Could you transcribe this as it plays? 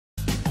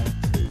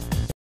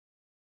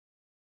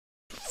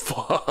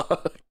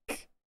fuck?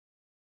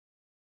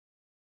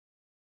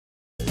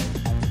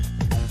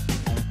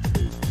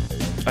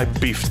 I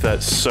beefed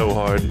that so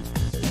hard.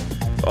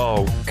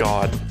 Oh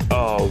god.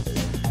 Oh,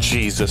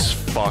 Jesus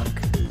fuck.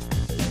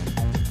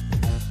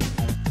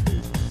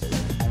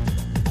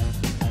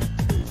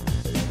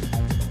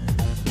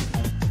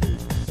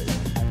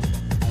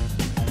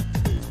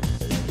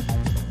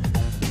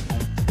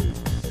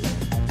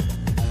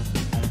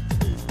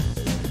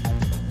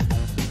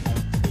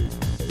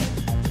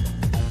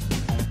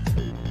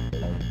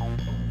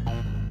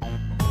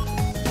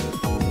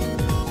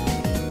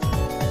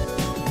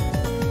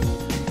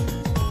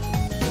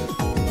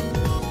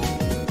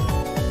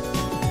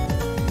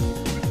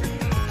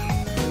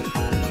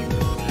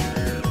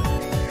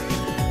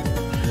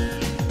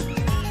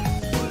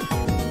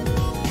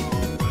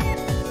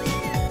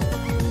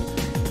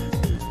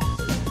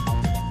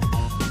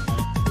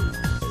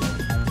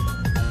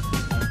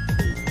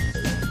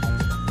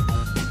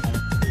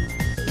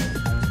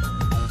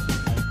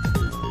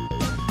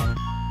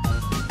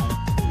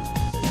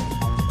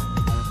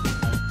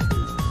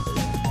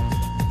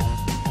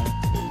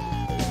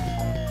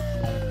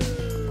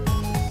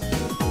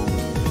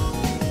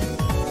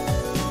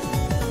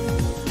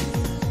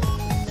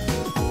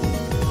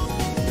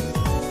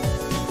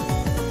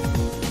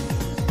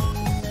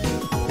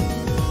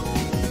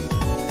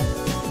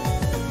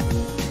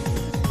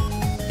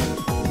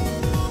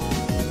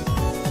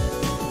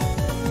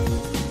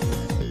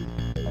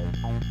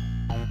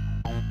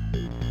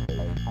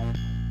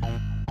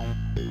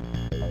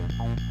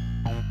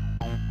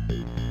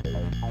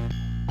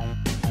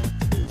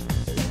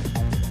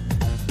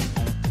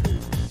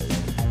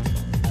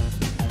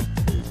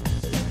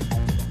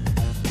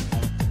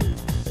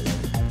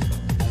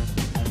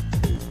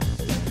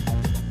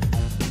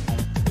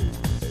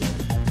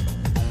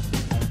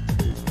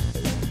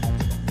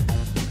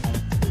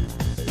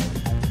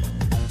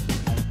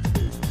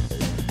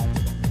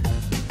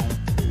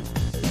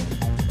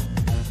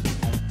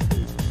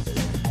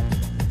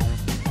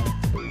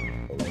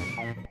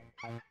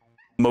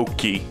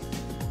 Moki.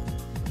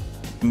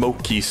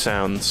 Moki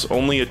sounds.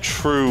 Only a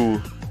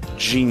true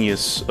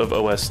genius of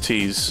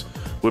OSTs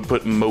would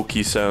put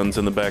Moki sounds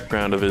in the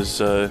background of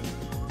his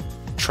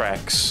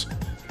tracks.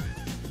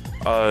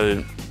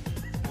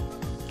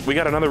 We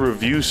got another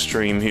review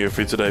stream here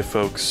for today,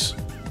 folks.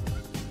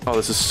 Oh,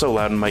 this is so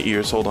loud in my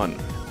ears. Hold on.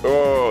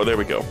 Oh, there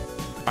we go.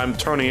 I'm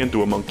turning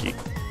into a monkey.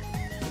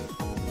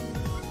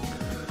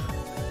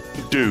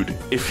 Dude,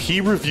 if he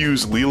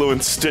reviews Lilo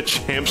and Stitch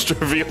Hamster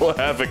Veal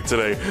Havoc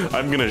today,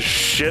 I'm gonna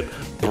shit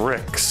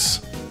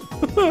bricks.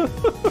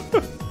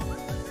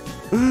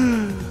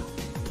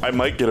 I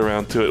might get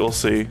around to it, we'll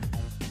see.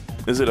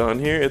 Is it on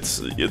here?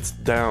 It's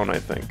down, I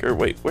think. Or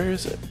wait, where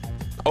is it?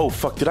 Oh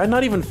fuck, did I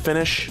not even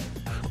finish?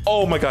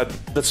 Oh my god,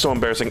 that's so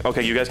embarrassing.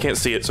 Okay, you guys can't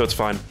see it, so it's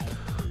fine.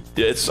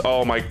 It's,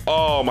 oh my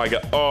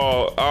god,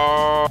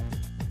 oh.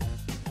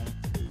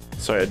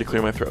 Sorry, I had to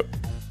clear my throat.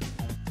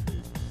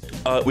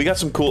 We got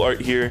some cool art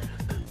here.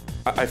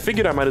 I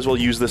figured I might as well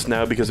use this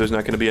now because there's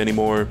not going to be any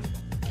more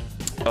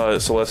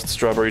Celeste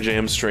Strawberry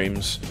Jam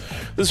streams.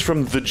 This is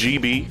from the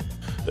GB.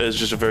 It's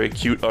just a very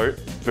cute art,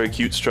 very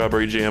cute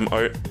Strawberry Jam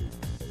art,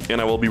 and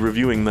I will be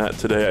reviewing that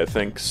today, I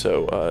think.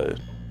 So,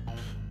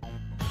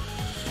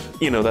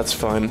 you know, that's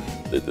fine.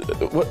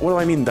 What do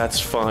I mean? That's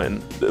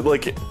fine.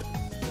 Like,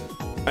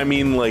 I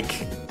mean,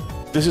 like,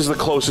 this is the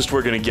closest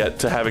we're gonna get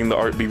to having the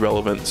art be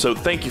relevant. So,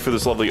 thank you for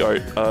this lovely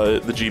art,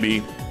 the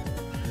GB.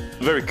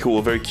 Very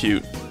cool, very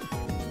cute.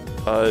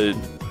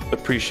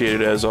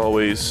 Appreciate it as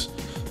always.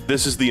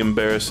 This is the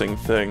embarrassing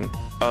thing.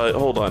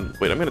 Hold on.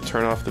 Wait, I'm gonna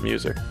turn off the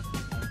music.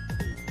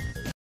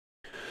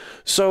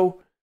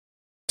 So,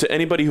 to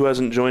anybody who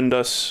hasn't joined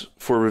us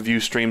for review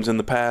streams in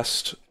the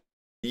past,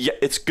 yeah,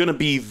 it's gonna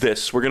be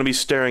this. We're gonna be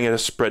staring at a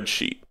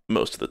spreadsheet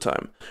most of the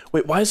time.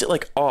 Wait, why is it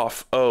like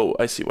off? Oh,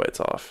 I see why it's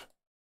off.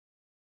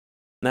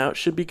 Now it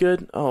should be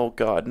good? Oh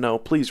god, no,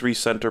 please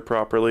recenter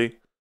properly.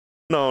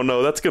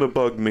 No, that's gonna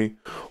bug me.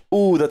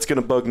 Ooh, that's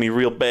gonna bug me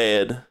real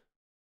bad.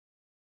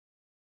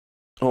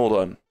 Hold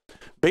on.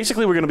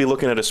 Basically, we're gonna be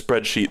looking at a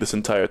spreadsheet this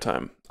entire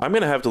time. I'm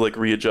gonna have to, like,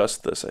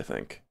 readjust this, I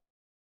think.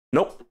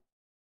 Nope.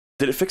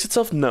 Did it fix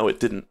itself? No,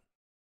 it didn't.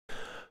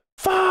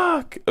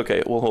 Fuck!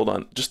 Okay, well, hold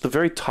on. Just the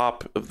very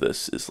top of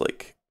this is,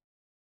 like,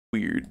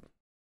 weird.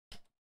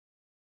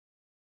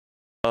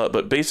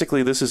 But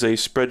basically, this is a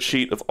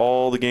spreadsheet of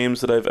all the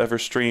games that I've ever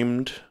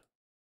streamed.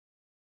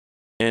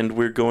 And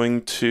we're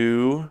going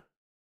to...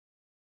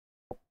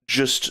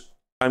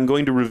 I'm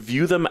going to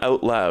review them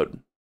out loud.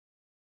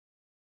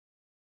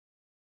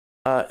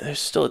 There's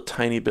still a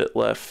tiny bit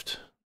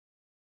left.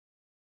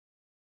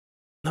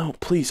 No,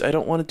 please, I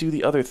don't want to do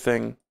the other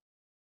thing.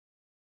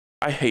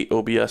 I hate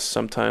OBS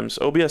sometimes.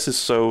 OBS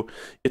is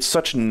it's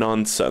such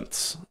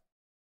nonsense.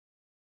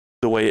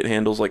 The way it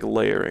handles, like,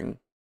 layering.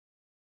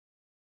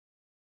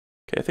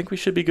 Okay, I think we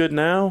should be good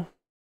now.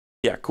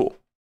 Yeah, cool.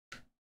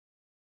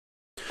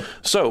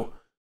 So,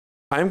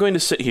 I'm going to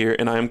sit here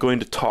and I'm going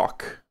to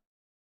talk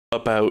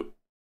about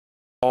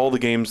all the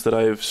games that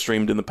I've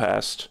streamed in the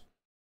past.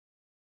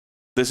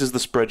 This is the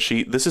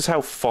spreadsheet. This is how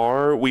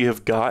far we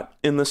have got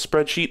in this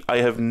spreadsheet.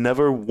 I have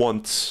never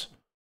once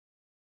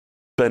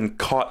been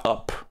caught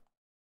up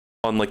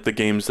on like the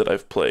games that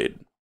I've played.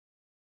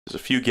 There's a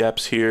few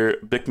gaps here.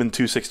 Pikmin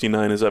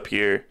 269 is up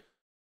here,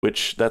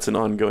 which that's an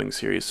ongoing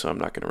series, so I'm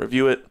not going to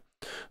review it.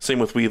 Same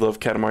with We Love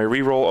Katamari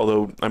Reroll,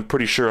 although I'm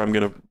pretty sure I'm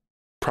going to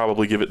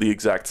probably give it the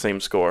exact same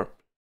score.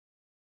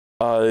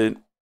 Like,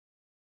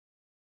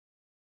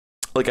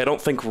 I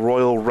don't think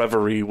Royal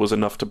Reverie was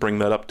enough to bring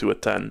that up to a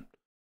 10.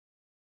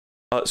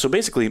 So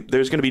basically,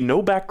 there's going to be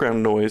no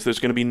background noise, there's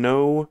going to be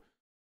no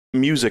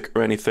music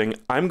or anything.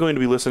 I'm going to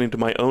be listening to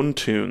my own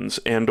tunes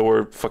and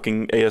or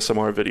fucking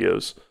ASMR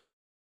videos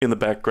in the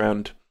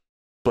background.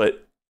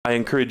 But I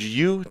encourage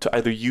you to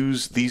either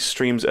use these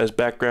streams as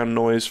background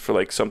noise for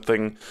like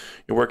something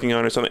you're working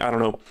on or something. I don't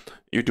know,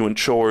 you're doing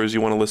chores, you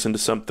want to listen to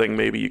something,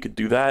 maybe you could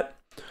do that.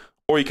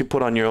 Or you could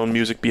put on your own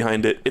music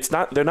behind it.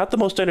 They're not the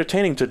most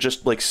entertaining to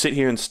just like sit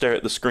here and stare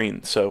at the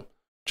screen. So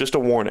just a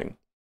warning.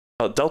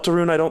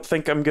 Deltarune, I don't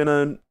think I'm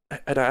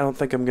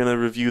gonna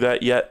review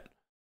that yet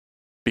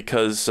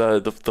because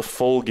the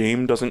full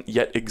game doesn't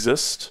yet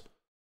exist,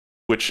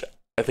 which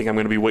I think I'm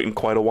gonna be waiting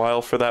quite a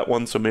while for that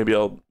one. So maybe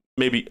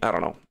I don't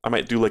know. I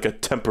might do like a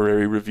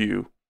temporary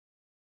review.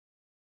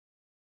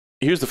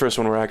 Here's the first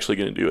one we're actually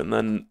gonna do, and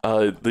then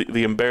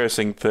the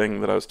embarrassing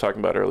thing that I was talking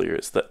about earlier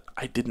is that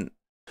I didn't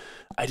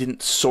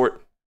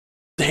sort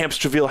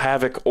Hamsterville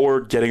Havoc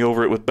or Getting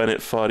Over It with Bennett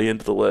Foddy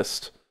into the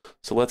list.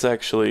 So let's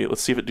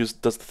see if it does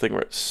the thing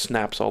where it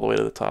snaps all the way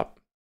to the top.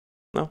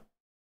 No?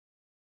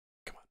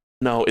 Come on.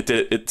 No, it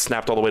did. It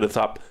snapped all the way to the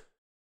top.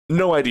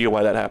 No idea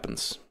why that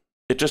happens.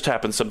 It just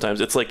happens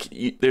sometimes. It's like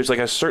there's like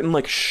a certain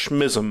like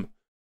schmism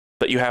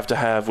that you have to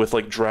have with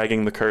like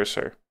dragging the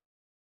cursor.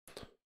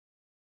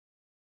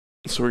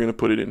 So we're going to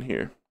put it in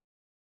here.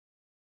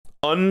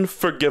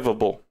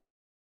 Unforgivable.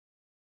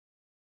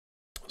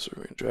 So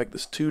we're going to drag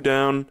this 2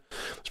 down.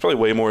 There's probably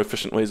way more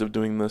efficient ways of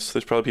doing this.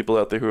 There's probably people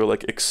out there who are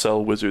like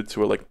Excel wizards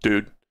who are like,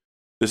 dude,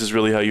 this is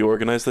really how you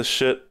organize this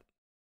shit.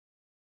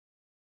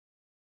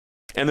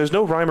 And there's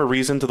no rhyme or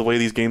reason to the way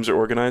these games are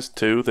organized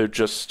too. They're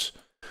just,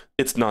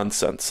 it's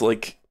nonsense.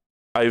 Like,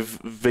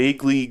 I've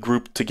vaguely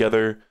grouped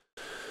together,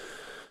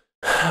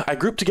 I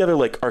grouped together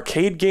like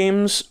arcade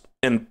games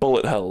and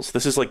bullet hells.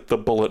 This is like the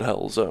bullet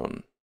hell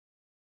zone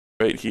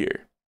right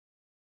here.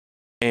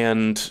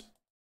 And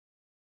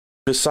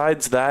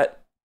besides that,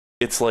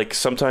 it's like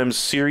sometimes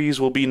series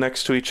will be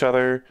next to each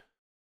other.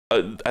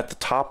 At the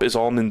top is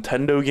all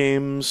Nintendo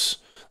games.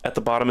 At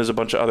the bottom is a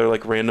bunch of other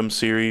like random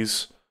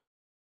series.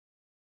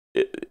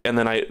 And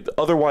then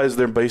otherwise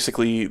they're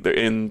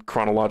in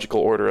chronological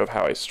order of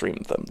how I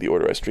streamed them, the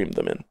order I streamed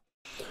them in.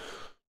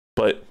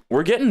 But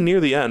we're getting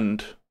near the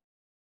end.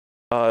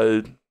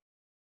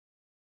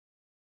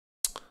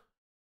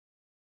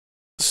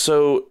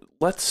 So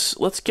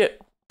let's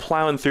get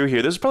plowing through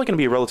here. This is probably going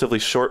to be a relatively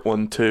short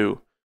one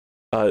too.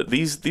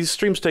 These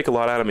streams take a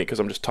lot out of me because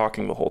I'm just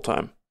talking the whole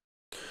time.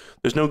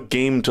 There's no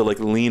game to like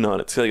lean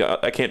on. It's like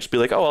I can't just be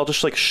like, oh, I'll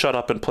just like shut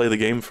up and play the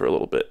game for a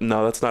little bit.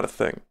 No, that's not a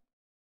thing.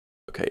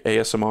 Okay,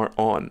 ASMR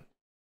on.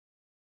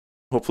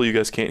 Hopefully you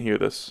guys can't hear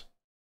this.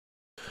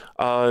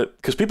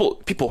 Because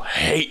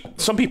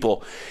some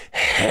people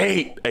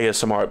hate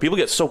ASMR. People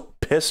get so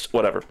pissed.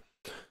 Whatever.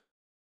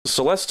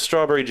 Celeste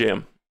Strawberry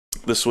Jam.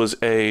 This was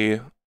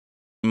a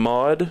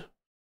mod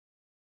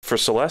for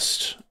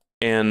Celeste,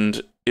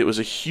 and it was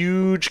a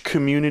huge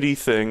community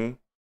thing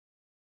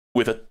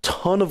with a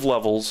ton of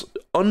levels,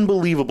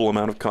 unbelievable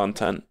amount of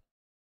content,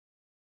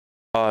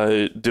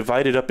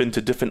 divided up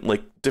into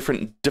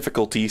different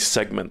difficulty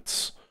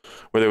segments,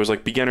 where there was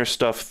like beginner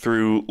stuff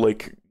through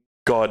like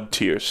god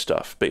tier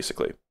stuff,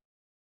 basically.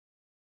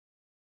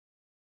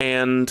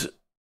 And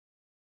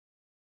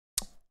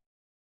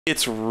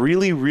it's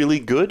really, really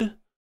good.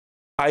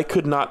 I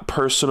could not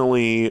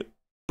personally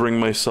bring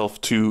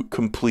myself to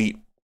complete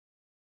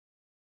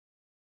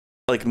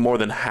like more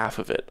than half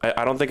of it.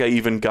 I don't think I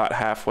even got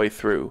halfway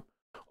through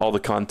all the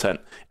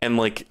content. And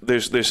like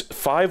there's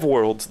 5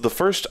 worlds.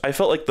 I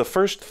felt like the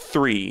first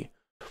 3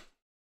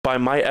 by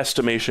my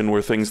estimation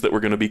were things that were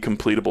going to be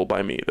completable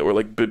by me, that were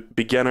like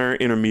beginner,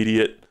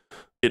 intermediate,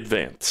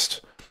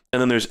 advanced.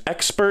 And then there's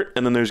expert,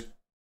 and then there's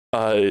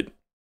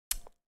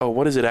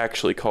what is it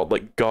actually called?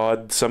 Like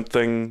God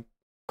something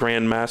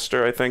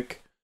Grandmaster, I think.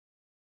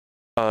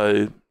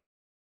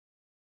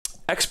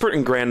 Expert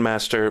and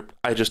Grandmaster,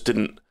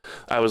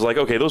 I was like,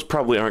 okay, those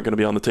probably aren't going to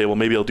be on the table.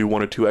 Maybe I'll do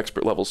 1 or 2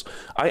 expert levels.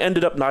 I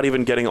ended up not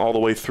even getting all the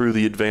way through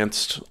the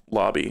advanced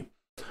lobby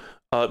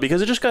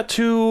because it just got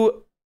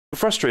too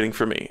frustrating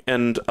for me.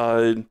 And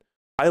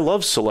I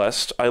love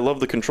Celeste. I love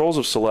the controls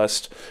of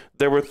Celeste.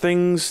 There were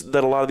things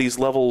that a lot of these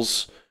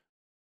levels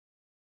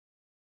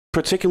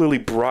particularly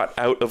brought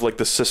out of like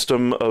the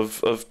system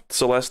of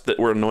Celeste that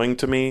were annoying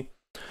to me.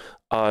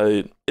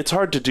 It's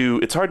hard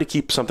to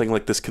keep something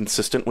like this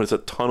consistent when it's a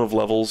ton of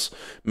levels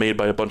made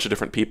by a bunch of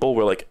different people,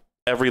 where like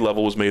every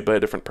level was made by a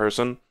different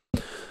person.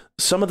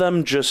 Some of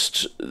them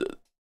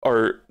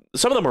are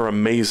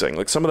amazing.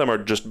 Like some of them are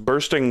just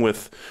bursting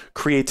with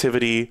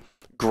creativity,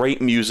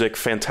 great music,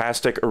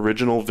 fantastic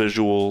original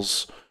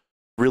visuals,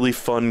 really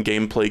fun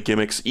gameplay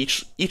gimmicks.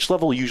 Each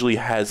level usually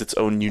has its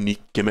own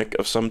unique gimmick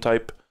of some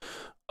type.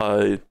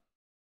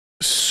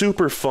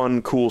 Super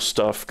fun, cool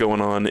stuff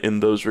going on in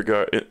those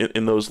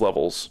in those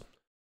levels.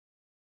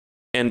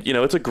 And you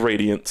know, it's a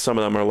gradient. Some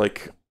of them are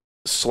like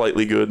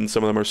slightly good, and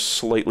some of them are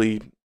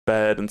slightly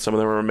bad, and some of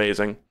them are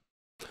amazing.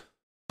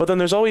 But then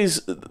there's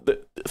always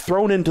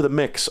thrown into the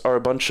mix are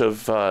a bunch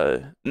of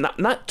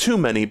not too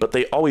many, but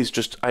they always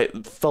just, I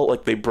felt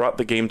like they brought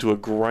the game to a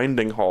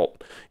grinding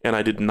halt, and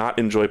I did not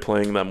enjoy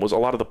playing them. Was a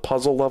lot of the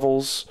puzzle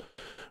levels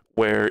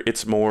where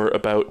it's more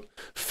about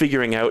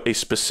figuring out a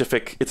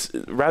specific, it's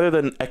rather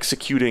than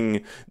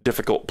executing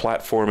difficult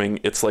platforming,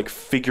 it's like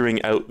figuring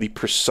out the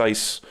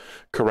precise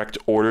correct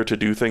order to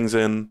do things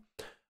in.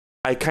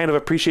 I kind of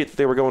appreciate that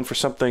they were going for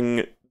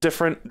something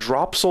different.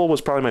 Dropsol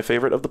was probably my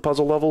favorite of the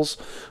puzzle levels.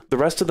 The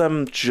rest of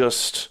them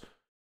just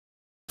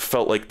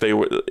felt like they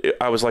were,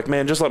 I was like,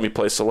 man, just let me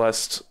play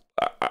Celeste.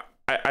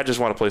 I just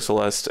want to play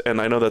Celeste, and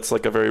I know that's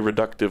like a very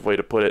reductive way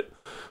to put it,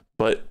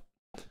 but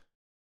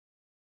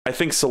I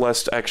think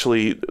Celeste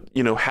actually,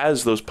 you know,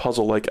 has those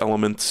puzzle-like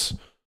elements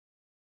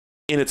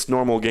in its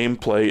normal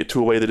gameplay to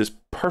a way that is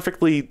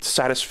perfectly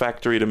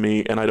satisfactory to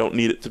me, and I don't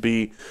need it to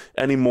be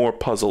any more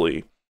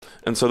puzzly.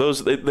 And so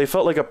those, they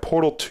felt like a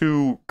Portal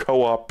 2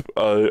 co-op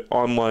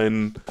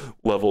online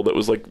level that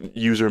was like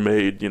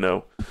user-made, you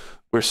know,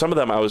 where some of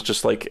them I was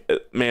just like,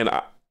 man,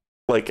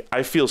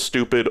 I feel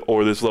stupid,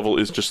 or this level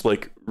is just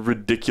like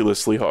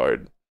ridiculously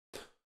hard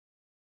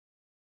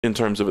in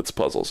terms of its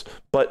puzzles.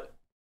 But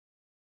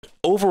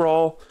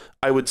overall,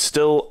 I would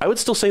still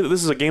say that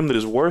this is a game that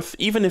is worth,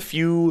 even if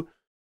you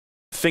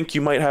think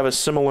you might have a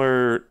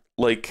similar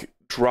like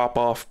drop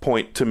off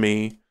point to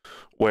me,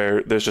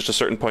 where there's just a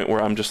certain point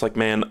where I'm just like,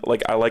 man,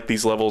 like I like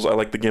these levels, I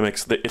like the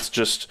gimmicks, that it's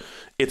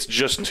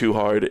just too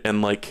hard,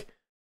 and like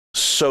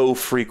so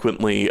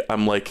frequently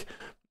I'm like,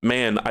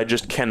 man, I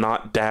just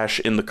cannot dash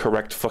in the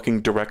correct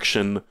fucking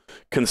direction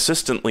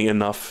consistently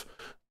enough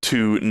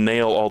to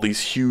nail all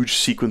these huge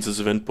sequences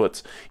of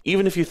inputs.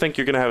 Even if you think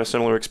you're going to have a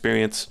similar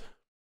experience,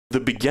 the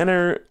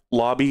beginner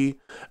lobby,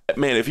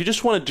 man, if you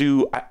just want to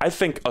do, I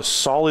think a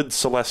solid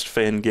Celeste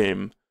fan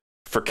game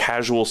for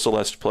casual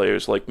Celeste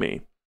players like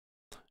me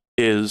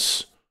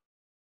is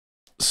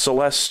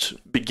Celeste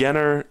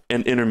beginner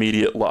and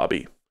intermediate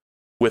lobby.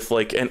 With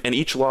like, and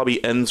each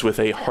lobby ends with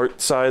a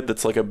heart side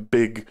that's like a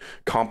big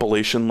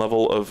compilation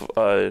level of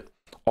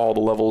all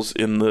the levels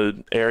in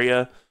the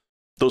area.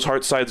 Those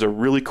heart sides are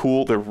really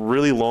cool, they're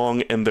really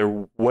long, and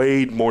they're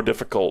way more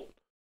difficult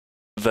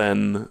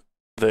than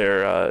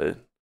their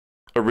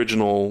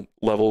original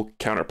level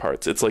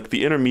counterparts. It's like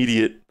the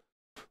intermediate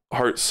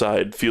heart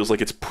side feels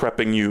like it's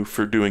prepping you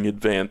for doing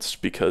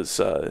advanced, because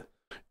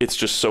it's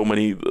just so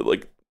many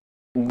like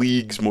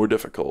leagues more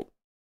difficult,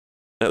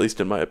 at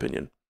least in my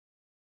opinion.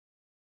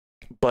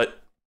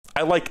 But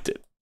I liked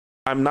it.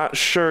 I'm not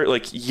sure,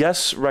 like,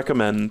 yes,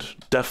 recommend,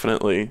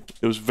 definitely.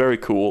 It was very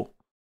cool.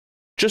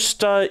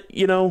 Just,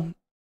 you know,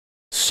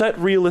 set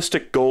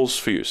realistic goals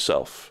for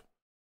yourself.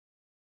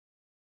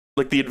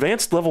 Like, the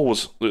advanced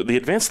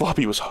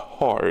lobby was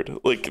hard.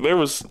 Like, there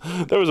was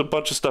a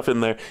bunch of stuff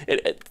in there.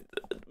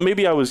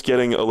 Maybe I was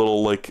getting a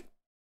little, like,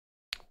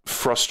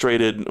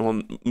 frustrated,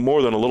 well,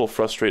 more than a little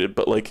frustrated,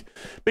 but like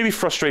maybe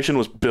frustration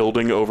was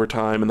building over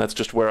time, and that's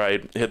just where I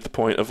hit the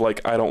point of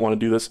like, I don't want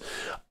to do this.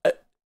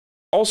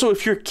 Also,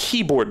 if you're a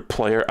keyboard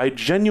player, I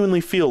genuinely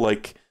feel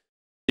like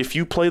if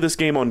you play this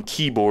game on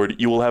keyboard,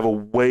 you will have a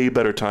way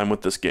better time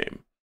with this game,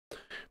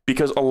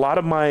 because a lot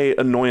of my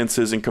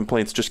annoyances and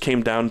complaints just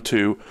came down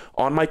to,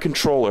 on my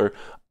controller,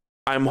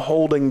 I'm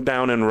holding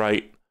down and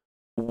right.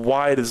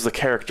 Why does the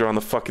character on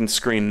the fucking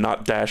screen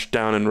not dash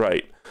down and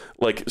right?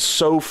 Like,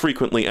 so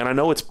frequently, and I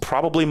know it's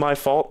probably my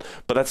fault,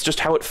 but that's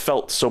just how it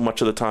felt so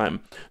much of the time.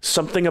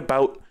 Something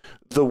about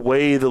the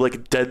way the,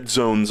 like, dead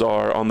zones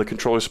are on the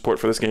controller support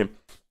for this game.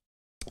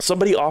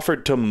 Somebody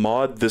offered to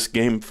mod this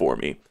game for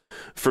me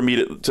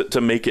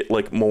to make it,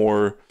 like,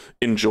 more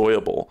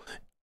enjoyable.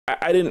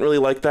 I didn't really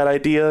like that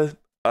idea,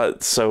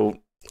 so,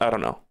 I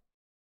don't know.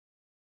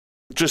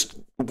 Just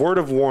word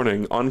of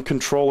warning, on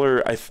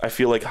controller, I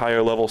feel like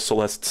higher level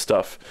Celeste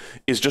stuff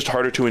is just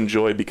harder to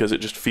enjoy because it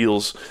just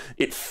feels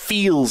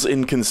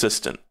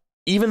inconsistent.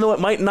 Even though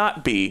it might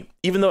not be,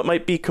 even though it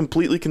might be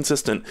completely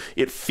consistent,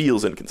 it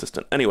feels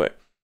inconsistent. Anyway,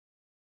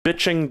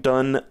 bitching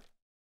done.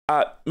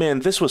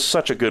 Man, this was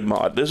such a good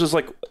mod. This was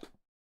like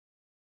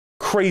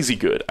crazy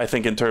good, I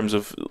think, in terms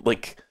of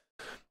like,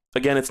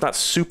 again, it's not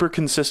super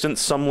consistent.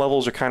 Some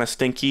levels are kind of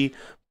stinky,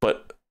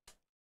 but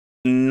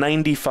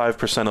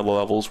 95% of the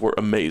levels were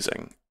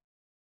amazing.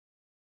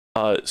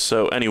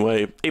 So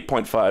anyway,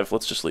 8.5,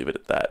 let's just leave it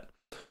at that.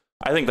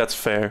 I think that's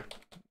fair.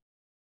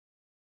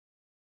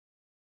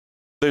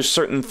 There's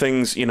certain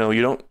things, you know,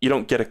 you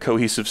don't get a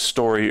cohesive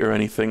story or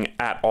anything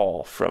at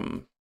all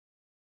from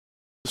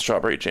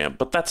Strawberry Jam,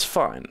 but that's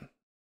fine.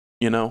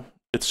 You know,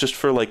 it's just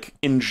for like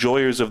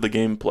enjoyers of the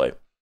gameplay.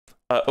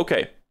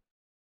 Okay.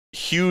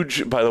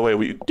 Huge, by the way,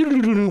 we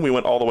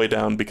went all the way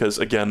down because,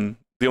 again,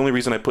 The only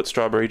reason I put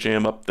Strawberry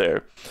Jam up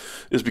there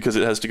is because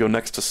it has to go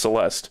next to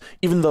Celeste.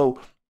 Even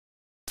though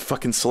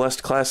fucking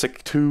Celeste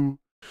Classic 2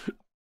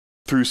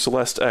 through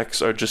Celeste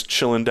X are just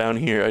chilling down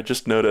here. I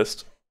just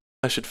noticed.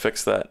 I should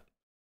fix that.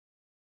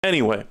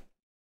 Anyway.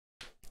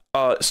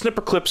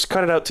 Snipper clips,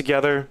 cut it out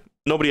together.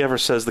 Nobody ever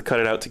says the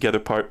cut it out together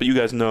part, but you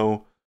guys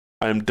know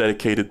I am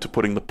dedicated to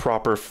putting the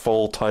proper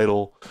full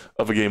title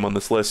of a game on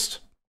this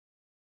list.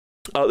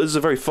 This is a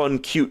very fun,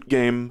 cute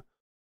game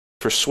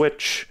for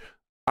Switch.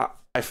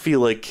 I feel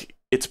like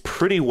it's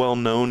pretty well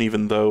known,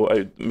 even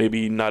though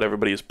maybe not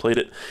everybody has played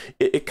it.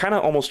 It kind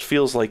of almost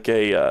feels like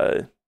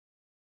a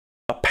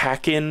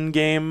pack-in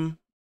game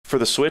for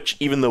the Switch,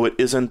 even though it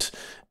isn't,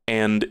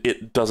 and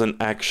it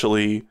doesn't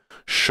actually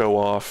show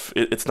off.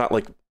 It's not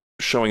like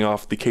showing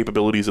off the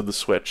capabilities of the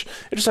Switch.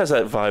 It just has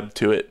that vibe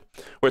to it,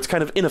 where it's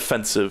kind of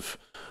inoffensive.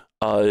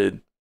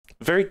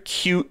 Very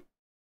cute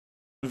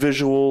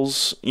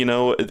visuals, you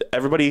know.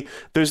 Everybody,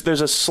 there's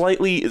a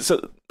slightly,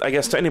 I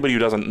guess to anybody who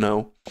doesn't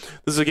know,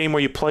 this is a game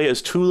where you play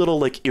as two little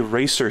like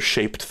eraser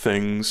shaped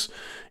things,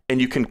 and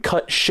you can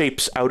cut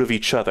shapes out of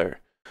each other,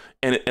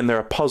 and there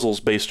are puzzles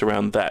based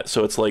around that.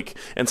 So it's like,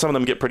 and some of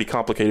them get pretty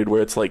complicated,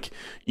 where it's like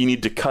you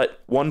need to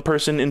cut one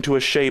person into a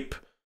shape,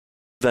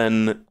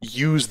 then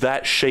use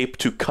that shape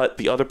to cut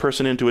the other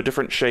person into a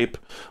different shape,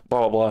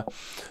 blah blah blah.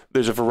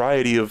 There's a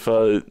variety of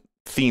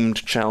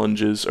themed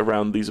challenges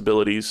around these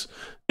abilities.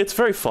 It's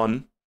very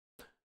fun.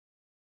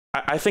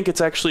 I think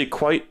it's actually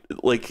quite,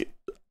 like,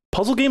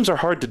 puzzle games are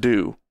hard to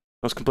do.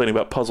 I was complaining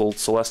about puzzle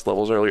Celeste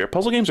levels earlier.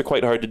 Puzzle games are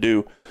quite hard to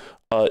do,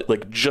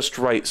 like, just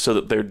right, so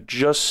that they're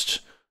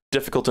just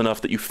difficult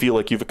enough that you feel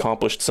like you've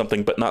accomplished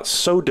something, but not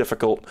so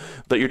difficult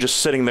that you're just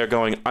sitting there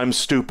going, I'm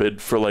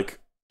stupid, for, like,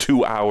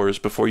 2 hours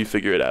before you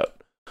figure it out.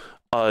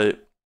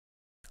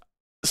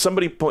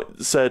 Somebody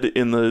said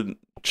in the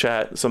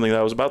chat something that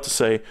I was about to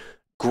say.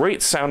 Great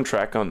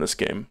soundtrack on this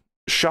game.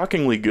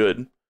 Shockingly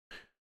good.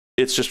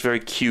 It's just very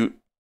cute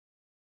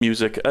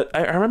music.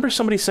 I remember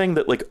somebody saying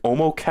that, like,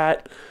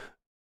 Omocat,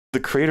 the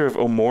creator of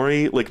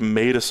Omori, like,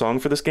 made a song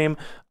for this game.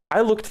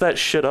 I looked that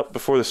shit up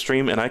before the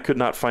stream, and I could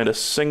not find a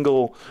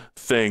single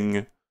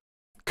thing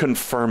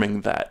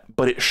confirming that.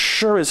 But it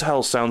sure as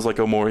hell sounds like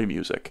Omori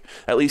music.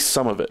 At least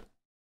some of it.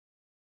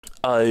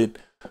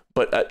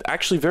 But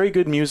actually very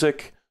good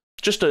music.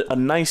 Just a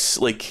nice,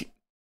 like,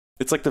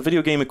 it's like the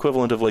video game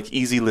equivalent of, like,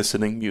 easy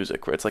listening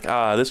music, where it's like,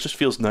 this just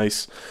feels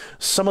nice.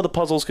 Some of the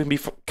puzzles can be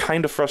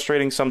kind of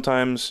frustrating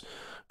sometimes.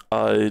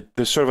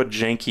 There's sort of a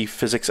janky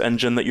physics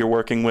engine that you're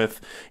working with,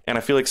 and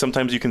I feel like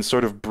sometimes you can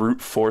sort of brute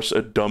force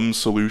a dumb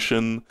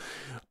solution.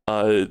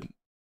 But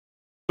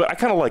I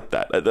kind of like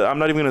that. I'm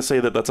not even going to say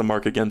that that's a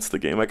mark against the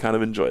game. I kind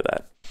of enjoy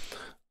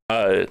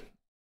that.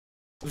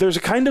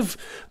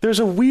 There's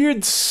a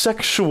weird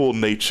sexual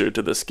nature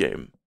to this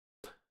game.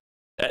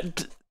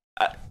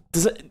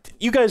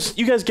 You guys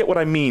get what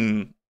I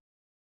mean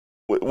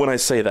when I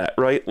say that,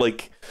 right?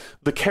 Like,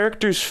 the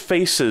characters'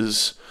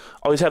 faces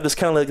always have this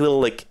kind of like little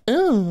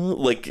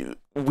like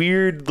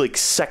weird like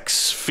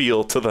sex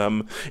feel to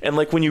them, and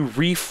like when you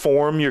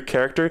reform your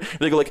character,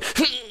 they go like,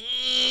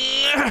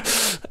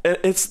 and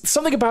it's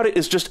something about it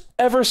is just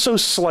ever so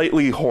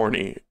slightly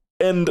horny,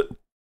 and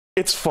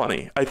it's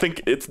funny. I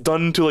think it's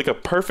done to like a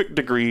perfect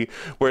degree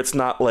where it's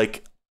not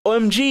like,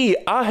 OMG,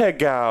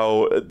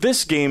 ahegao,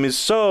 this game is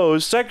so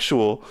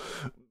sexual.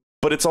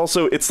 But it's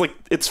also,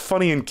 it's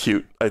funny and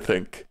cute, I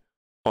think.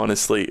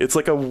 Honestly. It's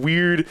like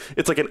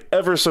it's like an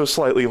ever so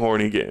slightly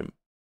horny game.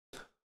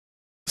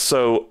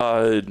 So,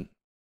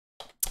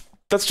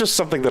 that's just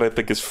something that I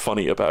think is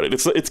funny about it.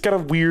 It's got a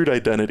weird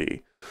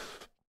identity.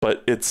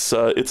 But it's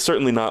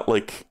certainly not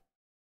like,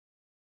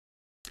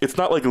 it's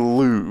not like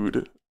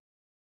lewd.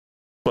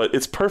 But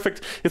it's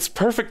perfect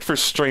for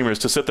streamers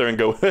to sit there and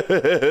go,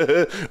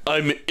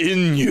 I'm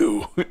in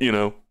you, you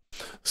know?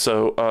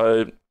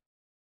 So,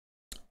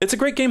 it's a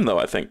great game, though,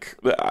 I think.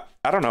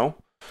 I don't know.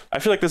 I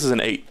feel like this is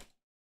an 8.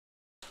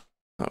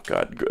 Oh,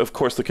 God. Of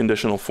course the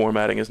conditional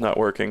formatting is not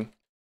working.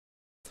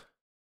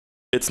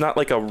 It's not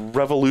like a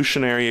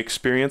revolutionary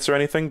experience or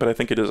anything, but I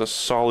think it is a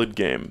solid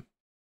game.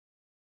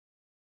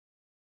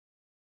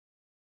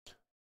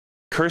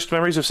 Cursed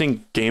memories of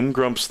seeing Game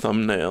Grumps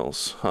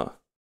thumbnails. Huh.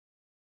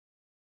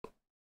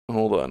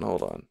 Hold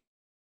on.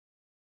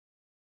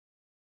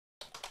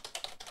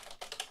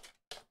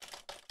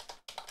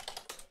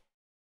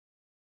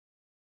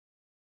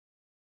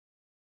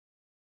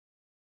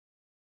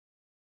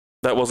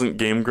 That wasn't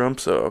Game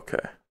Grumps? Oh,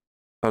 okay.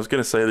 I was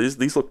gonna say,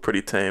 these look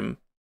pretty tame.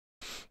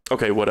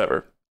 Okay,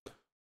 whatever.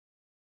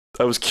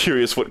 I was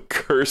curious what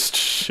cursed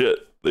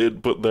shit they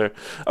had put there.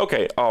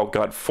 Okay, oh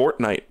god,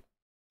 Fortnite.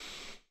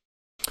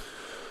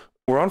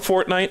 We're on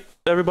Fortnite,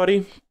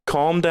 everybody.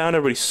 Calm down,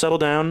 everybody settle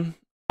down.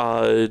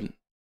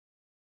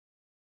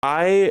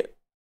 I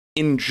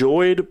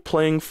enjoyed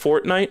playing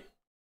Fortnite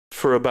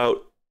for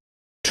about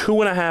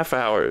 2.5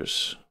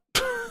 hours.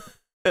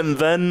 And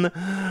then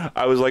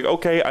I was like,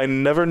 okay, I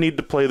never need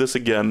to play this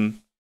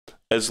again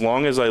as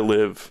long as I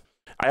live.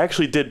 I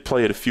actually did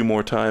play it a few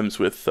more times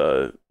with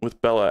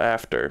Bella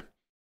after.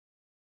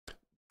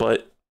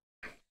 But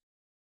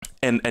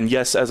and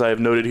yes, as I have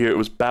noted here, it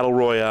was Battle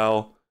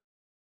Royale.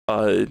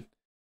 Uh,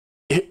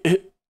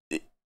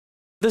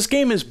 this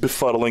game is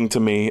befuddling to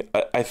me.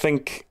 I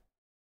think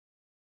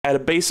at a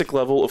basic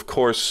level, of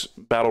course,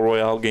 Battle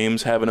Royale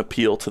games have an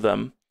appeal to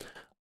them.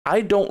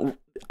 I don't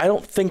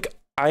think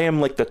I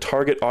am like the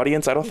target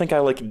audience. I don't think I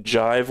like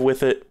jive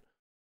with it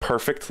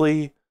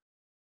perfectly.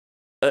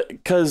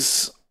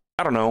 Because,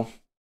 I don't know,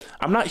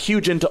 I'm not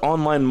huge into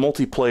online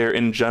multiplayer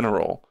in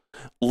general,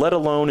 let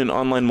alone an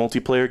online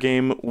multiplayer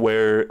game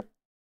where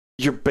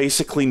you're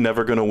basically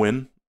never going to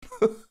win.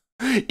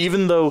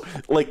 Even though,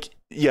 like,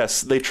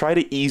 yes, they try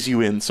to ease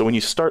you in. So when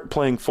you start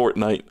playing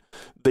Fortnite,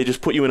 they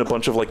just put you in a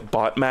bunch of, like,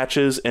 bot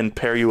matches and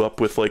pair you up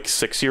with, like,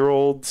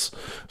 6-year-olds.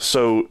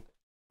 So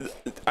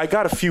I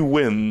got a few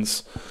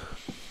wins.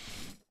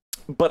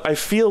 But I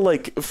feel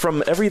like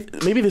from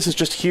maybe this is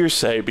just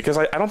hearsay, because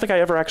I don't think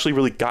I ever actually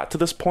really got to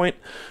this point,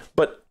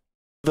 but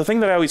the thing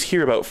that I always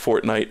hear about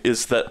Fortnite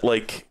is that,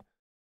 like,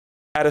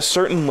 at a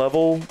certain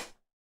level,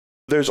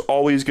 there's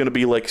always going to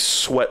be, like,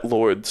 sweat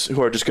lords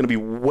who are just going to be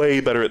way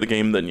better at the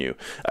game than you.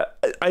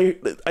 I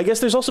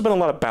guess there's also been a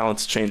lot of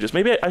balance changes.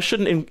 Maybe I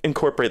shouldn't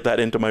incorporate that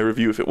into my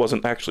review if it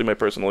wasn't actually my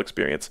personal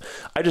experience.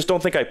 I just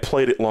don't think I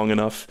played it long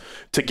enough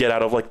to get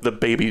out of, like, the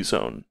baby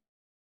zone.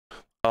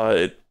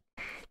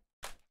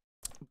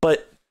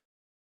 But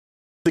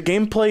the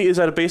gameplay is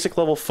at a basic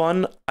level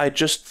fun. I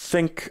just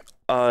think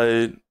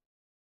there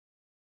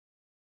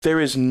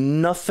is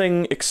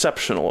nothing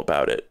exceptional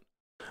about it.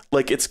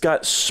 Like, it's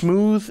got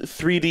smooth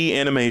 3D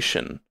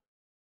animation.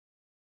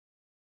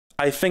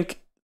 I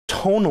think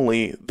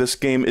tonally, this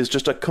game is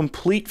just a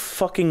complete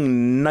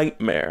fucking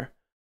nightmare.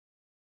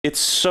 It's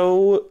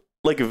so,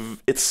 like,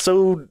 it's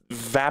so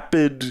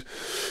vapid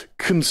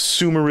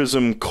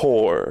consumerism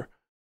core.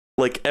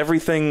 Like,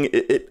 everything,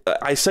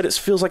 I said it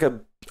feels like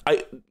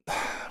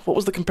what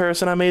was the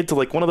comparison I made to,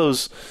 like, one of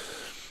those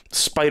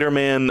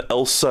Spider-Man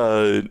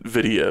Elsa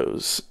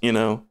videos, you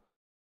know,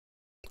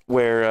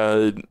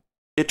 where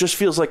it just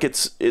feels like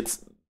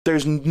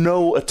there's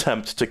no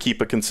attempt to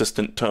keep a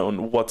consistent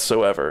tone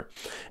whatsoever.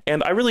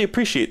 And I really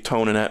appreciate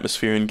tone and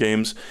atmosphere in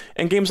games.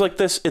 And games like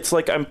this, it's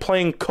like I'm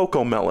playing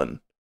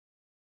CoComelon.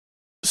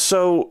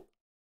 So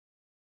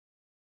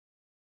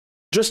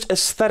just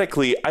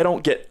aesthetically, I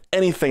don't get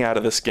anything out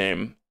of this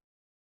game.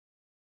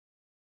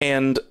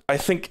 And I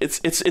think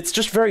it's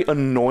just very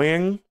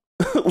annoying.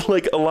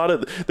 Like,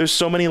 there's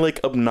so many,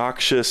 like,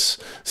 obnoxious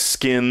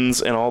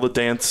skins and all the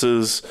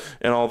dances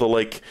and all the,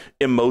 like,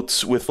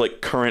 emotes with,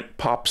 like, current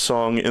pop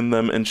song in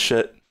them and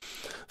shit.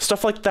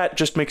 Stuff like that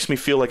just makes me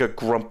feel like a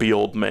grumpy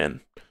old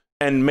man.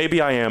 And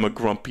maybe I am a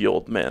grumpy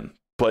old man,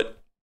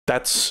 but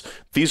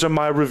these are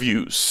my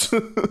reviews.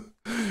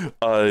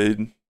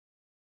 The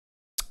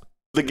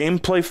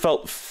gameplay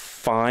felt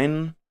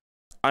fine.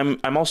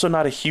 I'm also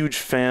not a huge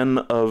fan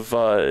of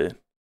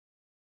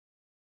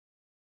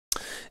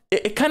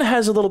it kind of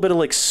has a little bit of,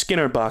 like,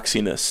 Skinner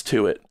boxiness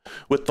to it,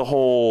 with the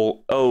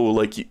whole,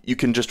 like, you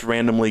can just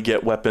randomly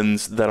get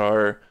weapons that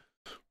are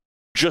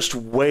just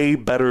way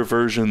better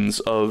versions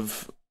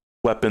of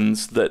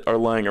weapons that are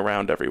lying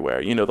around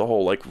everywhere. You know, the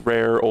whole, like,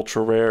 rare,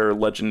 ultra rare,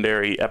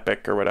 legendary,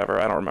 epic, or whatever.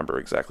 I don't remember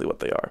exactly what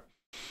they are.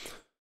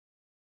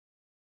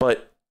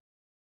 But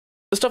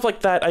stuff like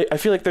that, I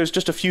feel like there's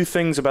just a few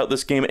things about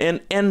this game,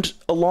 and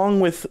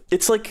along with,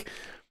 it's like,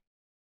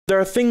 there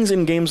are things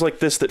in games like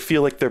this that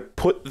feel like they're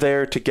put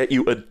there to get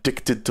you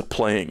addicted to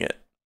playing it.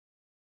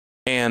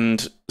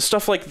 And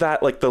stuff like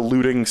that, like the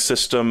looting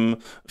system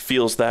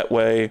feels that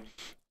way.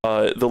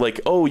 The,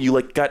 like, you,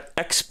 like, got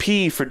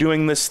XP for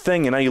doing this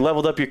thing, and now you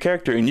leveled up your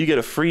character, and you get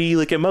a free,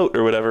 like, emote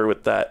or whatever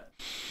with that.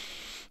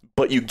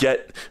 But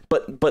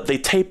but they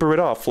taper it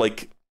off.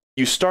 Like,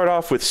 you start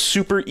off with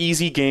super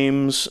easy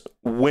games,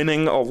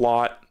 winning a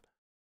lot,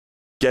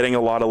 getting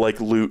a lot of, like,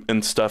 loot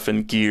and stuff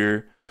and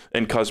gear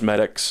and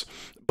cosmetics.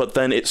 But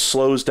then it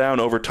slows down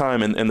over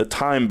time, and the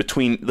time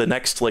between the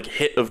next, like,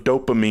 hit of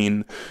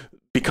dopamine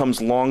becomes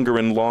longer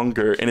and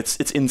longer, and it's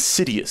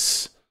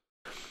insidious.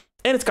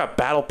 And it's got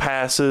battle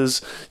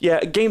passes. Yeah,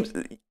 games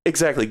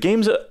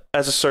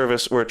as a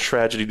service were a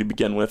tragedy to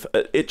begin with.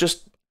 It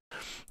just,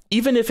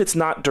 even if it's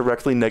not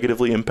directly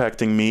negatively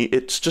impacting me,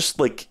 it's just,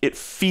 like, it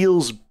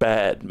feels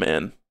bad,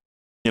 man.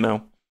 You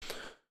know?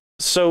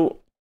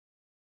 So,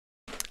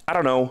 I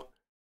don't know.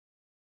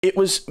 It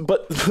was,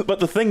 but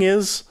the thing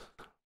is,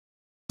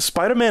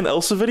 Spider-Man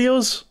Elsa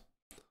videos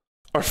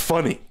are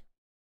funny.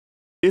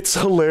 It's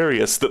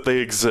hilarious that they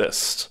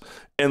exist.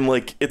 And,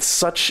 like,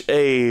 it's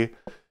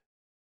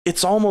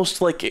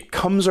almost like it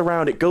comes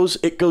around, it goes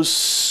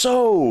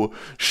so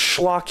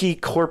schlocky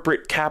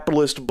corporate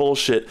capitalist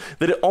bullshit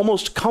that it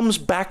almost comes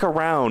back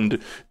around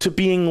to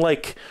being,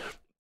 like,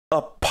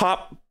 a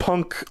pop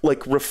punk,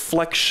 like,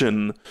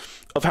 reflection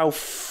of how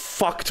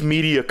fucked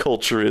media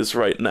culture is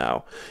right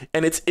now.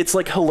 And it's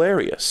like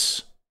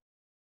hilarious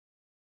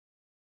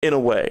in a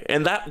way.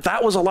 And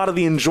that was a lot of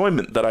the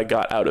enjoyment that I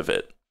got out of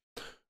it.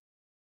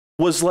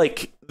 Was,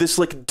 like, this,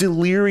 like,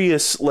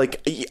 delirious,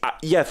 like,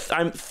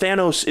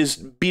 Thanos is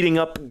beating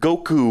up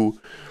Goku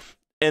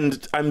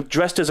and I'm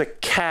dressed as a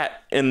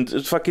cat,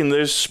 and fucking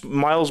there's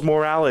Miles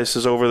Morales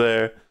is over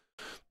there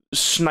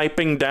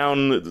sniping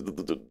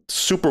down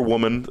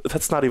Superwoman.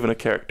 That's not even a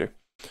character.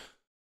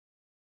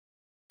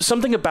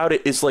 Something about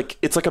it is like,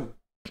 it's like a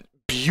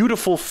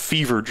beautiful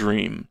fever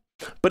dream,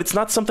 but it's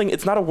not something,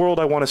 it's not a world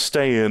I want to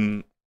stay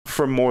in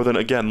for more than,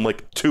 again,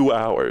 like 2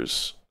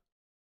 hours.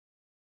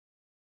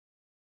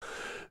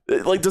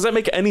 Like, does that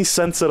make any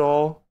sense at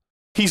all?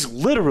 He's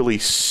literally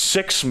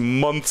 6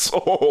 months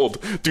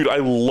old. Dude, I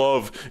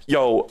love,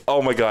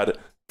 oh my god,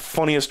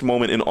 funniest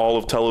moment in all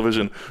of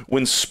television,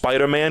 when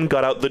Spider-Man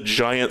got out the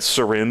giant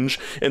syringe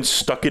and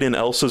stuck it in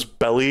Elsa's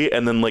belly,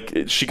 and then, like,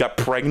 she got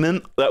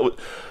pregnant.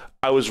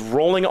 I was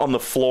rolling on the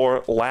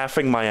floor,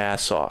 laughing my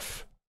ass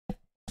off.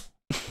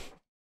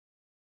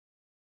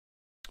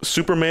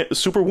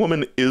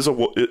 Superwoman is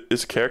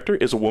a character,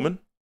 is a woman.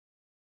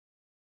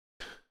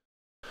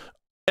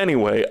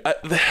 Anyway,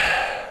 this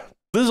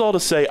is all to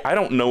say, I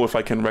don't know if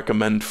I can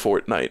recommend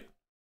Fortnite.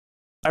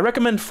 I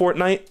recommend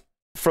Fortnite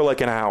for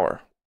like an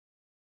hour.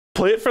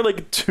 Play it for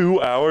like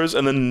 2 hours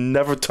and then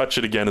never touch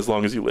it again as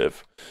long as you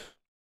live.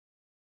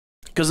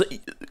 Because,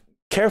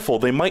 careful,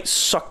 they might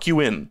suck you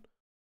in.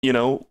 You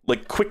know,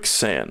 like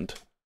quicksand.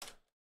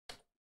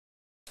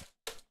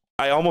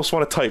 I almost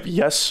want to type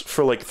yes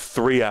for like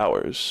 3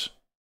 hours.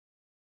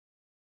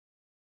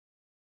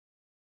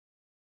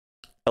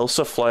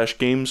 Elsa Flash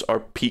games are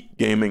peak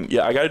gaming.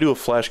 Yeah, I gotta do a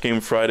Flash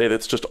game Friday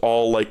that's just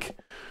all like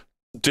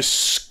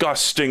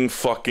disgusting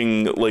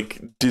fucking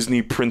like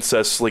Disney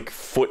princess like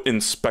foot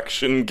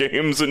inspection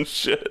games and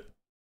shit.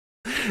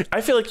 I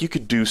feel like you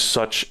could do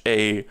such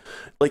a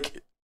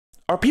like,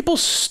 are people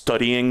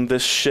studying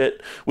this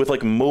shit with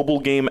like mobile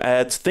game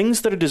ads,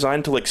 things that are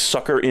designed to like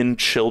sucker in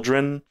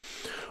children,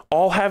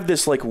 all have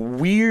this like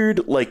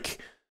weird, like,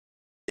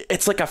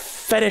 it's like a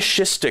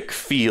fetishistic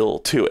feel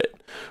to it,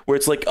 where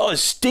it's like, oh,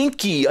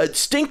 stinky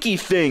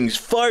things,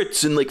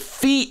 farts and like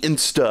feet and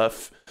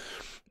stuff.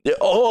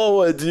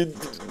 Oh, the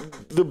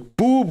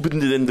boob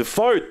and the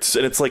farts.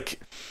 And it's like,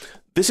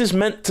 this is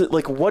meant to,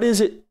 like, what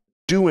is it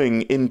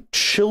doing in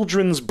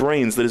children's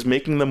brains that is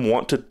making them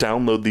want to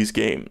download these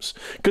games?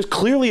 Because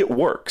clearly it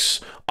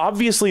works.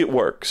 Obviously it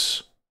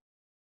works.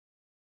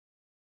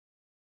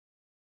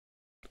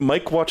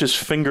 Mike watches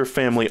Finger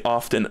Family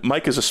often.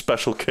 Mike is a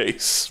special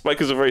case.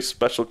 Mike is a very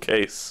special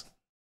case.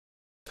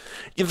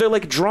 They're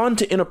like drawn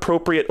to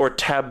inappropriate or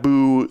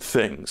taboo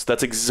things.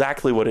 That's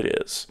exactly what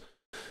it is.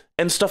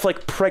 And stuff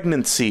like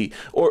pregnancy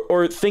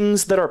or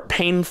things that are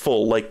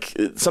painful, like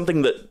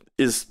something that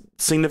is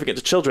significant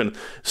to children.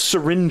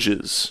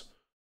 Syringes.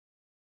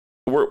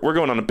 We're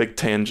going on a big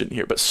tangent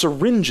here, but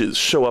syringes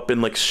show up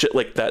in like shit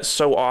like that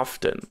so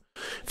often.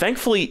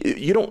 Thankfully,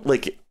 you don't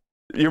like,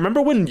 you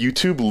remember when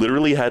YouTube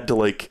literally had to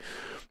like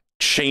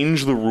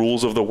change the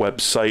rules of the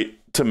website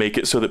to make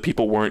it so that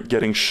people weren't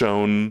getting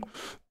shown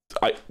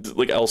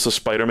like Elsa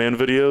Spider-Man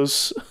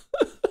videos?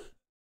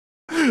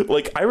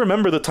 Like, I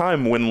remember the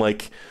time when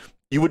like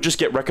you would just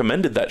get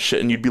recommended that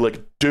shit and you'd be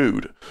like,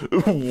 dude,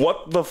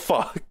 what the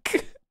fuck?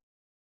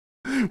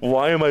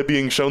 Why am I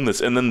being shown this?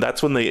 And then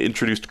that's when they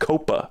introduced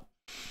COPA,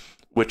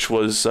 which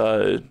was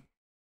that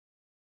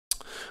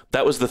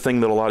was the thing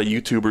that a lot of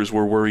YouTubers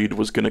were worried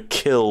was going to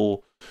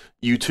kill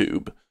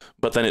YouTube.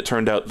 But then it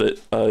turned out that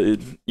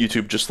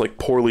YouTube just like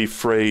poorly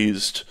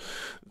phrased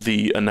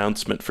the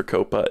announcement for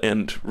COPA,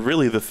 and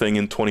really the thing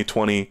in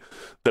 2020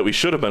 that we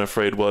should have been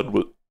afraid of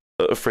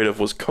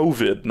was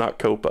COVID, not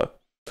COPA.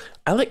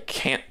 I like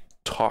can't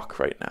talk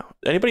right now.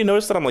 Anybody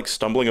notice that I'm like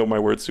stumbling over my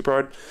words super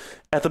hard?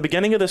 At the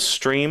beginning of this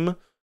stream,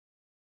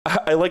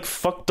 I like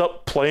fucked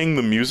up playing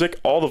the music.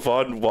 All the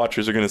VOD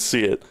watchers are gonna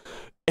see it,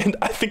 and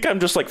I think I'm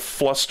just like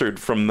flustered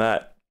from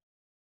that.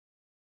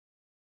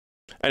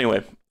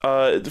 Anyway,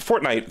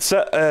 Fortnite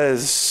set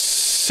as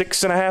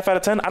 6.5 out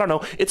of 10. I don't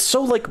know. It's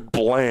so like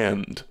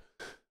bland.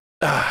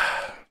 But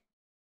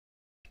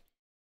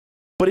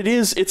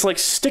it's like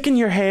sticking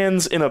your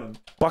hands in a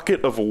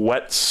bucket of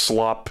wet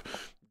slop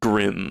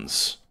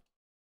grins.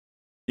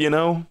 You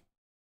know?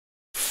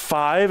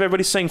 5?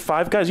 Everybody's saying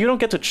 5. Guys, you don't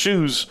get to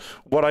choose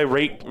what I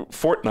rate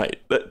Fortnite.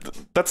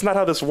 That's not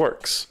how this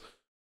works.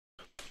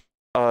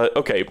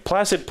 Okay,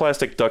 Placid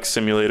Plastic Duck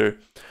Simulator.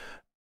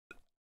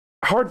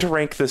 Hard to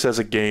rank this as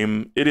a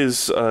game. It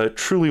is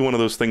truly one of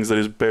those things that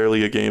is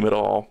barely a game at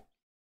all.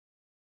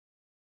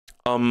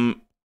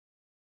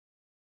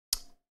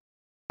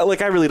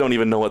 Like, I really don't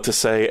even know what to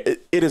say.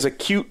 It is a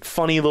cute,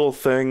 funny little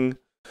thing.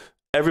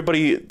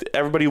 Everybody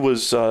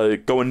was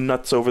going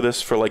nuts over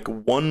this for like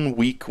 1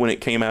 week when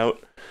it came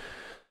out.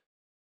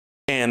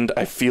 And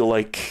I feel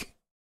like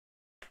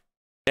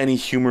any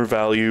humor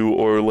value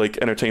or like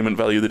entertainment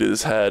value that it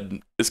has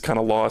had is kind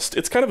of lost.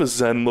 It's kind of a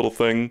zen little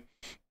thing.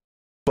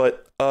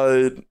 But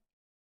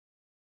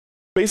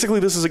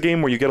basically this is a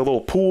game where you get a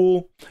little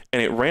pool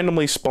and it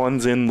randomly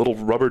spawns in little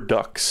rubber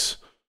ducks,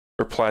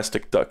 or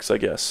plastic ducks, I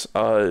guess,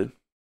 over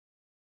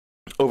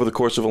the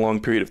course of a long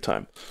period of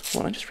time.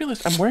 Well, I just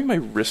realized I'm wearing my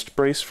wrist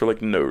brace for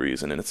like no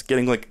reason, and it's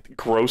getting like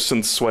gross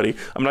and sweaty.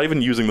 I'm not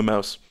even using the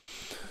mouse.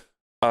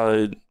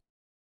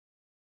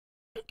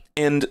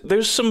 And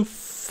there's some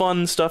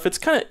fun stuff. It's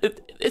kind of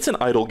it's an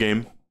idle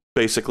game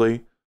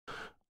basically,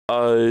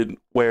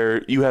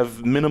 where you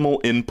have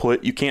minimal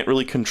input. You can't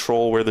really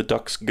control where the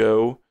ducks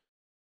go,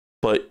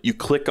 but you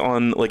click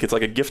on, like, it's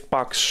like a gift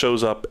box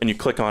shows up and you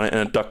click on it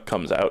and a duck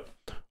comes out.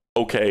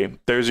 Okay,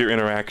 there's your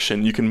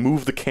interaction. You can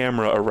move the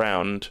camera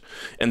around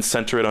and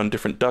center it on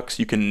different ducks.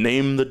 You can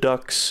name the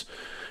ducks.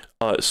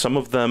 Some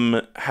of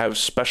them have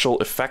special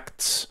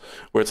effects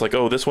where it's like,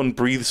 oh, this one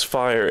breathes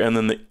fire, and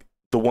then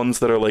the ones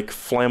that are like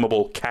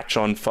flammable catch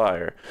on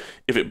fire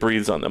if it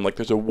breathes on them. Like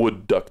there's a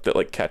wood duck that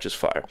like catches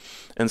fire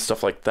and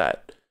stuff like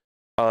that.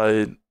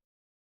 It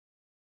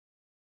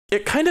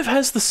kind of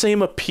has the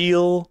same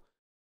appeal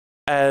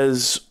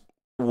as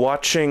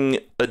watching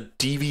a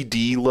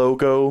DVD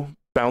logo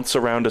bounce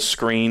around a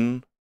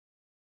screen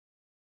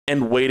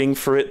and waiting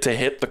for it to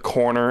hit the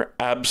corner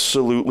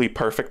absolutely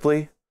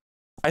perfectly.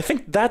 I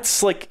think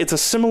that's like, it's a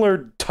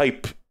similar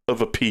type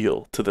of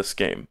appeal to this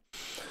game,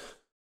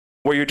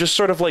 where you're just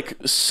sort of like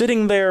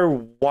sitting there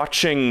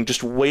watching,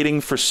 just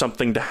waiting for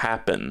something to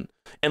happen.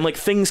 And like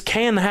things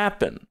can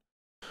happen.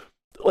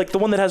 Like the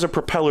one that has a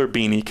propeller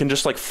beanie can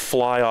just like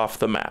fly off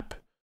the map,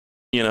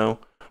 you know?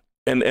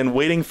 And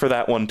waiting for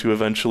that one to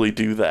eventually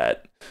do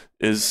that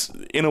is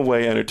in a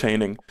way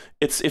entertaining.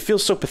 It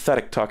feels so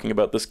pathetic talking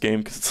about this game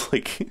because it's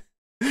like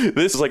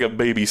this is like a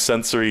baby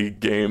sensory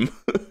game,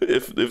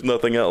 if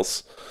nothing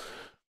else.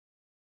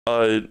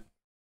 But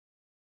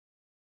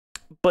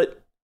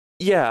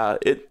yeah,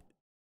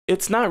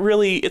 it's not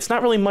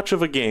really much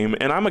of a game,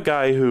 and I'm a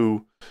guy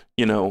who,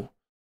 you know,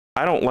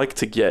 I don't like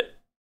to get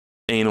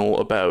anal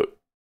about,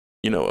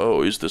 you know,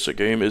 oh, is this a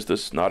game? Is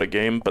this not a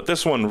game? But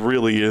this one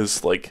really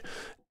is like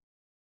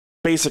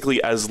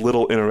basically as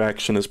little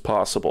interaction as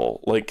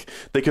possible. Like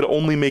they could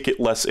only make it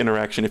less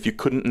interaction if you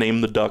couldn't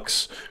name the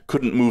ducks,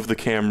 couldn't move the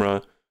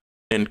camera,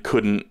 and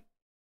couldn't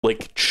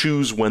like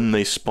choose when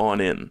they spawn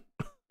in.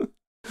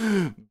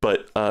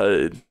 But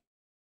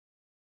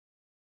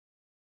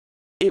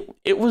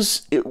it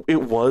was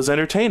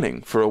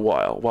entertaining for a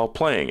while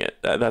playing it.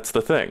 That's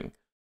the thing.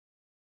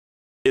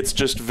 It's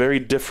just very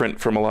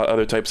different from a lot of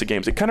other types of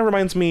games. It kind of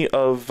reminds me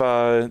of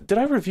did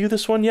I review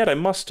this one yet? I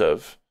must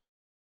have.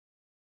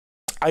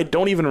 I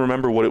don't even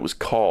remember what it was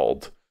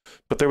called,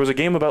 but there was a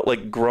game about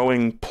like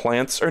growing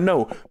plants, or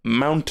no,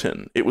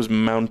 Mountain. It was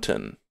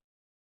Mountain.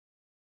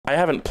 I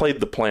haven't played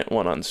the plant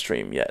one on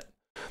stream yet.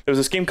 There was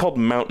this game called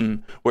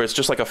Mountain where it's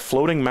just like a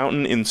floating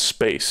mountain in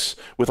space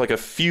with like a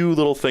few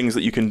little things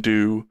that you can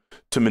do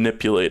to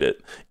manipulate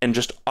it, and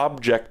just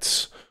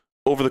objects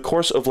over the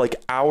course of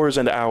like hours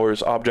and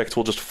hours, objects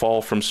will just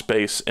fall from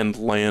space and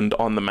land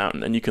on the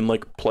mountain, and you can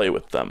like play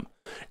with them.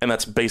 And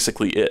that's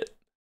basically it.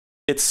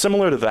 It's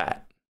similar to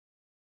that.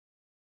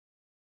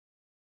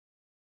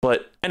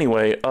 But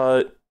anyway,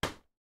 I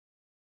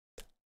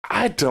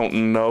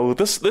don't know.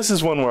 This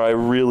is one where I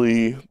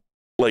really,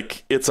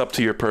 like, it's up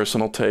to your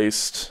personal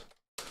taste.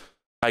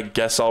 I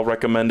guess I'll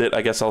recommend it.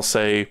 I guess I'll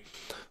say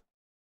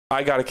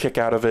I got a kick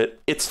out of it.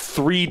 It's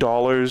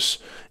 $3,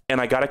 and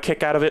I got a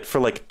kick out of it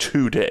for like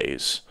 2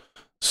 days.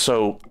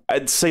 So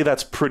I'd say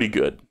that's pretty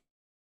good.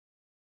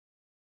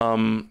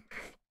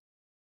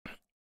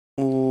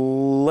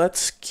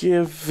 Let's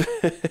give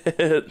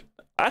it,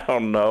 I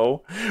don't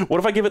know. What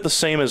if I give it the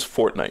same as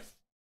Fortnite?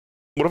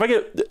 What if I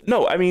get...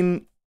 No, I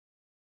mean...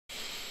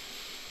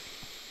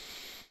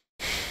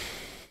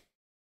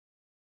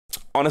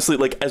 Honestly,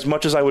 like, as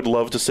much as I would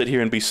love to sit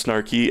here and be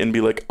snarky and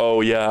be like, oh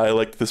yeah, I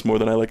liked this more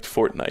than I liked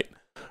Fortnite.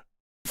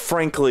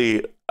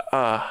 Frankly,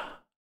 I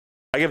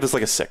give this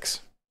like a 6.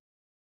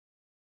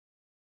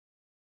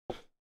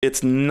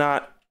 It's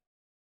not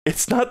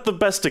the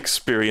best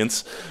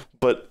experience,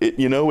 but it,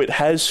 you know, it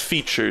has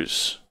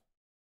features.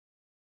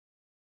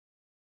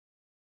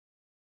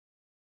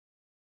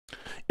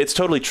 It's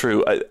totally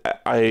true.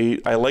 I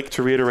like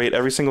to reiterate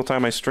every single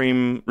time I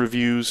stream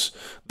reviews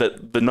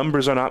that the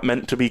numbers are not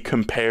meant to be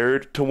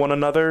compared to one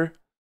another.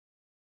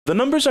 The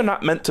numbers are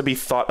not meant to be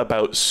thought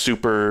about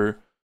super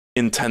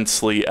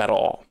intensely at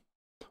all.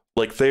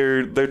 Like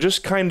they're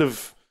just kind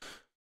of,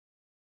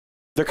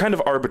 they're kind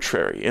of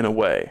arbitrary in a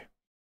way.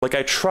 Like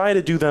I try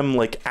to do them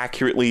like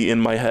accurately in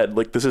my head.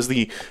 Like this is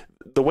the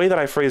way that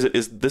I phrase it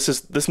is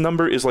this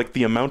number is like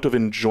the amount of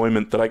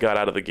enjoyment that I got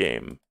out of the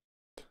game.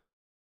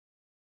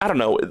 I don't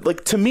know,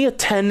 like, to me, a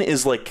 10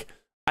 is, like,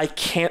 I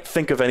can't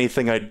think of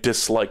anything I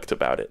disliked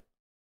about it,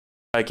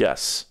 I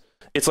guess.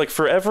 It's like,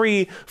 for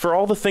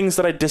all the things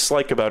that I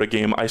dislike about a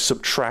game, I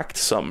subtract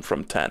some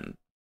from 10.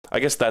 I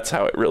guess that's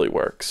how it really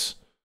works.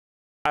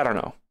 I don't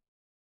know.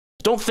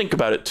 Don't think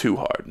about it too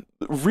hard.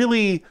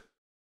 Really,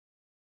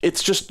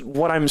 it's just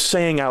what I'm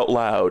saying out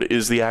loud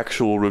is the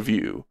actual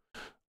review.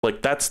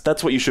 Like, that's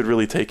what you should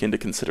really take into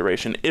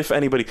consideration. If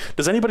anybody...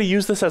 Does anybody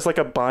use this as, like,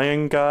 a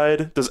buying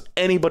guide? Does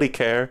anybody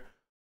care?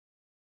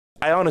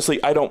 I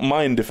don't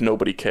mind if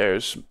nobody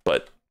cares,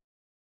 but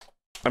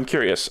I'm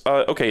curious.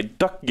 Okay,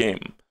 Duck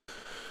Game.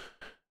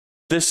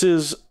 This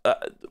is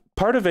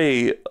part of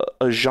a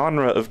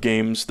genre of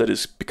games that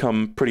has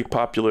become pretty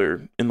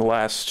popular in the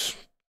last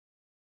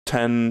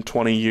 10,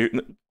 20 years,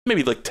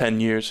 maybe like 10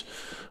 years.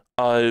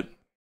 Uh,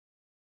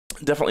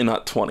 definitely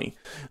not 20.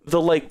 The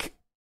like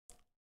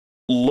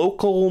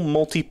local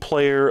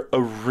multiplayer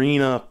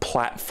arena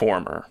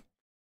platformer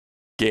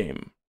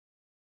game.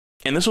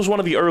 And this was one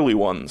of the early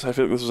ones. I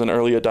feel like this was an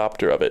early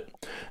adopter of it.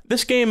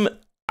 This game,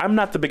 I'm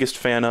not the biggest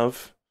fan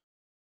of.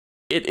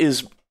 It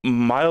is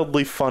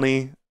mildly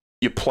funny.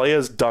 You play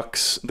as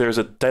ducks. There's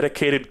a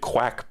dedicated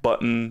quack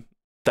button.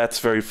 That's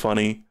very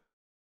funny.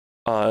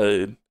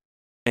 And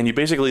you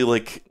basically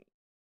like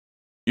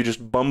you're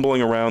just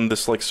bumbling around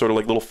this like sort of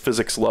like little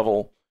physics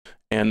level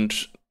and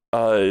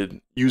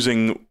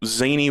using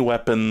zany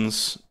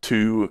weapons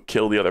to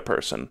kill the other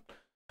person.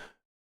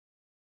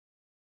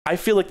 I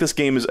feel like this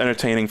game is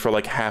entertaining for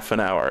like half an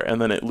hour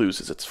and then it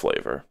loses its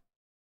flavor.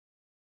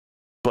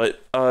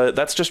 But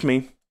that's just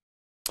me.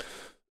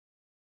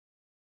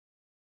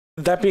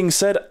 That being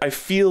said, I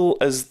feel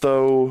as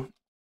though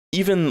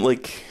even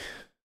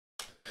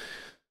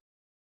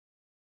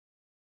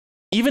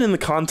in the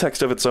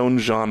context of its own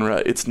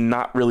genre, it's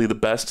not really the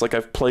best. Like,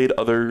 I've played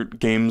other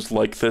games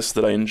like this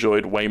that I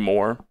enjoyed way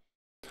more.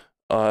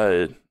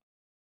 I'm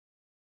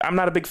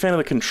not a big fan of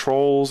the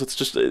controls. It's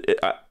just,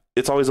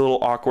 it's always a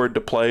little awkward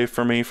to play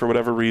for me for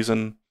whatever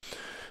reason.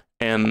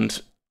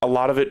 And a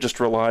lot of it just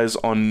relies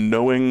on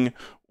knowing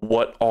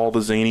what all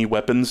the zany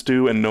weapons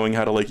do and knowing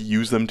how to like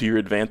use them to your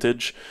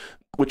advantage,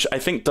 which I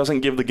think doesn't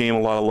give the game a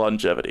lot of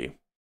longevity.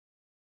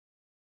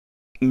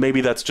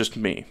 Maybe that's just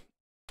me.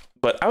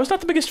 But I was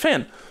not the biggest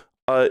fan.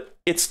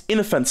 It's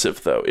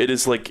inoffensive though. It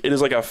is like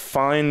a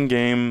fine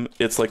game.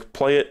 It's like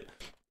play it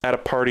at a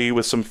party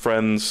with some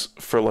friends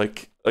for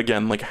like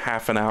again like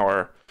half an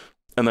hour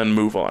and then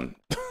move on.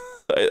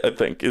 I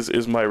think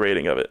is my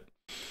rating of it.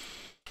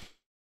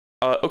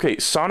 Okay,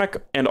 Sonic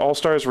and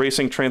All-Stars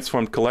Racing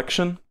Transformed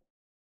Collection.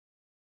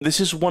 This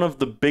is one of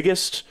the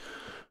biggest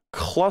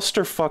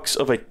clusterfucks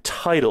of a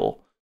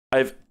title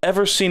I've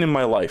ever seen in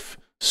my life.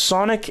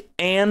 Sonic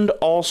and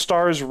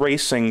All-Stars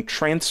Racing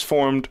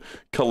Transformed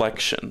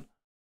Collection.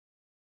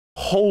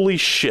 Holy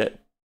shit.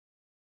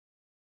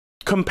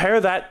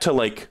 Compare that to,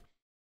 like,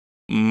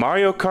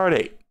 Mario Kart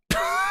 8.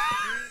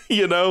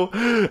 You know?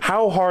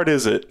 How hard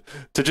is it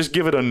to just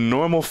give it a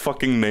normal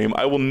fucking name?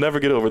 I will never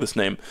get over this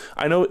name.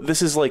 I know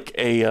this is like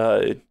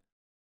a...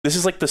 this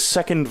is like the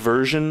second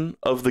version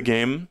of the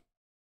game.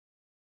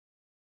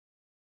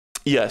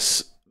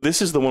 Yes,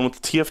 this is the one with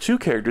the TF2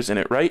 characters in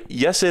it, right?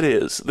 Yes, it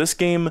is. This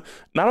game,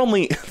 not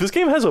only... this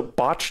game has a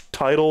botched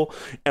title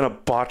and a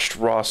botched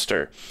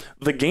roster.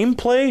 The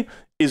gameplay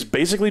is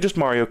basically just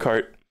Mario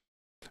Kart.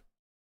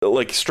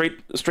 Like,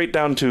 straight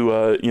down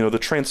to, you know, the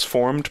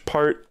transformed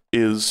part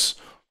is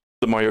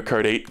the Mario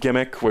Kart 8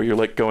 gimmick, where you're,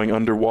 like, going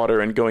underwater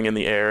and going in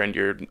the air and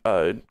your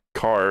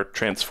car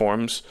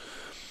transforms.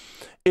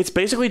 It's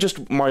basically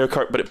just Mario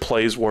Kart, but it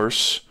plays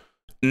worse.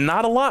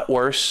 Not a lot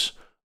worse,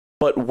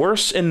 but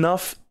worse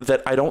enough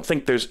that I don't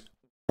think there's...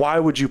 Why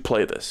would you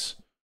play this?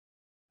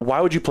 Why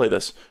would you play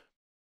this?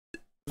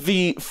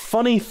 The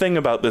funny thing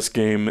about this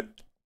game,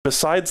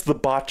 besides the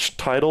botched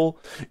title,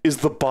 is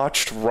the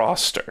botched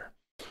roster.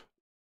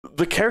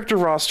 The character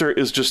roster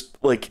is just,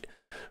 like...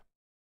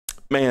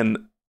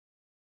 Man,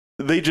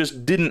 they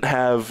just didn't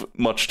have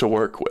much to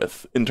work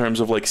with in terms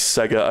of, like,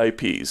 Sega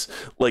IPs.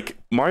 Like,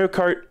 Mario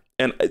Kart,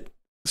 and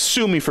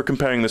sue me for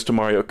comparing this to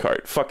Mario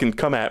Kart. Fucking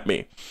come at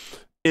me.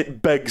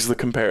 It begs the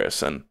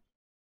comparison.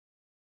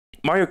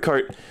 Mario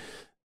Kart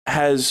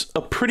has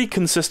a pretty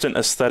consistent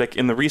aesthetic.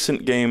 In the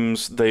recent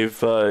games, they've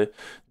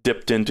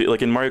dipped into,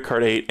 like in Mario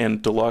Kart 8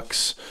 and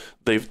Deluxe,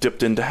 they've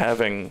dipped into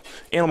having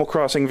Animal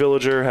Crossing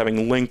Villager,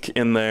 having Link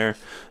in there.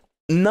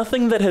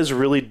 Nothing that has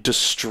really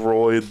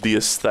destroyed the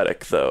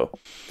aesthetic, though.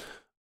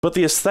 But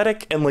the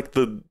aesthetic and, like,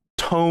 the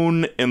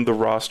tone and the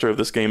roster of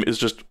this game is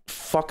just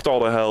fucked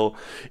all to hell.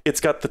 It's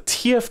got the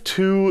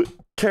TF2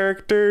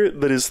 character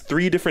that is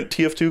 3 different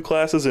TF2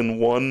 classes in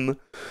one.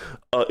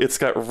 It's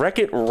got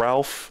Wreck-It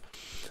Ralph.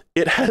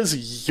 It has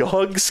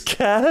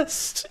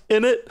Yogscast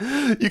in it.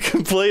 You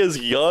can play as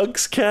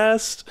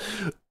Yogscast.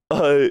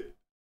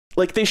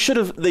 Like, they should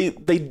have...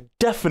 They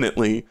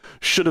definitely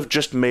should have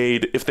just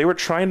made... If they were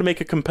trying to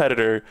make a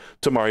competitor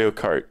to Mario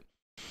Kart,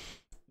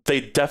 they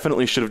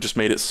definitely should have just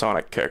made it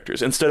Sonic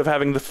characters, instead of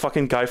having the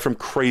fucking guy from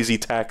Crazy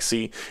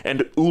Taxi,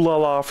 and Ooh La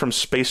La from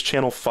Space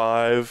Channel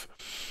 5,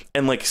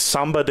 and, like,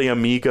 Samba de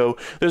Amigo.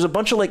 There's a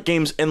bunch of, like,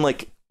 games, and,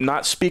 like,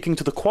 not speaking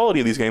to the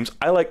quality of these games,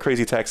 I like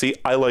Crazy Taxi,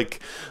 I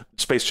like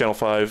Space Channel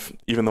 5,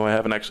 even though I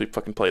haven't actually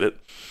fucking played it.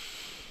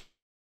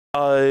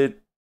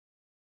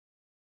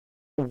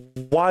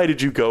 Why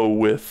did you go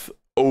with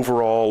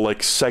overall,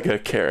 like,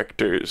 Sega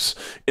characters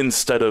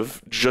instead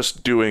of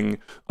just doing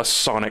a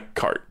Sonic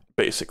kart,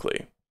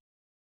 basically?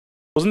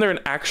 Wasn't there an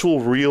actual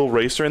real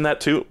racer in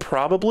that too?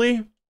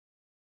 Probably.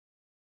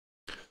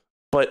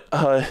 But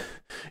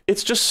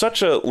it's just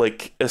such a,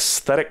 like,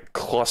 aesthetic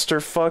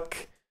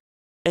clusterfuck.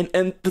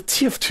 And the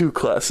TF2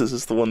 classes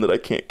is the one that I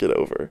can't get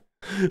over.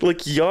 Like,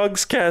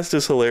 Yogscast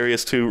is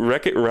hilarious too.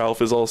 Wreck-It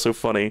Ralph is also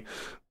funny.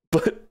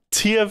 But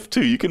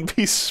TF2, you can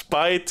be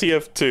Spy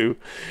TF2.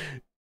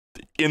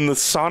 in the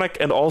Sonic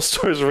and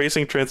All-Stars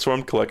Racing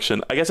Transformed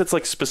collection, I guess it's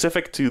like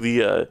specific to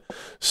the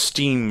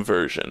Steam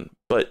version,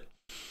 but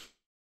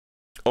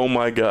oh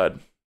my god.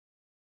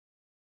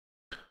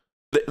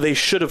 They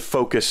should have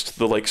focused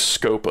the like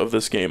scope of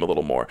this game a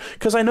little more,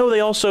 because I know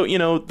they also, you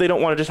know, they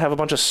don't want to just have a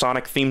bunch of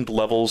Sonic themed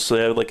levels. So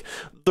they have, like,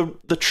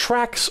 the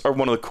tracks are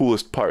one of the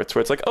coolest parts,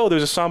 where it's like, oh,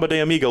 there's a Samba de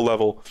Amigo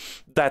level,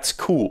 that's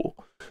cool.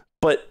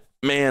 But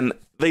man,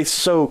 they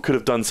so could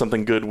have done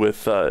something good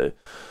with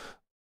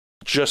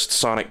just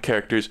Sonic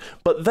characters.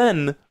 But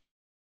then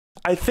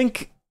I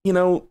think, you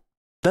know,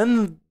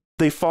 then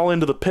they fall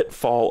into the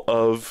pitfall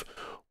of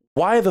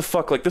why the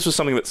fuck, like, this was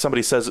something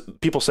that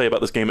people say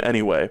about this game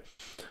anyway.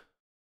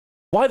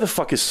 Why the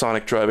fuck is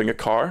Sonic driving a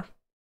car?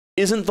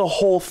 Isn't the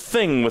whole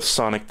thing with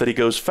Sonic that he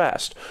goes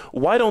fast?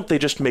 Why don't they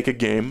just make a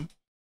game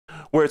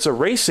where it's a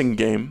racing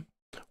game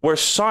where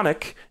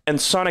Sonic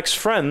and Sonic's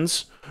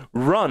friends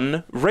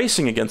run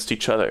racing against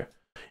each other?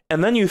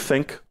 And then you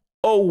think,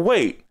 oh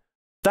wait,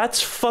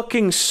 that's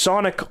fucking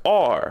Sonic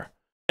R.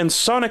 And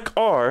Sonic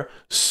R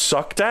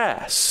sucked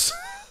ass.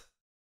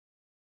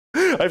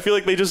 I feel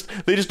like they just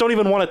don't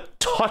even want to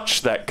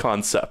touch that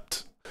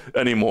concept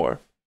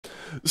anymore.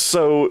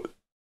 So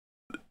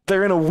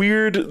they're in a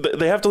weird,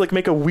 they have to like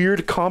make a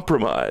weird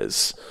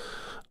compromise.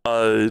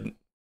 So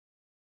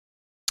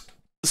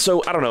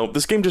I don't know,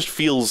 this game just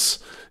feels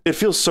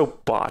so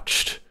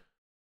botched.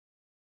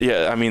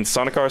 Yeah, I mean,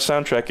 Sonic R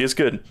soundtrack is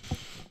good.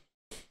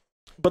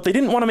 But they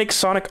didn't want to make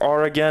Sonic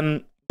R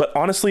again, but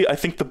honestly, I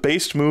think the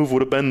based move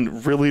would have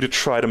been really to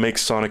try to make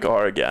Sonic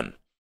R again.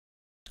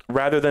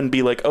 Rather than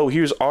be like, oh,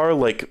 here's our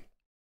like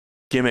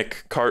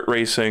gimmick kart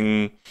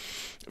racing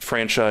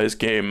franchise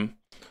game.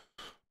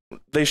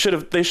 They should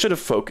have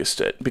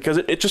focused it, because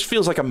it just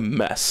feels like a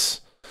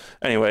mess.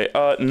 Anyway,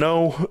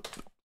 no,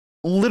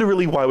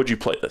 literally, why would you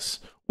play this?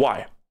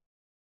 Why?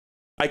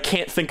 I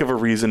can't think of a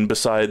reason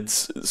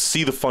besides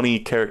see the funny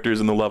characters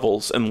in the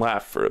levels and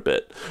laugh for a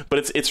bit.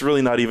 But it's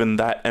really not even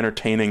that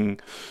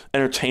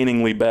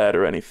entertainingly bad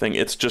or anything.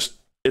 It's just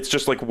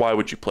like, why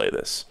would you play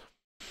this?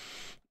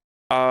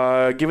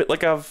 Give it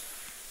like a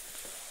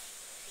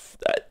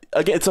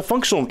again, it's a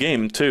functional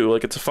game too.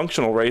 Like, it's a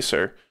functional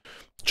racer.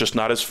 Just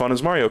not as fun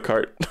as Mario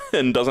Kart,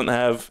 and doesn't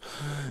have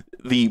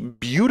the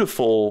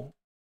beautiful,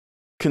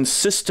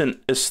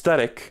 consistent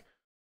aesthetic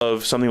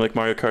of something like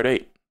Mario Kart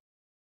 8.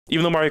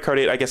 Even though Mario Kart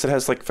 8, I guess it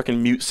has like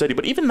fucking Mute City,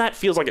 but even that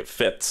feels like it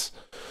fits.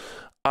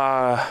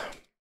 I'll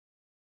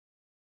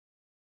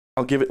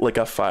give it like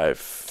a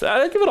 5.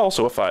 I'll give it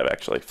also a 5,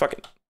 actually. Fuck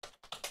it.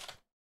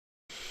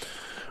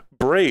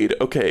 Braid.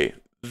 Okay,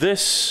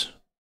 this,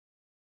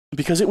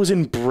 because it was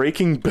in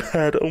Breaking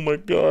Bad. Oh my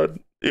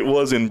god, it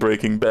was in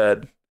Breaking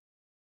Bad.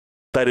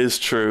 That is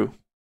true.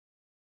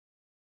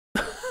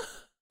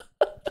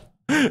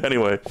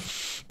 Anyway,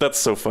 that's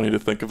so funny to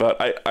think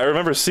about. I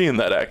remember seeing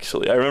that,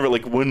 actually. I remember,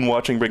 like, when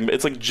watching Breaking Bad,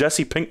 it's like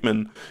Jesse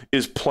Pinkman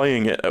is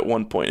playing it at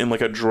one point in,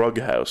 like, a drug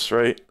house,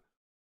 right?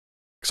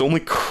 Because only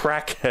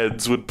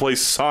crackheads would play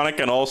Sonic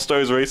and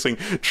All-Stars Racing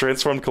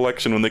Transformed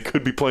Collection when they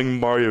could be playing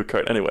Mario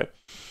Kart. Anyway,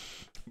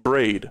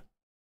 Braid.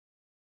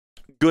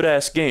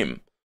 Good-ass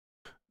game.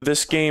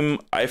 This game,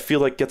 I feel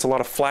like, gets a lot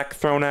of flack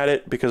thrown at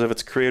it because of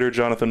its creator,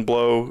 Jonathan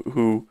Blow,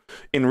 who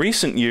in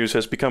recent years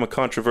has become a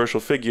controversial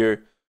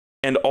figure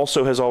and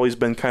also has always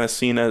been kind of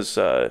seen as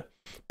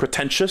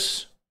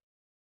pretentious.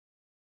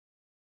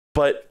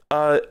 But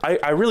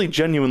I really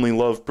genuinely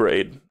love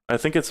Braid. I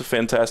think it's a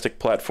fantastic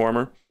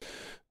platformer.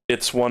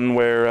 It's one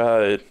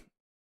where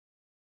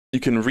you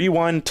can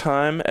rewind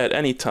time at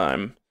any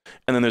time,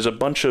 and then there's a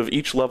bunch of,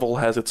 each level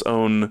has its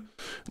own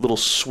little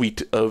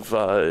suite of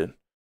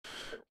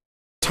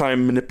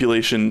time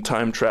manipulation,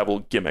 time travel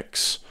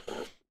gimmicks.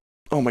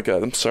 Oh my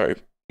god, I'm sorry.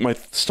 My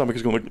stomach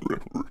is going like...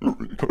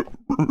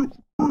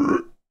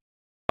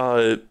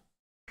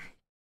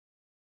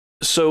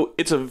 So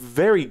it's a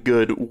very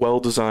good,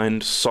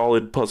 well-designed,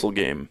 solid puzzle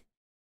game.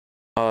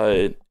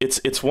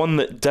 It's one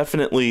that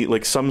definitely,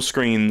 like, some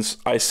screens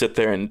I sit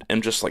there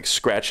and just like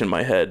scratch in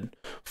my head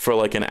for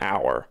like an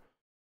hour,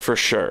 for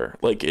sure.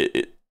 Like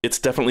it's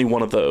definitely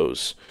one of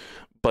those.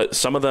 But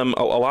some of them,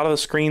 a lot of the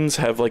screens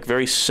have like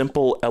very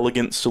simple,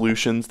 elegant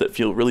solutions that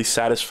feel really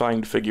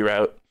satisfying to figure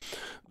out.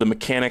 The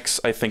mechanics,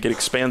 I think it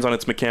expands on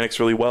its mechanics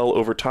really well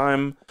over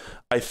time.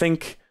 I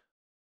think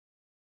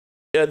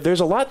there's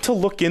a lot to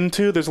look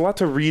into. There's a lot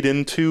to read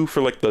into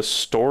for like the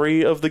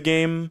story of the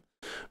game.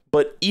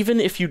 But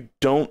even if you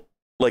don't,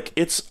 like,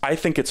 I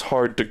think it's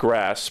hard to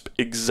grasp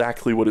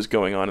exactly what is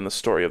going on in the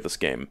story of this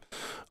game.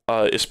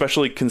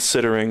 Especially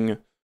considering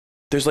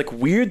there's like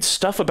weird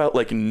stuff about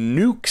like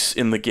nukes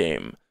in the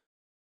game.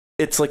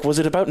 It's like, was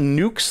it about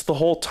nukes the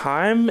whole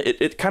time?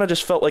 It kind of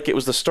just felt like it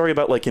was the story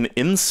about like an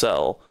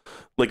incel,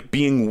 like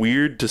being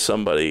weird to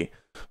somebody.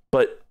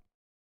 But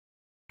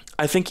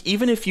I think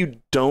even if you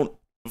don't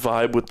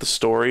vibe with the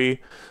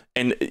story,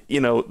 and you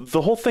know,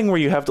 the whole thing where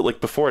you have to, like,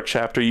 before a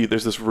chapter,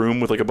 there's this room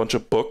with like a bunch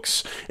of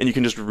books and you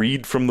can just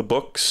read from the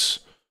books.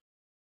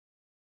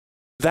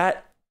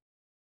 That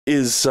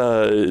is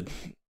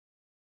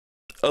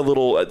a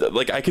little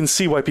like I can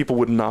see why people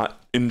would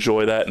not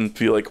enjoy that and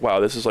feel like, wow,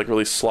 this is like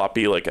really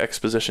sloppy like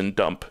exposition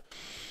dump.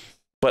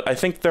 But I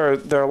think there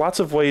are lots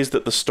of ways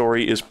that the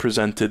story is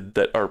presented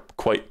that are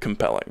quite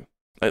compelling,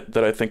 that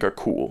I think are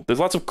cool. There's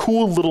lots of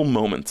cool little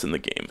moments in the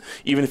game,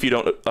 even if you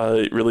don't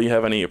really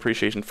have any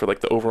appreciation for like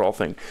the overall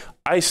thing.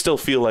 I still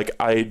feel like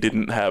I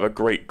didn't have a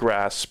great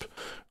grasp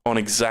on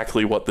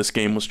exactly what this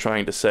game was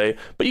trying to say,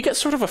 but you get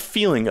sort of a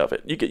feeling of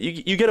it.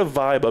 You get a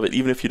vibe of it,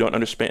 even if you don't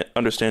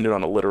understand it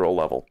on a literal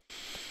level.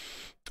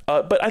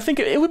 But I think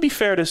it would be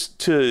fair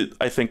to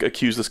I think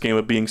accuse this game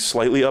of being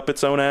slightly up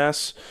its own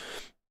ass.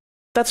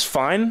 That's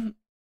fine,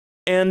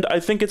 and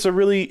I think it's a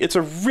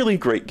really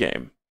great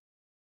game.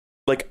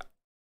 Like,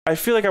 I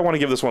feel like I want to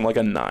give this one like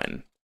a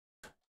 9.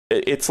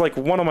 It's like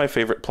one of my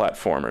favorite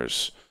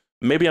platformers.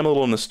 Maybe I'm a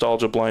little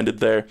nostalgia blinded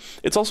there.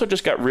 It's also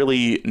just got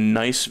really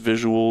nice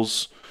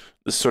visuals,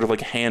 this sort of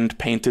like hand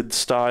painted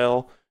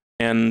style,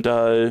 and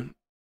the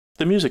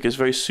music is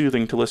very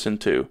soothing to listen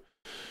to.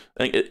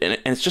 And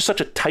it's just such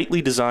a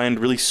tightly designed,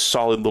 really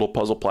solid little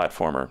puzzle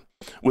platformer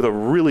with a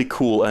really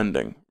cool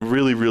ending.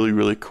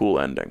 Really cool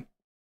ending.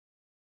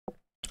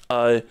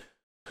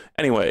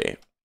 Anyway,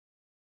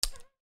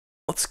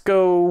 let's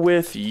go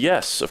with,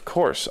 yes, of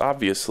course,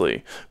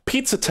 obviously.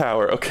 Pizza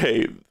Tower,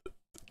 okay.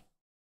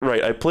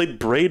 Right, I played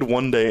Braid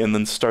one day and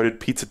then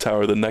started Pizza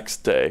Tower the next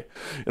day.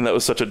 And that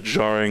was such a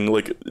jarring,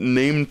 like,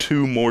 name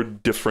 2 more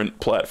different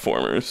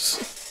platformers.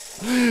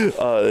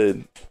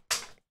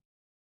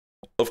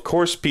 Of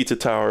course, Pizza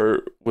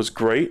Tower was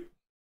great.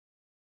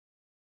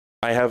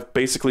 I have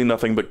basically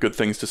nothing but good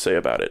things to say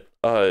about it.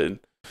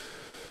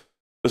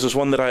 This is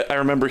one that I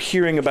remember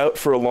hearing about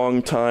for a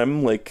long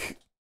time, like,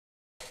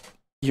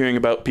 hearing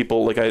about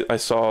people, like, I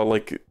saw,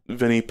 like,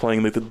 Vinny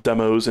playing, like, the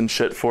demos and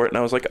shit for it, and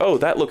I was like, oh,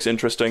 that looks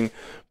interesting,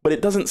 but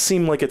it doesn't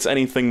seem like it's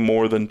anything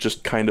more than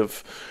just kind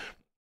of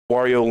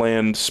Wario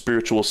Land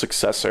spiritual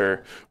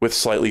successor with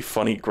slightly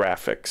funny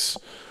graphics.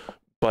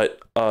 But,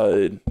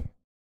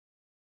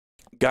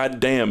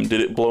 goddamn,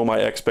 did it blow my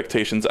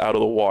expectations out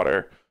of the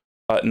water.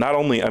 Not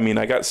only, I mean,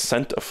 I got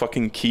sent a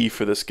fucking key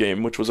for this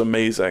game, which was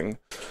amazing.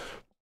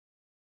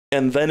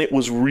 And then it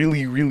was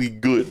really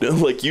good.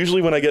 Like,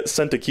 usually when I get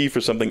sent a key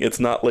for something, it's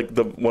not like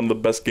one of the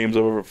best games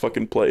I've ever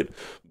fucking played.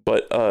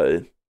 But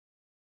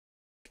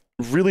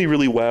really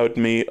wowed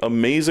me.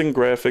 Amazing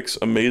graphics,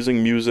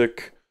 amazing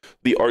music.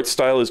 The art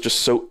style is just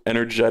so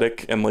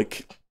energetic and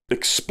like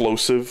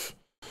explosive.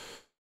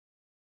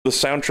 The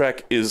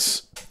soundtrack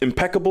is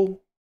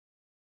impeccable.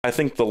 I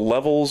think the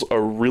levels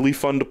are really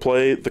fun to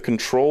play. The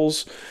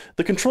controls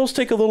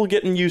take a little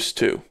getting used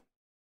to.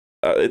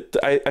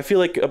 I feel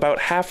like about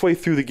halfway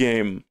through the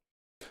game,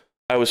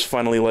 I was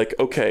finally like,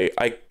 okay,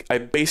 I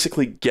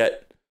basically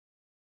get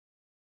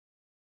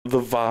the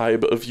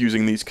vibe of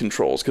using these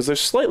controls, because they're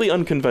slightly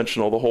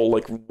unconventional, the whole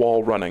like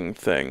wall running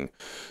thing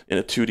in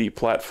a 2D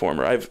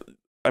platformer.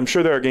 I'm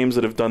sure there are games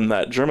that have done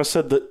that. Germa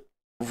said that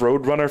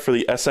Roadrunner for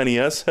the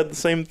SNES had the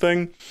same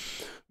thing,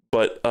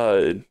 but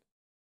I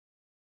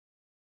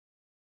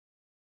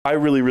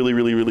really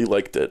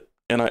liked it,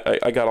 and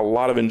I got a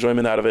lot of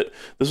enjoyment out of it.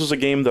 This was a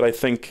game that I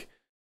think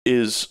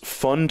is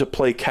fun to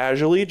play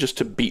casually, just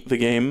to beat the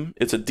game.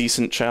 It's a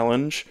decent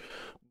challenge,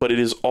 but it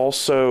is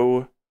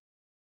also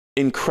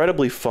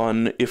incredibly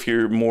fun if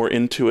you're more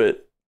into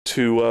it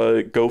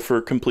to go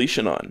for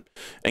completion on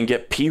and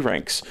get P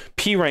ranks.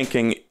 P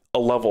ranking a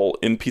level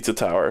in Pizza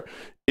Tower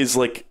is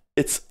like,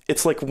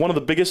 it's like one of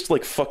the biggest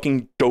like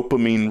fucking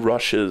dopamine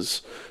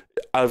rushes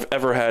I've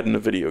ever had in a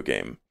video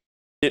game.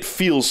 It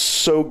feels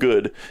so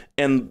good,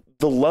 and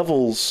the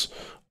levels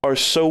are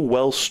so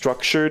well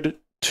structured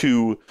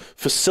to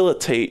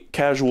facilitate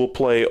casual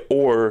play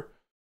or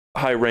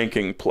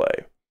high-ranking play,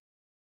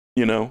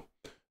 you know?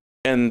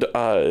 And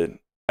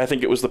I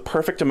think it was the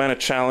perfect amount of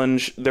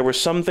challenge. There were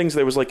some things,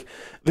 there was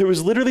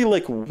literally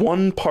like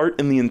one part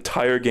in the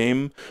entire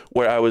game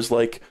where I was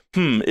like,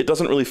 it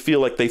doesn't really feel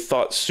like they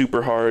thought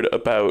super hard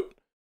about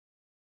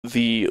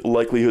the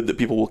likelihood that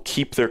people will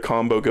keep their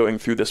combo going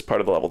through this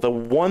part of the level. The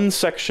one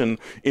section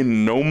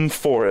in Gnome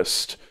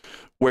Forest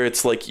where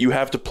it's like you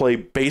have to play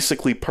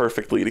basically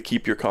perfectly to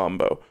keep your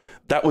combo.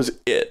 That was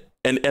it.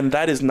 And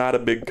that is not a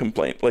big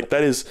complaint. Like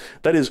that is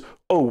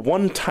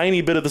one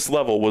tiny bit of this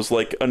level was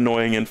like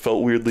annoying and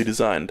felt weirdly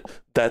designed.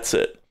 That's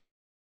it.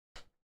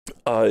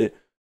 It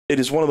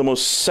is one of the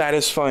most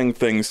satisfying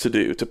things to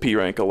do, to P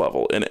rank a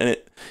level, and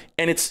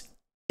it's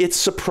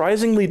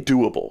surprisingly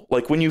doable.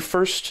 Like when you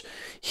first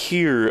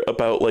hear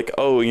about like,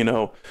 oh, you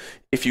know,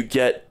 if you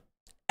get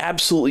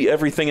absolutely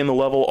everything in the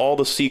level, all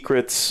the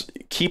secrets,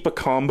 keep a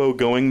combo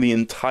going the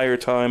entire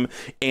time,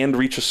 and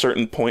reach a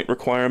certain point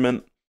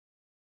requirement,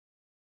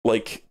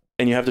 like,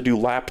 and you have to do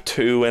lap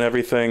 2 and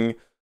everything,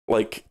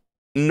 like,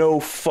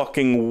 no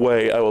fucking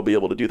way I will be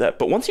able to do that.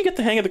 But once you get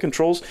the hang of the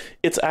controls,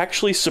 it's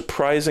actually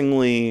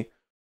surprisingly,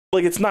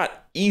 like, it's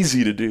not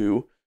easy to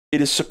do,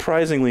 it is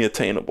surprisingly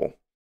attainable.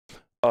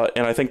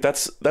 And I think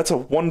that's a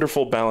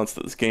wonderful balance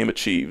that this game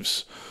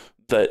achieves,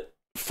 that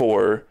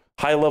for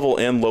high level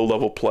and low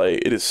level play,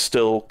 it is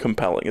still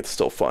compelling, it's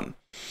still fun.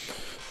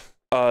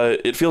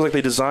 It feels like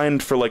they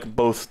designed for like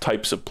both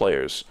types of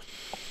players.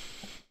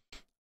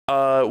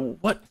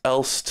 What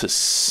else to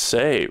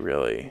say,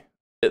 really?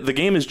 The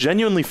game is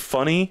genuinely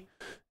funny.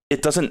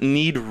 It doesn't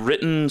need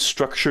written,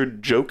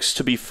 structured jokes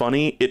to be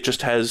funny. It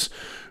just has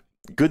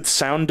good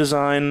sound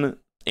design,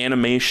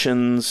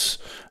 animations,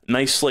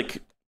 nice,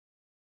 like,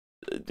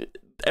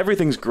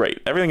 everything's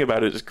great. Everything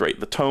about it is great.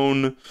 The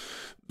tone,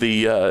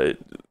 the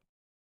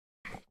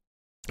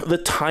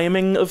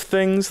timing of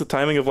things, the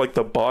timing of like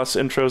the boss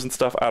intros and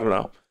stuff. I don't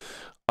know.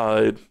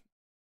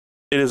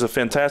 It is a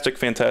fantastic,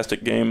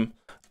 fantastic game.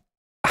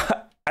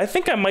 I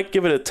think I might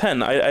give it a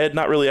 10. I had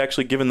not really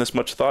actually given this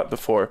much thought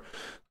before.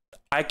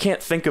 I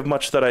can't think of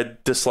much that I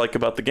dislike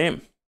about the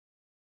game.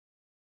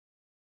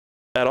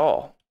 At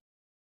all.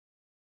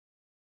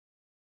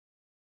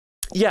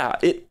 Yeah,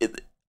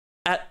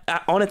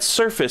 on its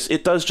surface,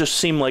 it does just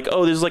seem like,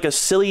 oh, this is like a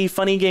silly,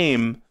 funny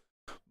game.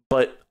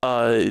 But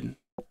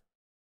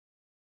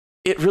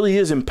it really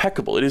is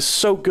impeccable. It is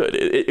so good.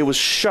 It was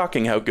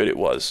shocking how good it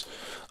was.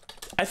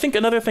 I think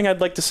another thing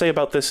I'd like to say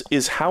about this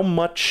is how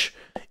much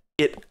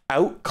it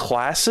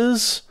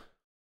outclasses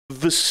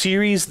the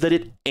series that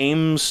it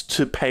aims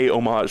to pay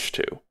homage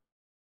to.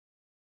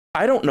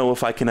 I don't know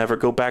if I can ever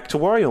go back to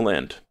Wario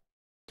Land.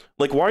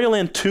 Like, Wario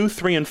Land 2,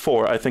 3, and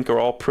 4, I think are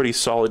all pretty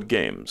solid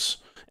games.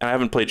 And I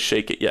haven't played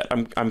Shake It yet.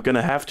 I'm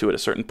gonna have to at a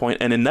certain point,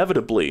 and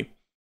inevitably,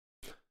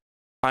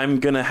 I'm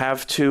gonna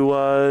have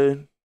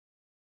to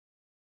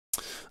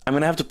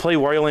play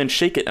Wario Land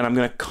Shake It, and I'm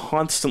gonna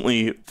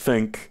constantly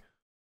think,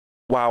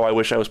 wow, I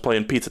wish I was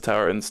playing Pizza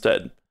Tower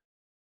instead.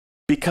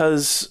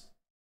 Because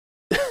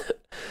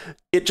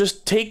it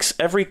just takes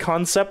every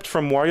concept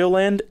from Wario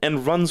Land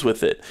and runs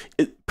with it.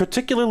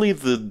 Particularly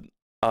the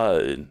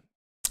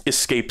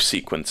escape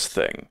sequence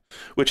thing,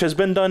 which has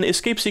been done.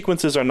 Escape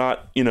sequences are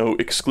not,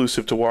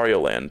 exclusive to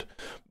Wario Land,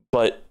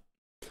 but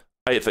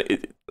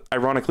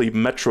ironically,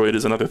 Metroid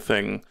is another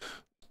thing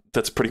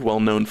that's pretty well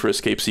known for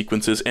escape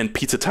sequences, and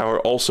Pizza Tower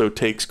also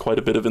takes quite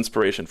a bit of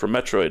inspiration from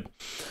Metroid.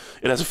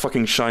 It has a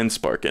fucking Shine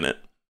Spark in it.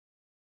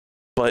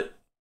 But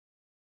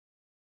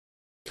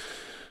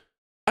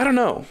I don't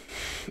know.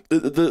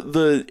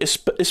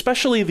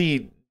 Especially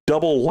the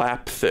double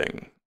lap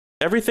thing.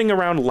 Everything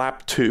around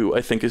lap 2,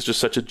 I think, is just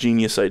such a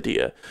genius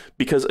idea.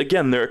 Because,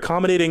 again, they're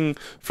accommodating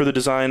for the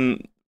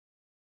design,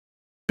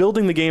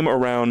 building the game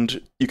around,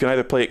 you can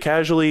either play it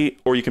casually,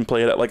 or you can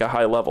play it at, like, a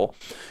high level.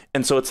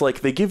 And so it's like,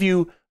 they give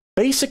you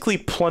basically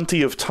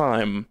plenty of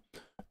time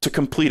to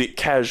complete it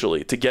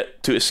casually,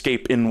 to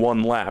escape in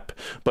one lap.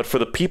 But for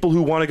the people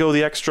who want to go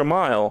the extra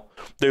mile,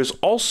 there's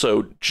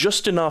also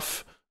just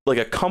enough, like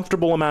a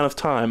comfortable amount of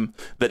time,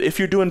 that if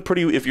you're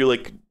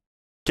like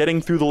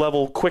getting through the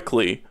level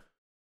quickly,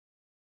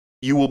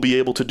 you will be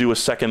able to do a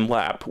second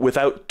lap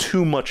without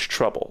too much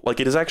trouble. Like,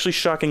 it is actually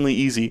shockingly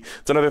easy.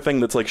 It's another thing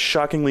that's like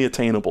shockingly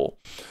attainable,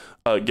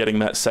 getting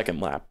that second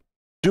lap.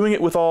 Doing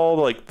it with all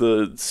like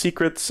the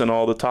secrets and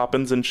all the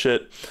top-ins and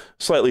shit,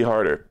 slightly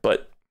harder,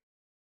 but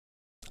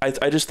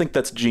I just think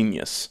that's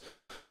genius.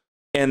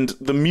 And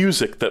the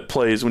music that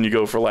plays when you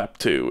go for lap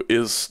 2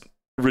 is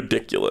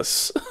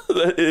ridiculous.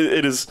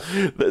 It is,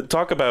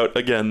 talk about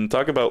like a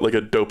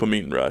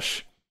dopamine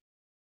rush.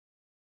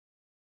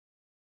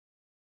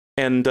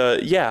 And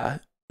yeah,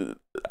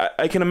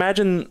 I can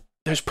imagine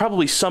there's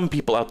probably some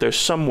people out there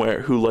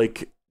somewhere who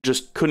like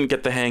just couldn't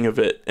get the hang of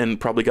it and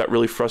probably got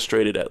really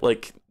frustrated at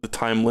like the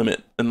time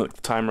limit and the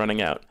time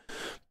running out.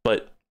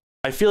 But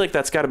I feel like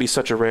that's got to be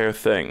such a rare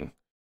thing.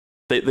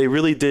 They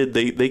really did.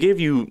 They gave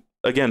you,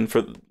 again,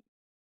 for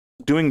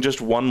doing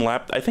just one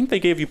lap, I think they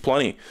gave you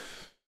plenty.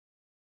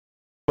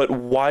 But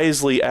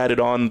wisely added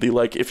on the,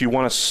 like, if you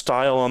want to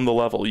style on the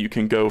level, you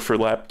can go for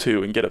lap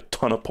 2 and get a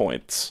ton of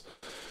points.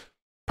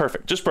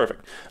 Perfect. Just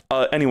perfect.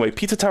 Anyway,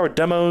 Pizza Tower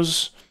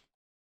demos.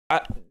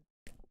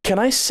 Can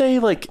I say,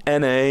 like,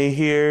 NA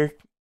here?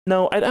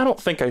 No, I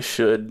don't think I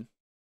should.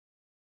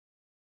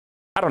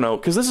 I don't know,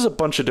 because this is a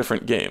bunch of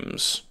different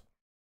games.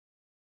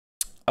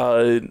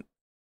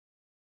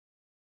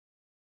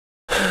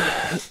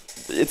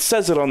 It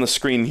says it on the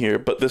screen here,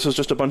 but this is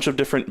just a bunch of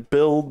different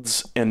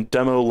builds and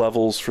demo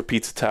levels for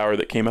Pizza Tower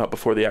that came out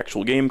before the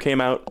actual game came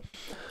out.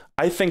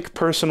 I think,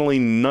 personally,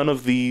 none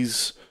of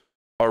these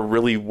are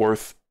really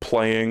worth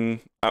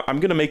playing. I'm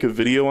going to make a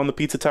video on the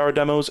Pizza Tower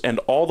demos, and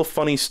all the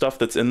funny stuff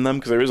that's in them,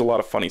 because there is a lot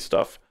of funny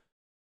stuff,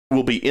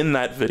 will be in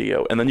that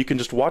video. And then you can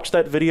just watch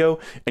that video,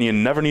 and you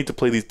never need to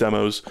play these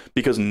demos,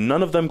 because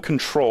none of them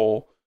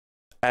control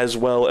as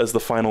well as the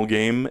final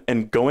game,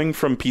 and going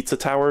from Pizza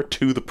Tower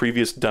to the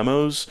previous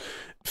demos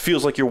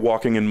feels like you're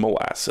walking in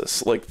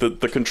molasses. Like, the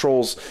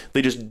controls,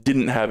 they just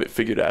didn't have it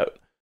figured out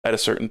at a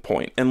certain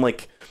point. And,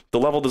 like, the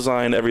level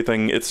design,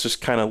 everything, it's just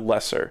kind of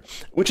lesser,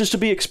 which is to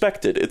be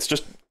expected. It's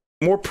just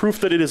more proof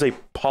that it is a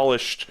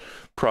polished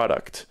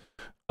product.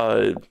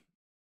 But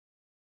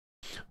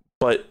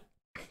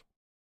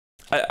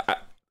I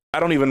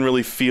don't even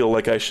really feel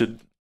like I should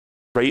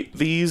rate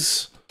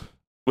these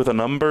with a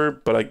number,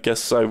 but I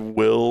guess I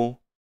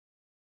will,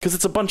 because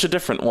it's a bunch of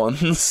different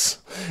ones.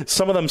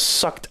 Some of them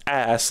sucked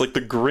ass, like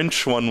the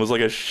Grinch one was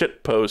like a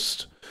shit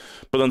post,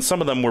 but then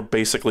some of them were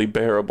basically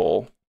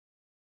bearable.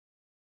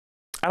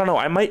 I don't know.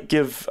 I might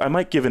give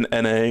an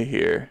NA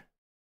here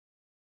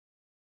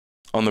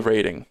on the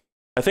rating.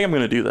 I think I'm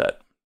going to do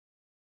that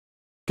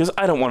because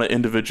I don't want to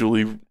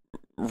individually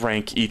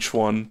rank each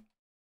one.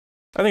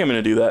 I think I'm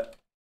going to do that.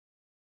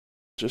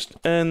 Just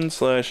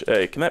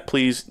N/A. Can that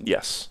please?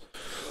 Yes.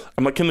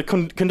 I'm like, can the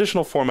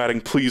conditional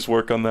formatting please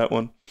work on that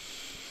one?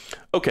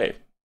 Okay.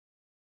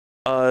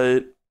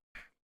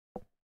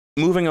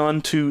 Moving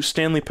on to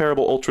Stanley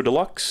Parable Ultra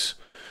Deluxe.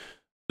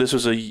 This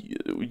was a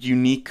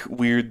unique,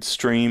 weird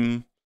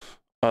stream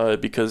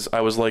because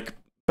I was like,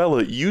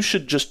 Bella, you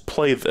should just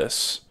play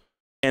this,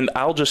 and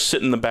I'll just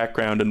sit in the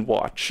background and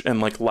watch and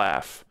like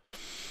laugh.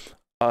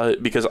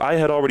 Because I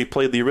had already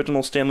played the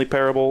original Stanley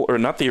Parable, or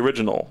not the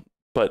original,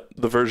 but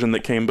the version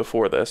that came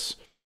before this.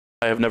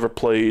 I have never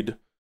played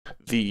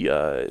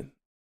the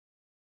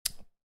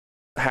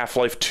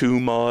Half-Life 2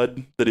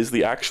 mod that is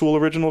the actual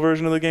original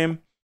version of the game.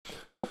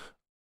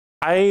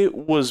 I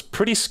was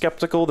pretty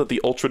skeptical that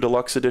the Ultra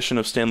Deluxe edition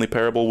of Stanley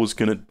Parable was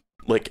gonna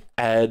like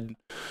add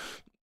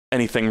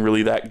anything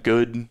really that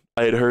good.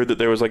 I had heard that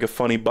there was like a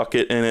funny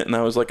bucket in it, and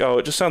I was like, oh,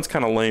 it just sounds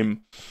kind of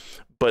lame.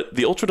 But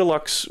the Ultra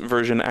Deluxe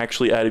version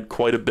actually added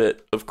quite a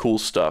bit of cool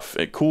stuff.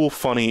 Cool,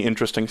 funny,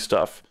 interesting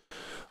stuff.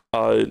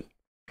 I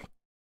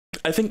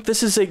think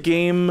this is a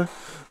game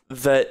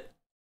that,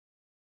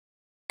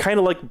 kind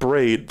of like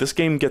Braid, this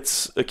game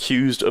gets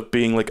accused of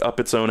being like up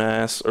its own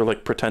ass or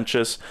like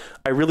pretentious.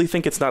 I really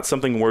think it's not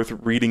something worth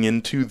reading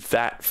into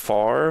that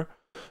far.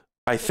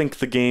 I think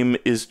the game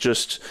is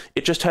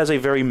it just has a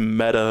very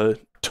meta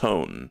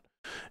tone,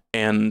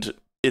 and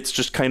it's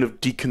just kind of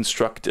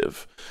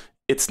deconstructive.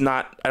 It's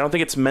not, I don't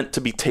think it's meant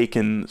to be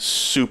taken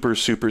super,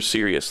 super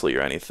seriously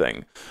or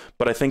anything.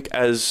 But I think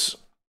as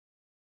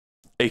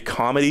a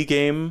comedy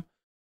game,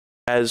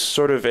 as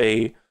sort of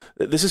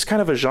this is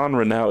kind of a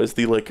genre now, is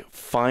the like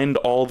find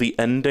all the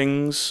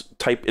endings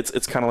type.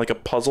 It's kind of like a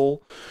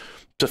puzzle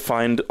to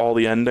find all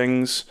the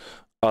endings.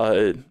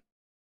 I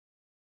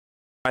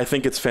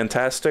think it's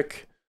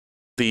fantastic.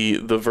 The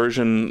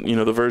version,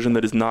 the version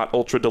that is not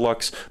Ultra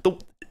Deluxe.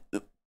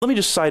 Let me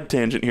just side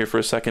tangent here for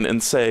a second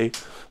and say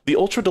the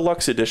Ultra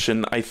Deluxe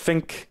edition, I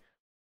think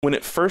when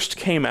it first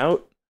came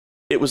out,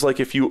 it was like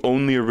if you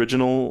own the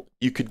original,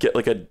 you could get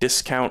like a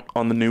discount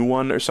on the new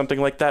one or something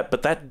like that,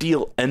 but that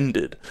deal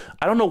ended.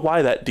 I don't know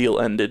why that deal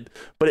ended,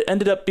 but it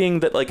ended up being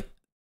that like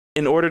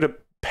in order to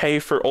pay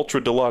for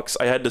Ultra Deluxe,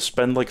 I had to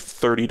spend like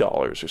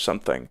 $30 or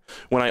something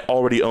when I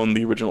already owned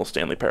the original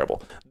Stanley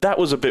Parable. That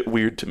was a bit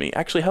weird to me.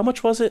 Actually, how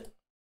much was it?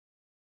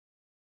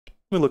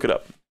 Let me look it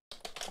up.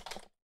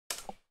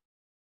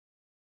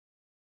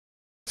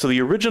 So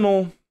the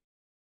original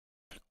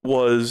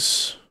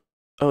was...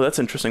 Oh, that's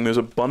interesting. There's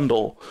a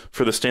bundle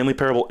for the Stanley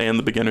Parable and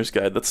the Beginner's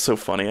Guide. That's so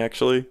funny,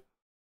 actually.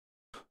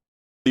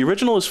 The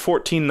original is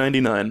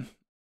 $14.99.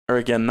 Or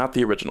again, not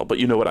the original, but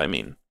you know what I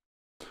mean.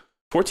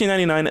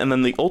 $14.99, and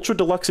then the Ultra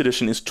Deluxe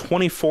Edition is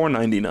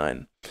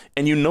 $24.99.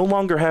 And you no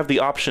longer have the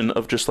option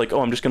of just like,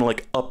 oh, I'm just going to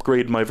like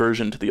upgrade my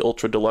version to the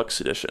Ultra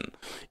Deluxe Edition.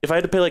 If I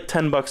had to pay like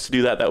 $10 to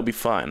do that, that would be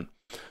fine.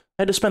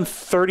 I had to spend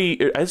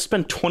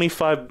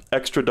 $25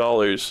 extra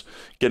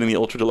getting the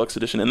Ultra Deluxe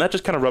Edition, and that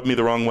just kind of rubbed me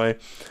the wrong way.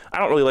 I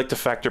don't really like to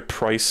factor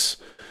price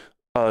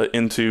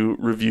into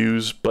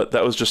reviews, but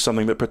that was just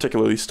something that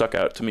particularly stuck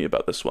out to me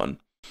about this one.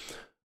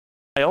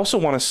 I also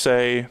want to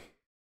say,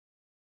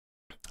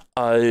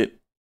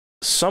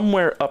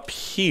 somewhere up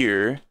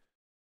here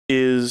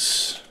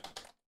is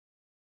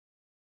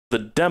the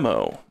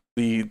demo,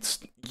 the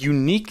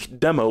unique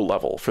demo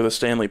level for the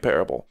Stanley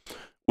Parable,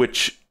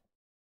 which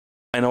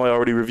I know I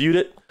already reviewed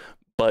it,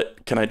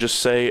 but can I just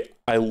say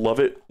I love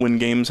it when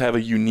games have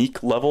a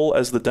unique level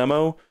as the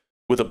demo.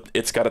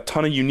 It's got a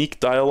ton of unique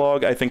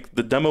dialogue. I think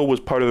the demo was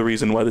part of the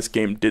reason why this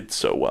game did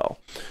so well.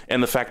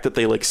 And the fact that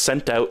they like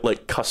sent out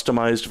like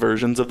customized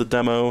versions of the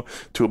demo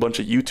to a bunch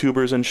of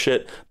YouTubers and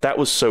shit, that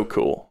was so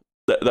cool.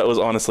 That was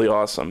honestly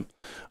awesome.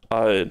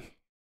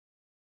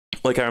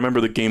 Like I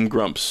remember the Game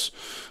Grumps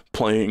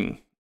playing,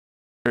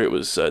 or it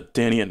was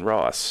Danny and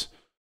Ross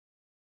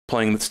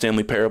playing the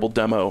Stanley Parable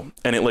demo,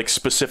 and it like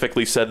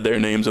specifically said their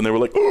names, and they were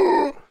like,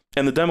 oh!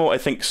 And the demo, I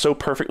think, so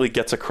perfectly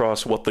gets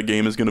across what the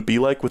game is going to be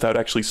like without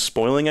actually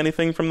spoiling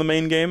anything from the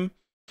main game.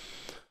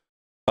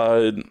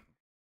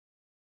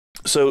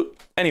 So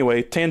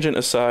anyway, tangent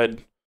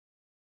aside,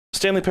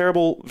 Stanley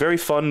Parable, very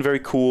fun, very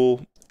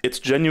cool. It's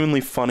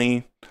genuinely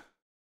funny.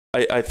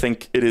 I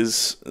think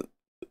it's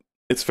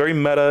very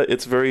meta.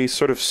 It's very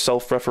sort of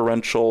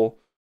self-referential,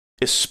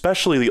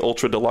 especially the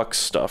Ultra Deluxe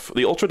stuff.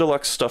 The Ultra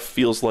Deluxe stuff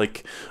feels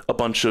like a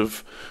bunch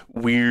of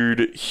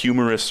weird,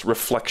 humorous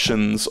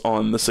reflections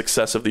on the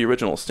success of the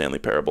original Stanley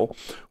Parable,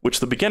 which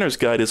the Beginner's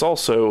Guide is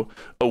also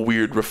a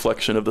weird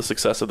reflection of the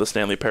success of the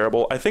Stanley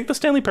Parable. I think the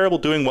Stanley Parable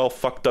doing well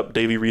fucked up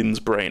Davey Wreden's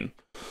brain,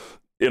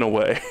 in a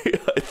way.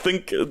 I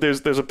think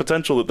there's a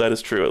potential that that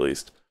is true, at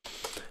least.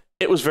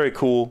 It was very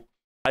cool.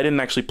 I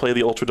didn't actually play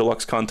the Ultra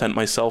Deluxe content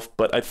myself,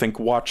 but I think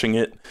watching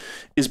it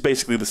is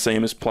basically the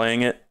same as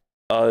playing it.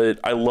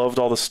 I loved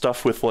all the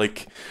stuff with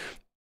like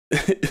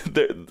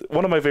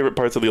one of my favorite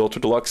parts of the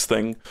Ultra Deluxe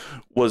thing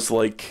was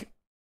like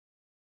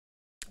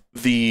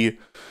the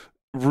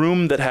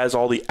room that has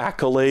all the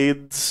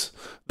accolades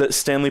that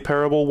Stanley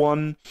Parable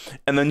won,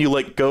 and then you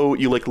leave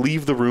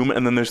the room,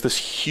 and then there's this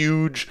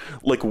huge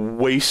like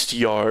waste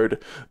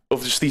yard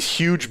of just these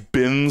huge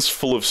bins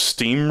full of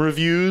Steam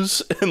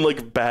reviews and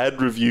like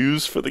bad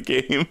reviews for the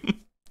game.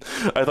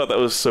 I thought that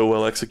was so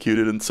well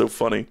executed and so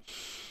funny.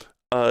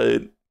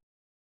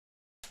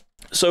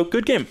 So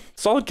good game,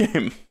 solid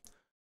game.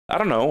 I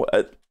don't know.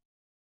 I'll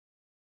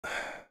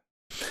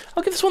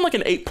give this one like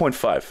an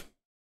 8.5.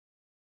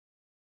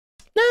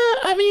 Nah,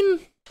 I mean,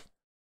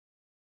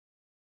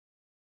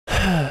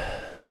 I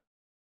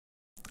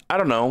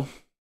don't know.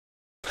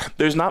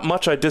 There's not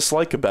much I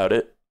dislike about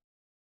it,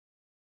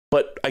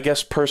 but I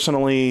guess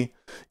personally,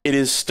 it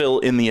is still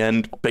in the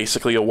end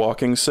basically a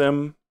walking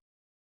sim.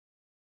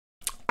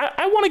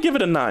 I want to give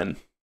it a 9.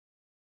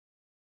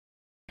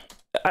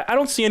 I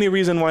don't see any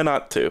reason why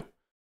not to.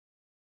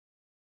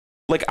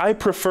 Like, I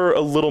prefer a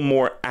little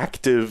more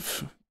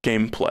active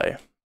gameplay,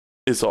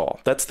 is all.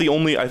 I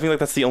think like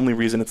that's the only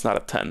reason it's not a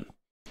 10.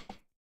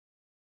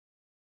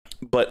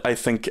 But I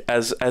think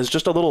as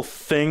just a little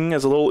thing,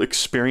 as a little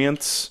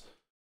experience,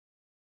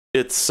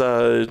 it's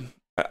I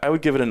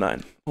would give it a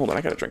 9. Hold on,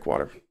 I gotta drink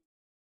water.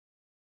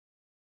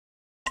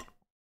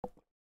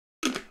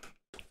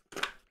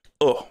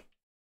 Oh.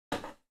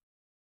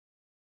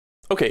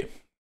 Okay.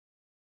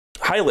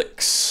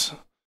 Hylics.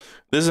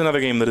 This is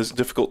another game that is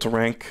difficult to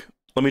rank.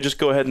 Let me just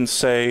go ahead and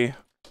say,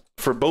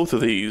 for both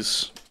of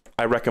these,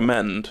 I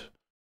recommend.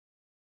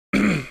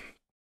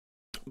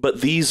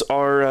 But these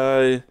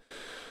are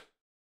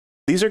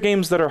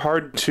games that are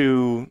hard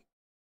to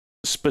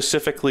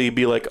specifically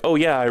be like, oh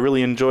yeah, I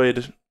really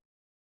enjoyed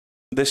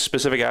this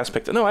specific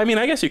aspect. No, I mean,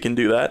 I guess you can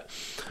do that.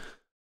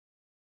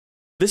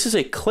 This is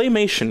a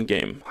claymation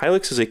game.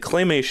 Hylics is a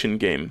claymation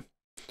game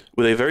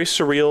with a very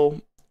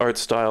surreal art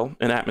style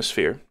and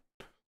atmosphere.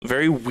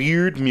 Very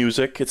weird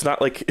music. It's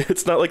not like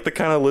the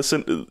kind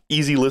of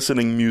easy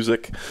listening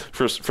music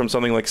from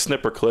something like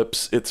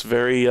Snipperclips. It's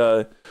very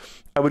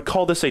I would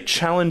call this a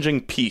challenging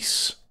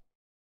piece.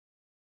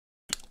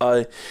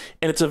 And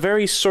it's a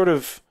very sort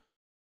of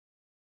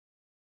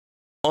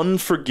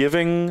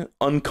unforgiving,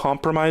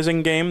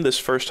 uncompromising game, this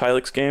first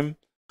Hylics game.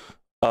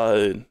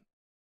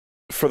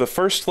 For the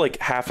first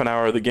like half an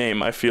hour of the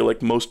game, I feel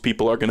like most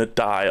people are gonna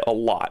die a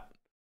lot.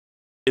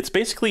 It's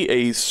basically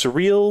a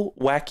surreal,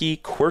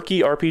 wacky,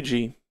 quirky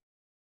RPG.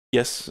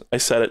 Yes, I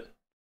said it.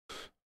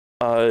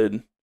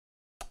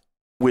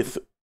 With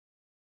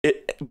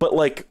it, but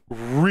like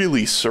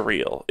really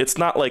surreal. It's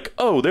not like,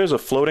 oh, there's a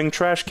floating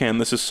trash can.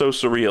 This is so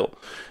surreal.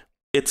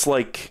 It's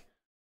like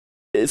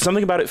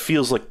something about it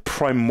feels like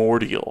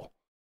primordial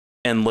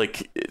and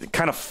like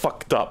kind of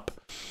fucked up.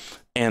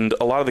 And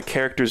a lot of the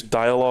characters'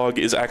 dialogue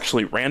is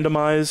actually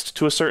randomized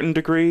to a certain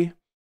degree,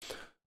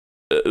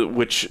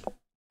 which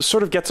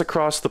sort of gets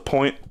across the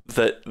point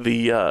that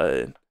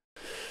the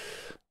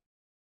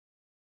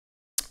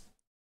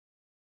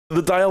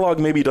dialogue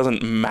maybe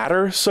doesn't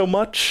matter so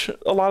much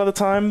a lot of the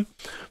time,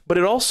 but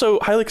it also,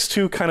 Hylics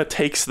 2 kind of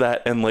takes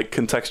that and like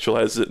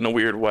contextualizes it in a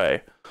weird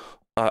way.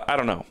 I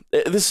don't know.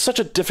 This is such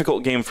a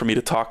difficult game for me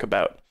to talk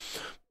about,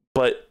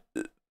 but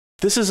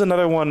this is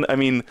another one, I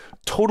mean,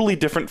 totally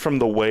different from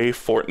the way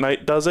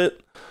Fortnite does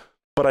it,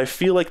 but I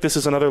feel like this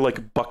is another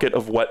like bucket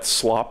of wet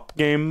slop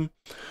game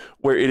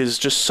where it is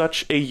just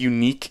such a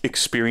unique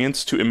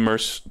experience to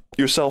immerse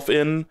yourself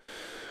in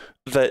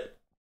that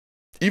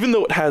even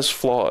though it has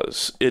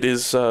flaws, it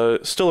is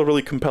still a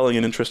really compelling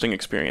and interesting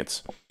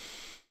experience.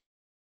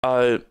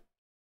 And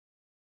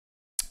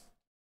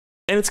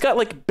it's got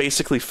like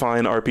basically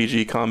fine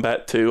RPG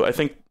combat too. I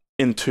think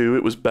in 2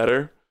 it was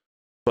better,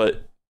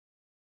 but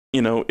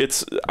you know,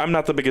 I'm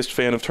not the biggest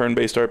fan of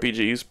turn-based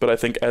RPGs, but I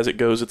think as it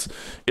goes,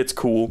 it's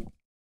cool.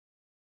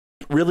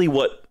 Really,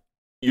 what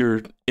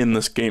you're in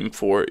this game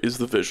for is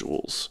the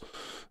visuals.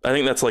 I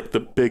think that's like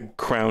the big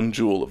crown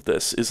jewel of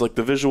this, is like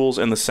the visuals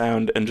and the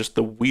sound and just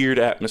the weird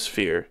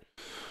atmosphere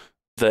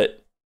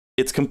that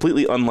it's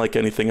completely unlike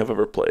anything I've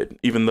ever played,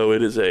 even though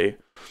it is a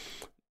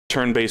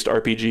turn-based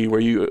RPG where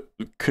you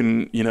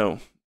can, you know,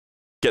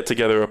 get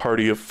together a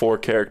party of 4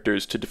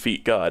 characters to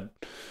defeat God.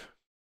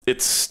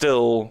 It's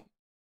still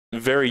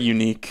very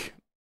unique,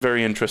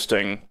 very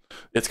interesting.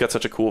 It's got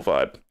such a cool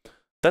vibe.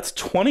 That's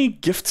 20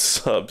 gift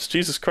subs.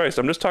 Jesus Christ,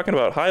 I'm just talking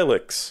about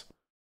Hylics.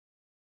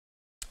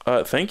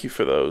 Thank you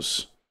for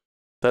those.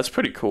 That's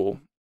pretty cool.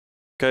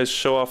 Guys,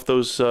 show off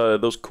those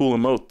cool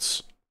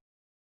emotes.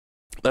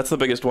 That's the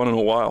biggest one in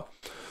a while.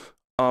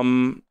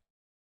 And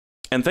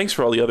thanks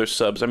for all the other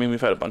subs. I mean,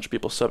 we've had a bunch of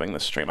people subbing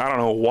this stream. I don't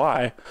know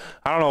why.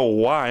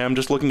 I'm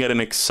just looking at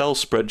an Excel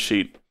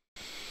spreadsheet.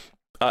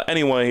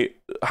 Anyway,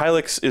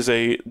 Hylics is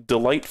a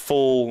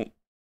delightful,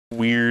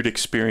 weird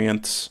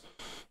experience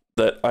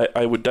that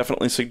I would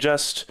definitely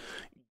suggest.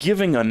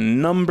 Giving a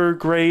number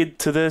grade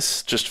to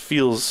this just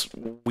feels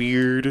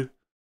weird.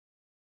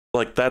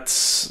 Like,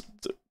 that's...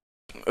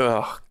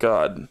 oh,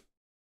 God.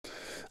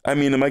 I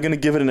mean, am I going to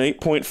give it an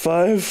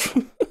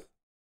 8.5?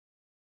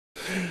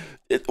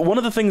 one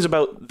of the things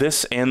about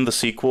this and the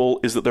sequel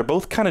is that they're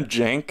both kind of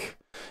jank,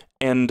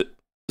 and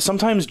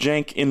sometimes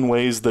jank in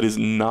ways that is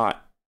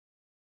not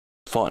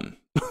fun.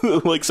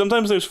 Like,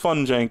 sometimes there's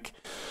fun jank,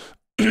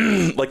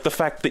 like the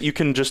fact that you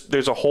can just,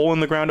 there's a hole in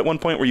the ground at one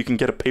point where you can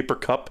get a paper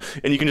cup,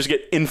 and you can just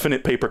get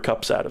infinite paper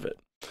cups out of it.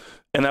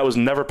 And that was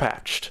never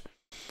patched.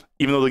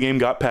 Even though the game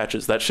got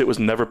patches, that shit was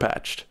never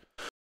patched.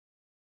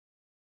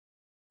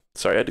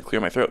 Sorry, I had to clear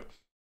my throat.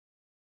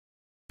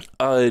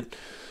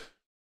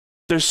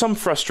 There's some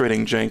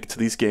frustrating jank to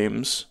these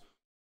games,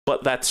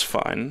 but that's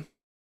fine.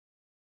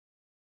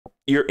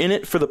 You're in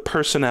it for the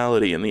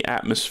personality and the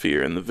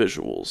atmosphere and the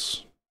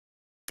visuals.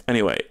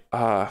 Anyway,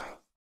 I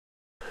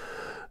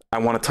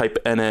want to type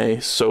NA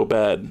so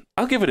bad.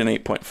 I'll give it an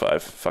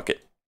 8.5. Fuck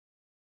it.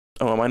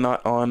 Oh, am I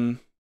not on?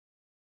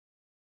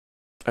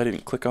 I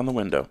didn't click on the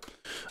window.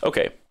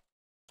 Okay.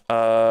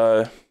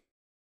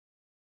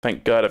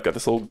 Thank God I've got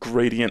this little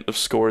gradient of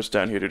scores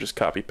down here to just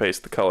copy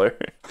paste the color.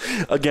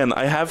 Again,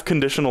 I have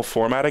conditional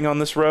formatting on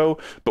this row,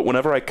 but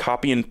whenever I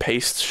copy and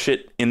paste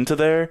shit into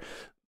there,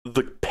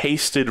 the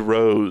pasted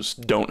rows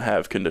don't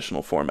have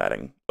conditional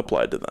formatting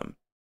applied to them.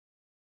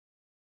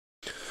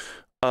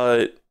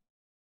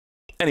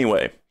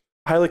 Anyway,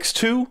 Hylics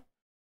 2,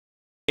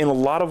 in a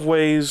lot of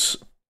ways,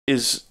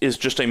 is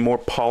just a more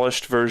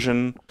polished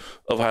version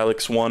of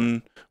Hylics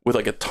 1 with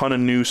like a ton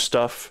of new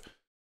stuff.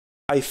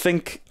 I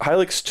think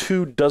Hylics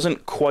 2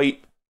 doesn't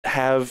quite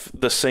have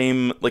the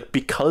same, like,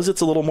 because it's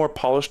a little more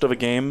polished of a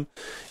game,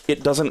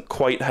 it doesn't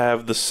quite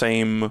have the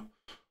same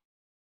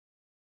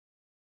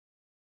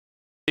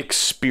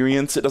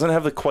experience. It doesn't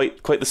have the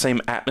quite the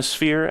same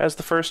atmosphere as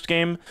the first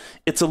game.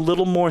 It's a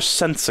little more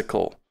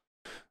sensical,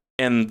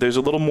 and there's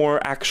a little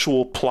more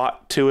actual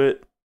plot to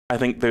it. I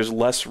think there's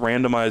less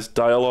randomized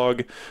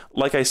dialogue.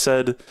 Like I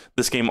said,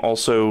 this game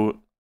also,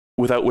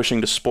 without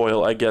wishing to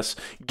spoil, I guess,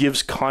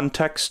 gives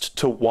context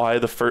to why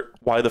the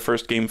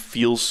first game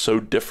feels so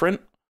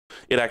different.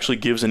 It actually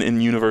gives an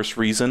in-universe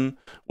reason,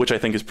 which I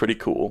think is pretty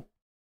cool.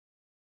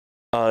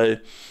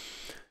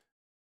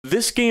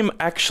 This game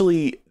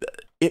actually,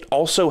 it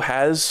also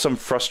has some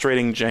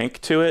frustrating jank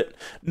to it.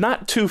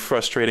 Not too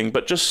frustrating,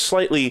 but just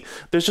slightly.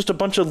 There's just a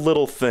bunch of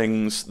little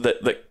things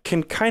that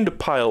can kind of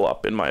pile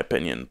up, in my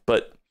opinion.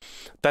 But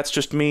that's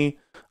just me.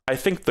 I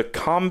think the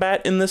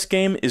combat in this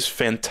game is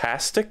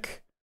fantastic.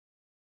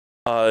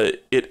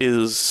 It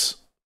is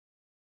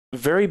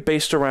very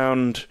based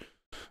around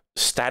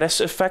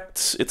status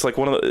effects. It's like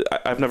one of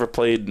the, I've never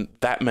played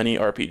that many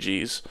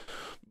RPGs,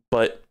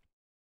 but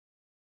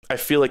I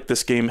feel like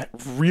this game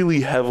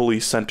really heavily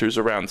centers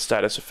around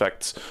status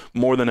effects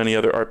more than any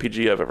other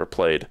RPG I've ever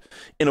played,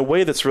 in a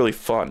way that's really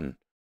fun.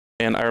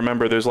 And I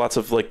remember there's lots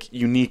of like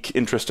unique,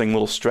 interesting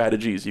little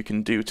strategies you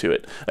can do to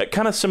it.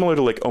 Kind of similar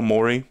to like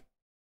Omori.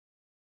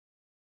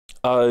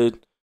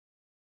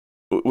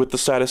 With the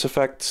status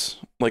effects,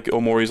 like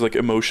Omori's like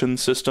emotion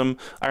system,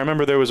 I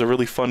remember there was a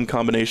really fun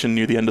combination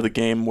near the end of the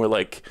game where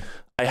like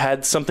I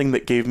had something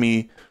that gave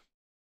me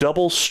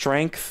double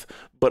strength,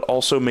 but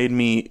also gave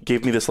me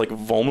this like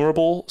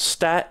vulnerable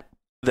stat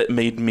that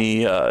made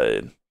me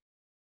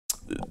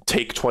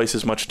take twice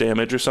as much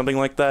damage or something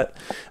like that.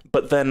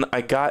 But then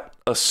I got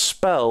a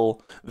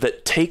spell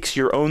that takes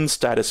your own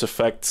status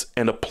effects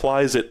and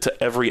applies it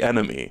to every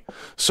enemy,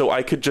 so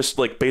I could just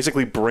like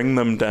basically bring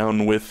them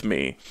down with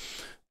me,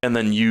 and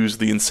then use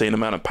the insane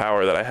amount of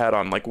power that I had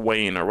on, like,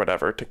 Wayne or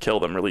whatever to kill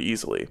them really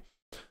easily.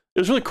 It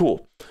was really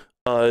cool.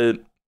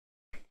 But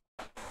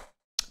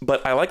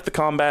I like the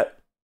combat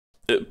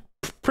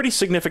pretty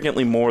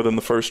significantly more than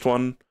the first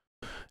one.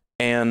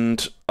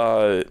 And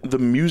the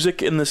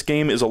music in this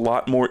game is a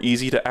lot more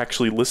easy to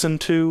actually listen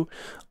to.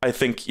 I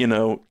think, you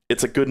know,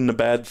 it's a good and a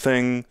bad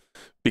thing,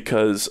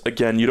 because,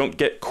 again, you don't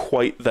get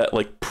quite that,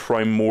 like,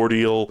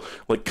 primordial,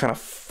 like, kind of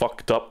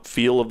fucked up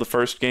feel of the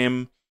first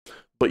game.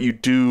 But you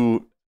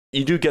do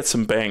get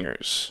some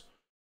bangers.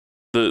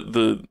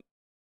 There's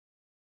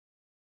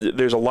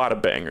a lot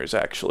of bangers,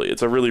 actually.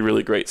 It's a really,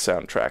 really great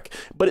soundtrack.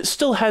 But it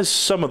still has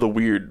some of the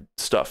weird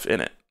stuff in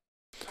it.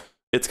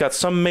 It's got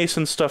some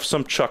Mason stuff,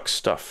 some Chuck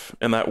stuff,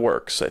 and that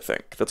works, I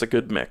think. That's a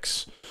good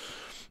mix.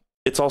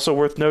 It's also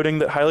worth noting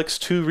that Hylics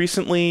 2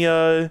 recently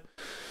had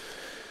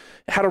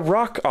a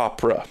rock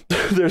opera.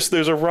 There's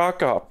a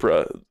rock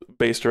opera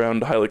based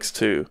around Hylics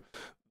 2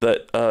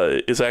 that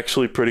is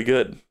actually pretty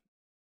good,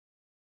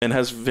 and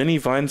has Vinny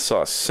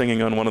Vinesauce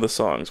singing on one of the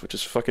songs, which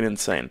is fucking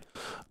insane.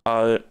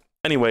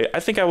 Anyway, I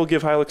think I will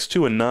give Hylics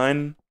 2 a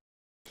 9.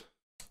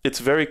 It's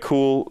very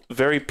cool,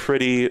 very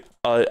pretty.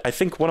 I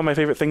think one of my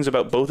favorite things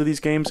about both of these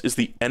games is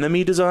the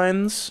enemy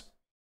designs.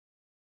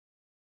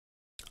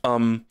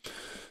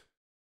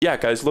 Yeah,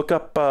 guys, look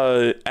up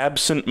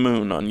Absent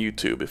Moon on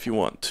YouTube if you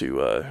want to,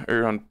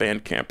 or on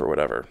Bandcamp or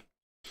whatever.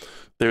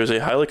 There is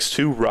a Hylics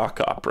 2 rock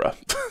opera,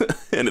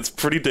 and it's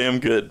pretty damn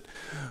good.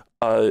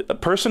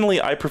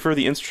 Personally, I prefer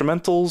the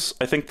instrumentals.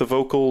 I think the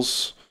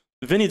vocals,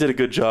 Vinny did a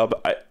good job.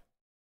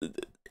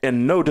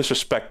 And no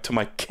disrespect to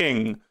my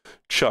king,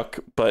 Chuck,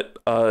 but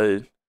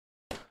I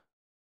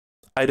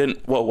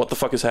didn't. Well, what the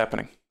fuck is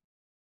happening?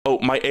 Oh,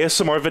 my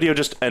ASMR video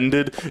just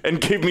ended and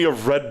gave me a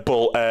Red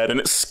Bull ad, and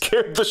it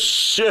scared the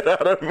shit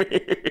out of me.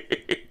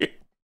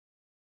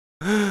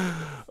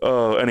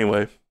 Oh,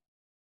 anyway.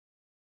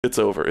 It's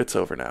over. It's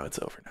over now. It's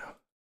over now.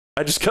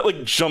 I just got,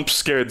 like, jump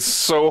scared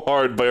so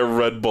hard by a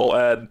Red Bull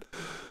ad.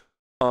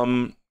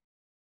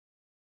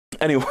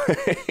 Anyway.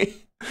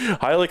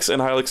 Hylics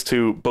and Hylics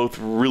 2, both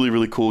really,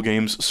 really cool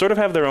games. Sort of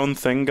have their own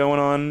thing going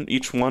on,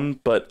 each one,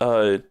 but,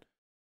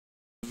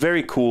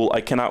 very cool.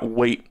 I cannot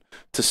wait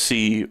to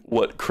see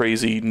what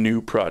crazy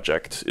new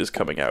project is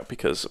coming out,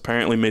 because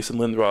apparently Mason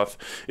Lindroth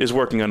is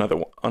working on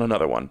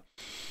another one.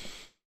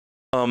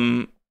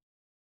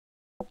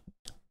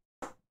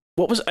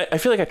 What was I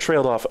feel like I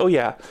trailed off. Oh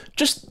yeah,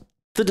 just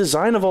the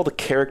design of all the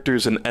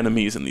characters and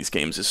enemies in these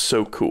games is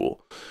so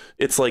cool.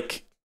 It's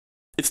like,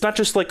 it's not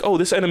just like, oh,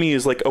 this enemy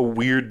is like a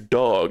weird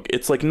dog.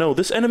 It's like, no,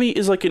 this enemy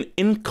is like an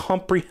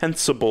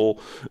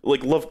incomprehensible,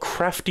 like,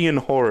 Lovecraftian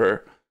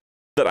horror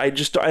that I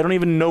don't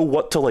even know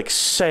what to, like,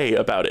 say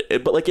about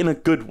it, but, like, in a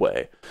good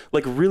way.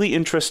 Like, really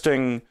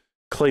interesting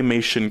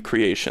claymation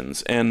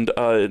creations. And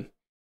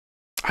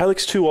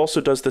Hylics 2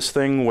 also does this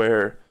thing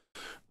where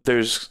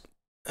there's,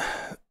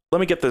 let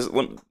me get this,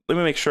 let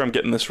me make sure I'm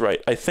getting this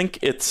right. I think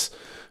it's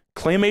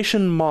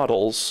claymation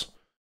models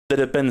that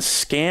have been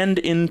scanned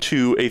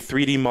into a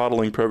 3D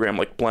modeling program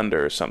like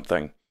Blender or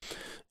something,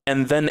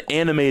 and then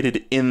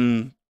animated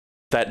in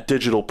that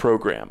digital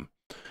program.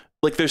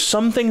 Like, there's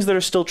some things that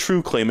are still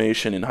true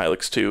claymation in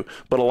Hylics 2,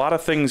 but a lot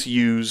of things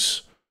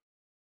use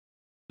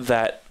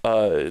that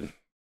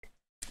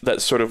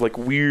that sort of, like,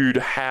 weird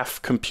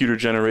half computer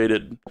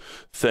generated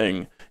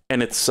thing,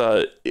 and it's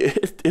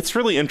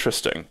really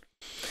interesting.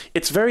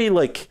 It's very,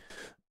 like,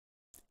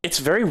 it's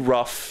very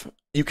rough.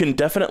 You can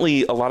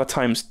definitely a lot of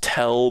times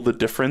tell the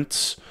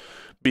difference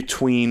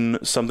between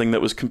something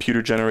that was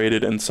computer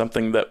generated and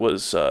something that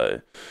was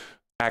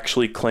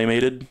actually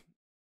claymated,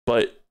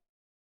 but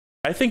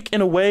I think in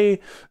a way,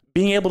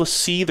 being able to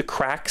see the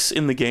cracks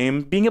in the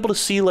game, being able to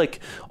see, like,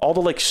 all the,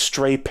 like,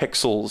 stray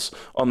pixels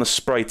on the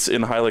sprites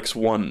in Hylics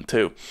 1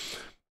 too,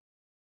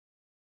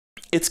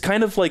 it's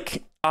kind of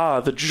like,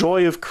 the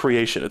joy of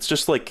creation. It's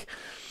just like,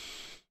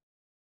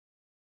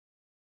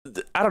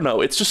 I don't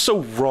know, it's just so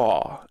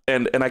raw,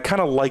 and I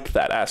kind of like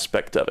that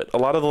aspect of it. A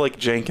lot of the, like,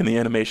 jank in the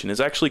animation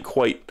is actually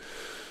quite,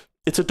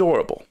 it's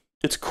adorable,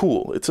 it's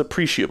cool, it's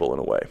appreciable in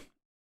a way.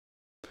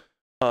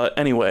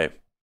 Anyway,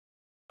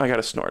 I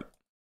gotta snort.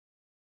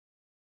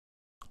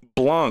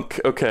 Blanc,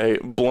 okay,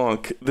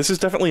 Blanc. This is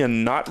definitely a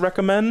not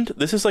recommend.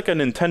 This is like a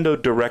Nintendo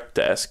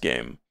Direct-ass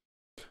game.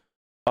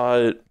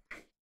 This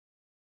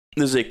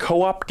is a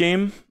co-op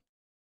game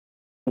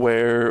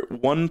where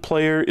one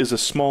player is a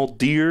small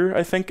deer,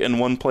 I think, and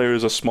one player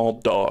is a small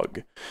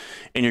dog.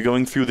 And you're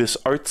going through this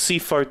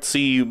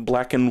artsy-fartsy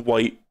black and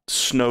white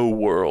snow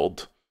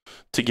world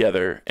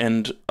together,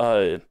 and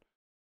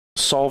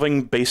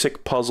solving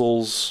basic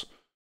puzzles,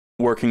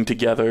 working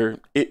together.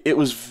 It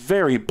was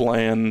very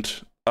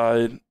bland.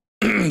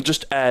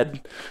 Just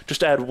add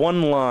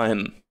one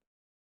line.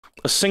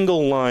 A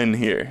single line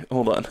here.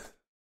 Hold on.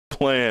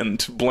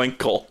 Bland.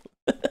 Blankle.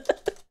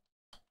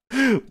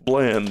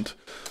 Bland.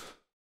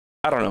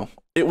 I don't know.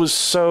 It was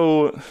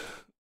so...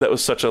 That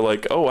was such a,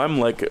 like, oh, I'm,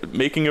 like,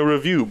 making a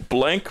review.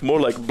 Blank, more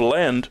like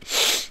bland.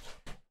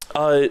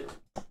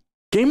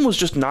 Game was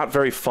just not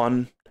very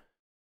fun,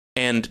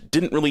 and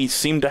didn't really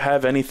seem to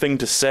have anything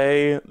to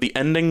say. The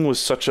ending was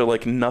such a,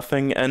 like,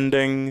 nothing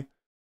ending.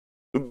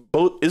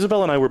 Both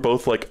Isabel and I were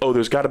both like, oh,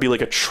 there's got to be,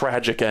 like, a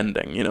tragic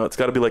ending, you know? It's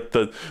got to be like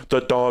the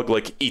dog,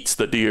 like, eats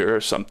the deer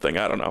or something.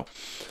 I don't know.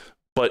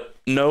 But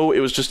no, it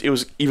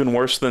was even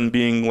worse than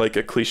being, like,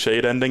 a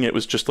cliched ending. It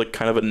was just, like,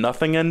 kind of a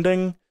nothing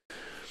ending.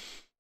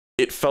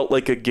 It felt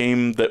like a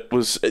game that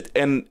was,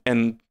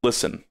 and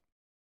listen,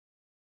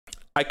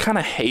 I kind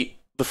of hate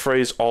the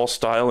phrase all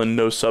style and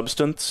no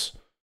substance,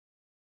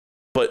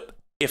 but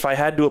if I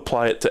had to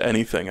apply it to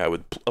anything, I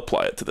would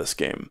apply it to this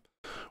game.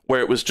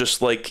 Where it was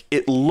just like,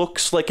 it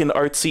looks like an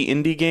artsy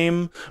indie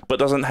game, but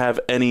doesn't have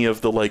any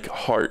of the, like,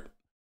 heart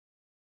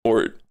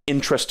or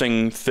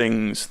interesting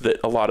things that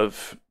a lot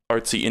of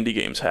artsy indie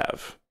games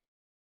have.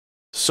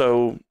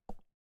 So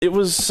it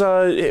was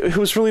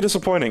really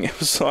disappointing. It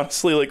was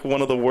honestly, like,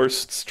 one of the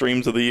worst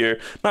streams of the year.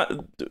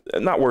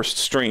 Not worst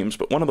streams,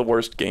 but one of the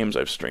worst games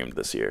I've streamed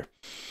this year.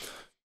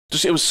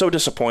 Just, it was so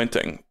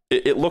disappointing.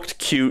 It looked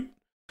cute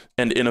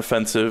and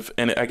inoffensive,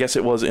 and I guess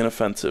it was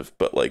inoffensive,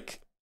 but, like,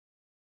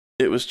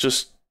 it was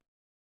just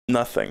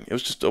nothing. It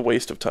was just a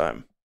waste of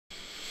time.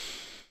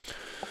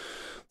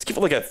 Let's give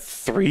it, like, a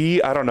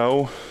 3. I don't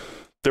know.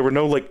 There were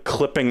no, like,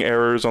 clipping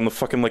errors on the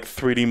fucking, like,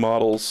 3D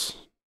models.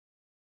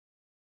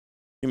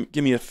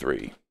 Give me a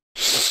 3.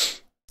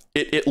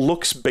 It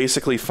looks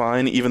basically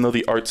fine, even though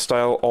the art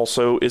style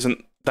also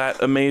isn't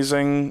that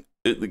amazing.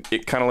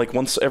 It kind of, like,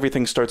 once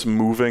everything starts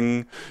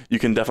moving, you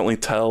can definitely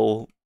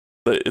tell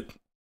that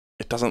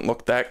it doesn't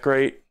look that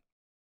great.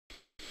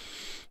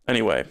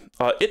 Anyway,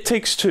 It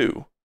Takes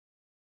Two.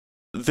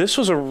 This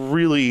was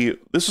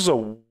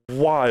a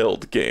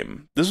wild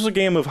game. This was a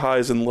game of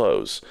highs and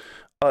lows.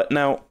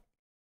 Now,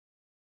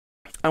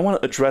 I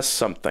want to address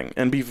something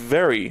and be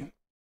very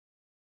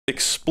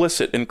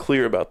explicit and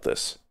clear about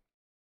this.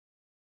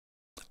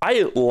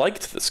 I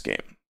liked this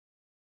game.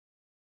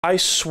 I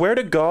swear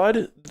to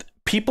God,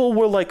 people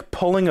were like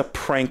pulling a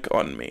prank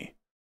on me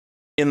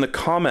in the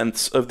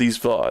comments of these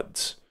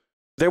VODs.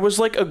 There was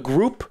like a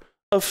group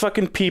of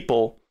fucking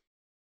people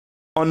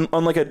on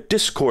like a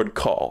Discord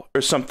call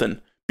or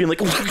something, being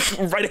like,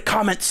 write a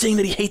comment saying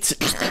that he hates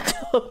it.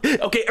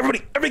 Okay,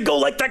 everybody go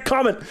like that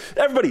comment.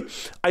 Everybody.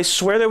 I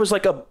swear there was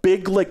like a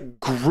big like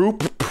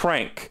group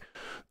prank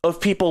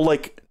of people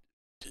like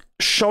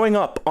showing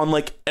up on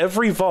like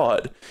every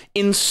VOD,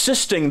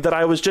 insisting that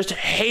I was just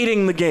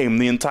hating the game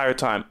the entire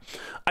time.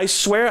 I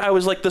swear I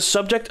was like the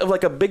subject of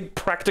like a big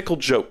practical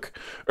joke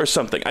or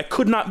something. I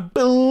could not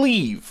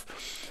believe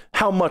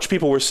how much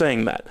people were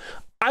saying that.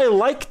 I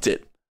liked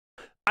it.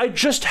 I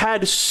just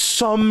had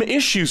some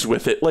issues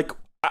with it. Like,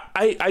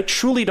 I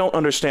truly don't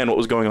understand what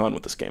was going on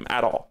with this game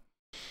at all.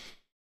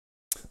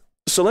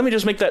 So let me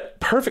just make that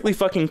perfectly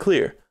fucking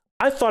clear.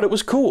 I thought it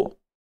was cool.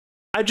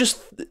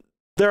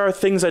 There are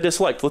things I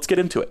disliked. Let's get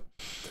into it.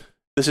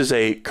 This is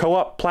a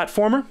co-op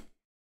platformer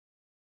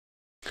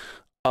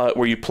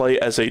where you play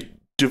as a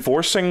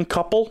divorcing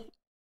couple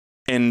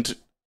and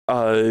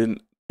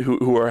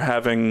who are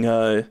having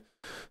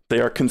they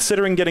are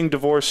considering getting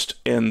divorced,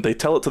 and they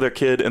tell it to their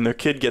kid, and their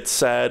kid gets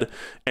sad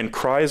and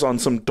cries on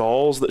some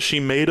dolls that she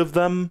made of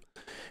them,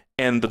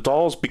 and the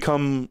dolls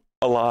become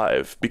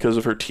alive because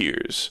of her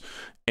tears,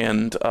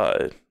 and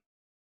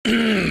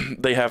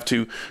they have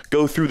to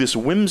go through this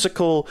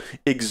whimsical,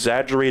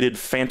 exaggerated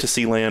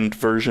Fantasyland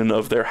version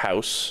of their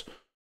house,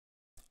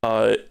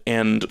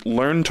 and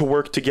learn to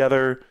work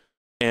together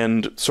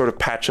and sort of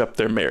patch up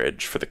their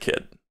marriage for the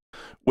kid,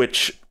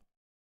 which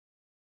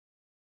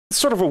is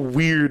sort of a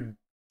weird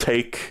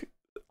take.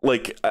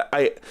 Like,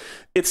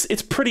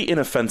 it's pretty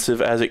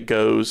inoffensive as it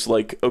goes.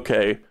 Like,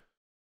 okay,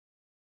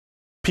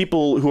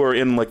 people who are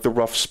in like the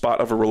rough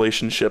spot of a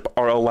relationship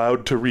are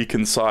allowed to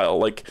reconcile.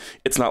 Like,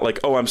 it's not like,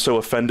 oh, I'm so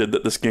offended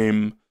that this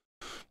game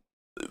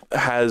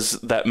has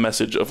that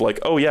message of like,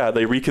 oh yeah,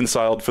 they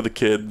reconciled for the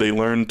kid, they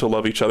learned to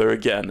love each other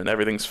again, and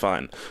everything's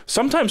fine.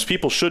 Sometimes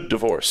people should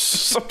divorce.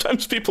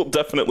 Sometimes people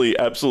definitely,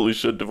 absolutely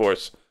should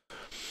divorce.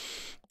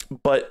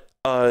 But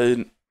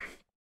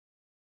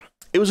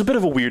it was a bit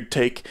of a weird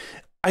take.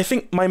 I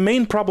think my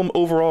main problem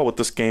overall with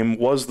this game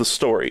was the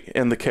story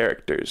and the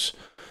characters.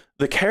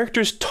 The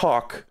characters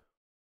talk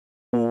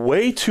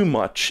way too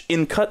much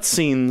in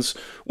cutscenes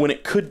when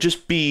it could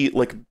just be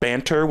like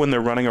banter when they're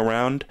running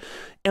around.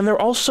 And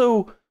they're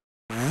also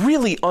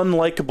really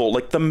unlikable.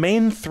 Like the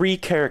main three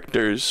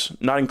characters,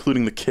 not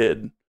including the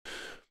kid,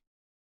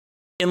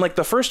 in like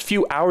the first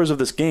few hours of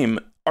this game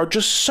are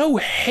just so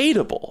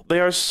hateable. They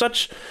are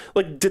such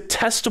like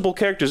detestable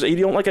characters. You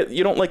don't like it.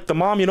 You don't like the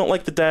mom. You don't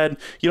like the dad.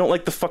 You don't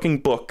like the fucking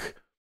book.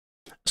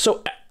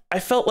 So I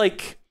felt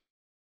like,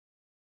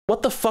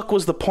 what the fuck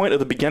was the point of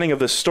the beginning of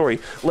this story?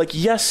 Like,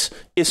 yes,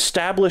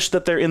 establish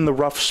that they're in the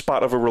rough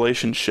spot of a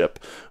relationship,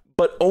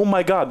 but oh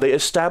my god, they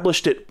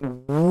established it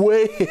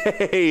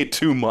way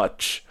too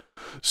much.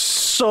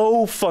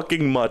 So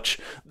fucking much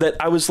that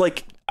I was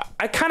like,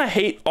 I kind of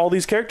hate all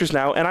these characters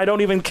now, and I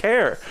don't even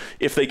care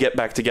if they get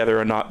back together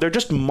or not. They're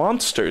just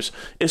monsters.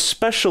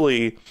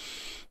 Especially,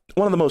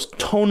 one of the most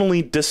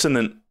tonally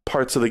dissonant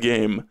parts of the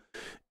game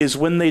is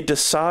when they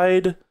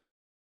decide...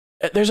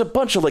 There's a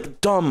bunch of like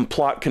dumb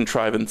plot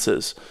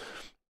contrivances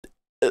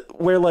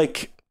where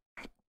like...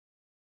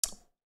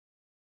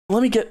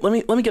 Let me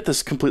get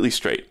this completely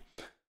straight.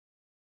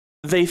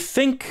 They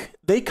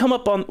come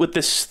up with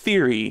this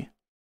theory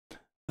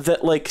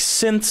that like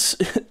since...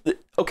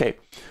 Okay,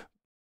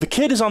 the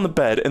kid is on the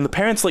bed, and the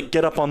parents like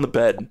get up on the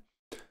bed,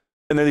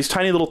 and they're these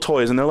tiny little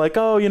toys, and they're like,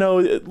 oh, you know,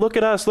 look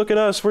at us,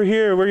 we're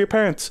here, we're your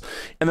parents.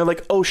 And they're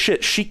like, oh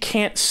shit, she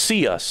can't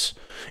see us.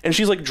 And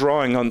she's like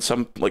drawing on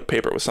some like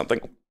paper with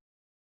something.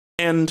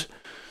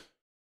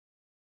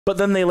 But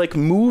then they like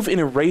move an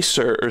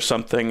eraser or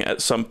something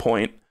at some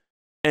point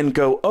and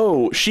go,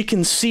 oh, she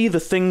can see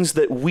the things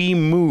that we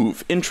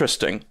move.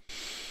 Interesting.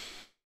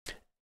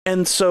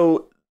 And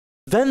so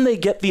then they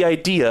get the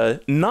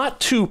idea not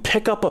to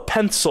pick up a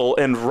pencil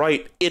and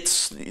write,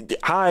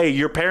 hi,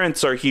 your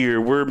parents are here,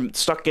 we're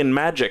stuck in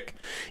magic.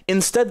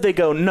 Instead, they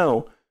go,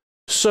 no.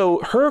 So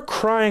her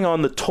crying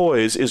on the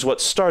toys is what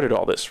started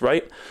all this,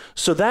 right?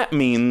 So that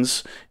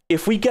means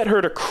if we get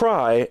her to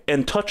cry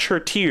and touch her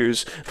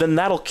tears, then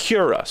that'll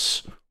cure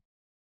us.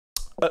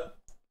 A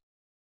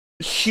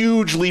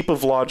huge leap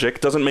of logic,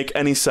 doesn't make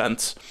any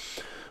sense.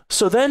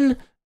 So then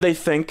they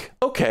think,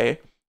 okay,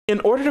 in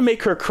order to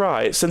make her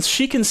cry, since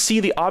she can see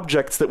the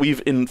objects that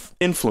we've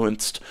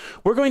influenced,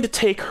 we're going to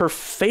take her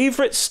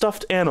favorite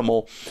stuffed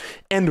animal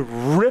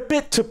and rip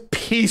it to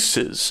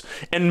pieces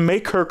and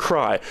make her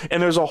cry.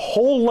 And there's a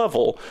whole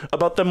level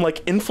about them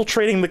like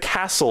infiltrating the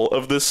castle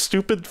of this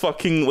stupid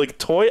fucking like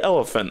toy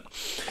elephant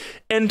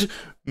and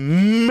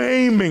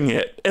maiming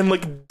it and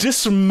like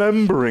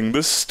dismembering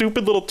this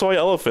stupid little toy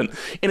elephant.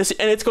 And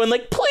it's going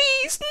like,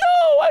 please,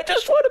 no, I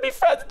just want to be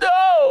friends,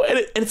 no.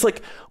 And it's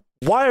like,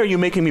 Why are you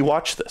making me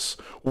watch this?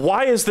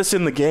 Why is this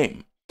in the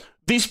game?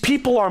 These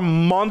people are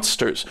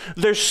monsters.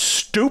 They're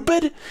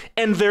stupid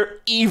and they're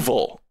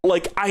evil.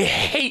 Like, I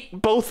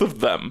hate both of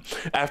them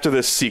after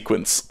this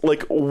sequence.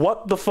 Like,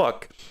 what the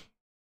fuck?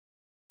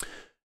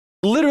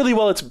 Literally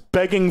while it's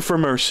begging for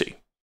mercy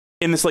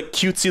in this like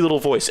cutesy little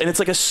voice. And it's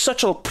like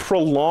such a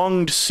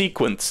prolonged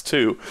sequence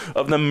too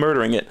of them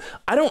murdering it.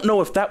 I don't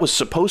know if that was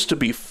supposed to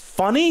be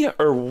funny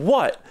or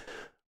what.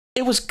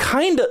 It was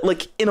kind of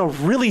like in a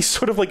really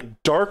sort of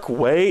like dark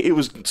way. It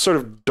was sort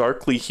of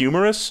darkly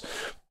humorous,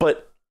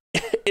 but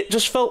it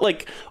just felt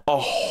like a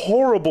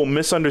horrible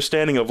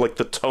misunderstanding of like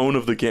the tone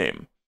of the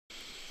game.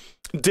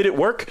 Did it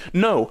work?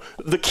 No.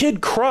 The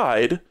kid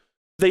cried.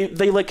 They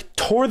like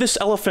tore this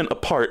elephant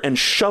apart and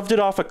shoved it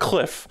off a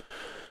cliff.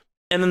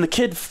 And then the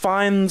kid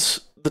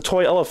finds the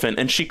toy elephant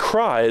and she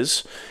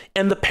cries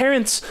and the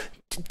parents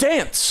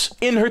dance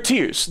in her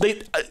tears.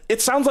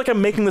 It sounds like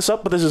I'm making this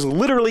up, but this is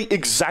literally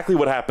exactly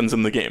what happens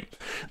in the game.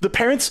 The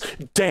parents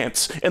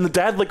dance and the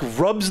dad like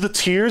rubs the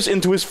tears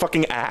into his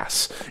fucking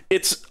ass.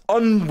 It's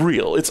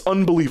unreal. It's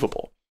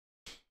unbelievable.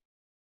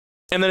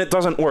 And then it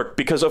doesn't work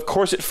because of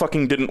course it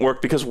fucking didn't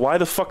work, because why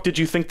the fuck did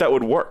you think that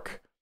would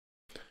work?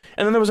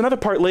 And then there was another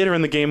part later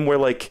in the game where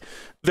like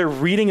they're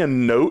reading a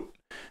note.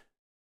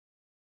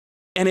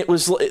 And it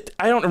was,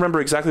 I don't remember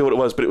exactly what it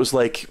was, but it was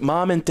like,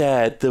 Mom and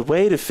Dad, the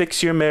way to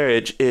fix your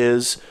marriage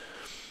is...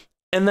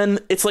 And then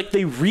it's like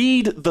they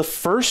read the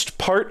first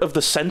part of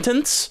the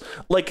sentence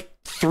like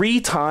 3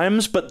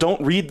 times, but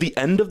don't read the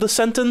end of the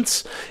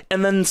sentence.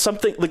 And then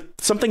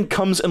something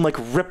comes and like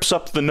rips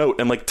up the note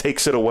and like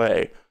takes it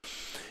away.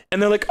 And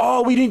they're like,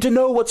 oh, we need to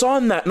know what's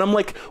on that. And I'm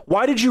like,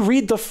 why did you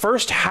read the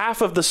first half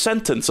of the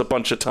sentence a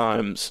bunch of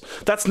times?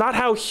 That's not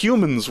how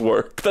humans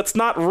work. That's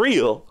not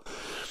real.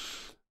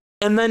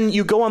 And then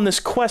you go on this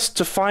quest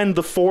to find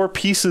the 4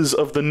 pieces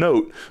of the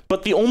note,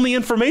 but the only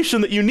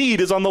information that you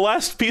need is on the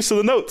last piece of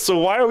the note, so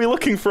why are we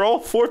looking for all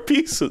 4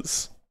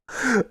 pieces?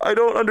 I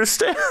don't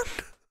understand.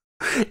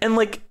 And,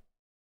 like,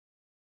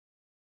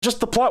 just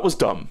the plot was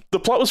dumb. The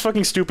plot was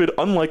fucking stupid,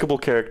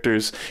 unlikable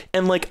characters,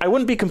 and, like, I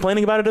wouldn't be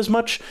complaining about it as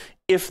much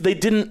if they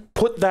didn't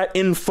put that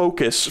in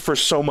focus for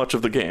so much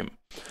of the game.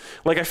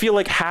 Like, I feel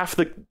like half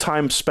the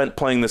time spent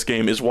playing this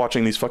game is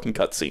watching these fucking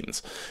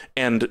cutscenes,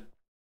 and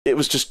it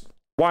was just...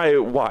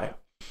 Why?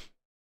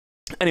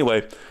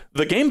 Anyway,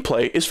 the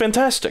gameplay is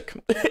fantastic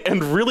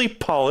and really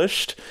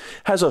polished,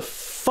 has a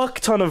fuck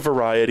ton of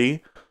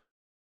variety,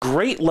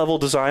 great level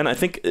design. I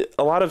think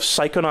a lot of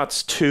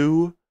Psychonauts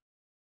 2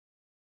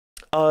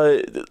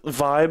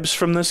 vibes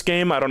from this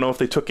game. I don't know if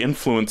they took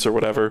influence or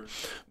whatever,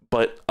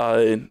 but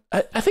I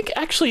think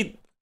actually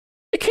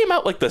it came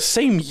out like the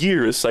same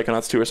year as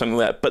Psychonauts 2 or something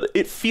like that, but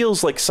it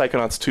feels like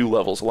Psychonauts 2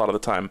 levels a lot of the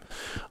time.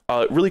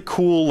 Really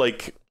cool,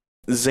 like,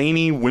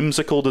 zany,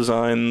 whimsical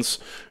designs,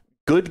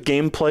 good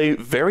gameplay,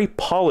 very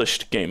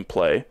polished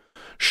gameplay,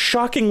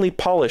 shockingly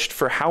polished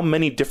for how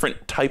many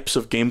different types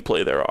of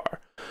gameplay there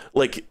are.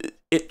 Like,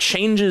 it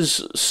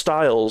changes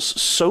styles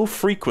so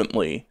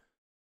frequently.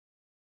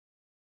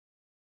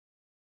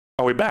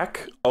 Are we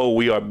back? Oh,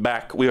 we are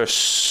back. We are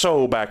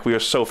so back. We are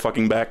so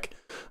fucking back.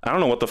 I don't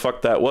know what the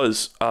fuck that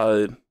was.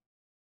 I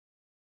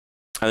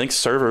think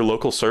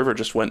local server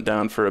just went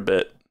down for a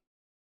bit.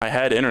 I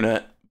had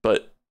internet,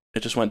 but it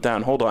just went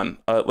down. Hold on.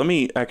 Let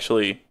me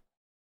actually...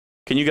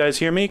 Can you guys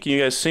hear me? Can you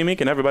guys see me?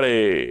 Can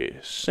everybody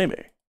see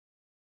me?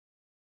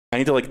 I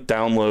need to, like,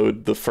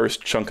 download the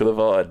first chunk of the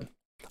VOD.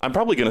 I'm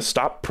probably going to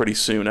stop pretty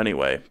soon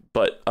anyway,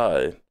 but,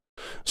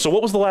 so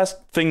what was the last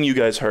thing you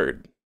guys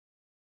heard?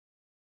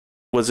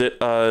 Was it,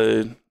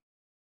 did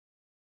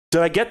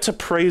I get to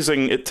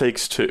praising It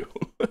Takes Two?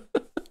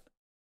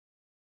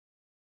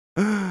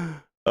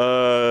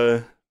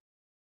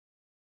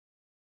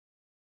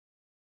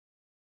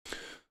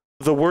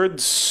 The word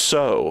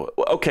so.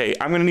 Okay,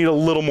 I'm going to need a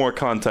little more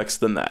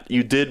context than that.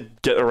 You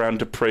did get around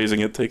to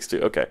praising It Takes Two.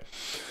 Okay.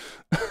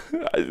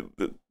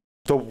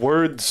 The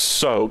word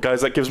so.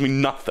 Guys, that gives me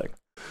nothing.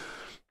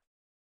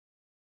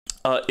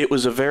 It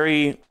was a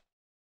very...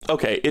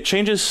 Okay, it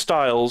changes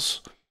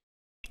styles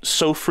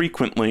so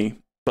frequently,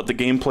 but the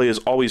gameplay is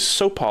always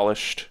so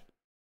polished.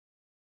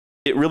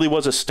 It really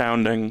was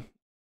astounding.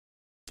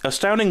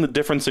 Astounding the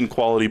difference in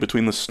quality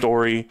between the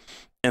story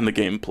and the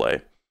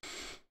gameplay.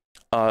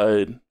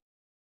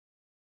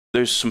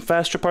 There's some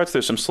faster parts,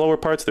 there's some slower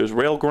parts, there's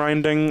rail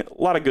grinding, a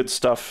lot of good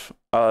stuff.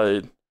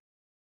 It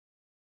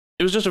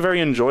was just a very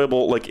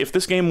enjoyable, like, if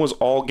this game was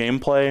all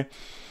gameplay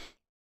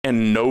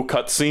and no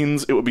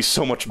cutscenes, it would be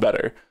so much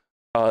better.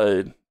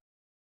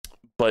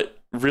 But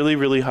really,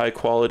 really high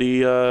quality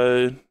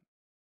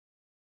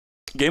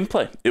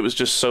gameplay. It was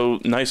just so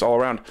nice all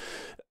around.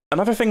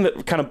 Another thing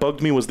that kind of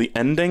bugged me was the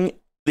ending.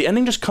 The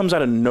ending just comes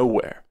out of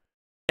nowhere.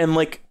 And,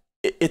 like,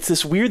 it's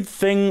this weird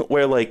thing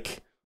where,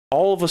 like,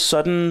 all of a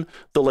sudden,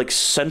 the, like,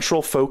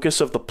 central focus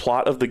of the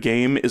plot of the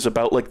game is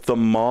about, like, the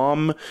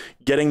mom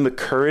getting the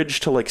courage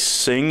to, like,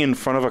 sing in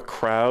front of a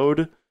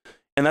crowd.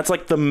 And that's,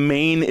 like, the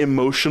main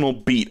emotional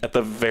beat at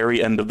the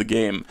very end of the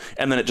game.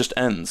 And then it just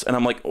ends. And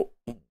I'm like,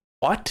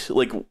 what?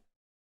 Like,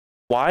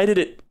 why did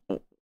it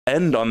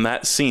end on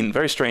that scene.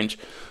 Very strange.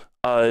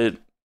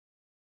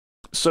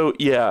 So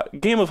yeah,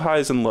 game of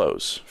highs and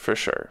lows for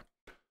sure.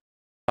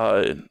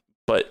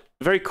 But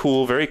very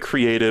cool, very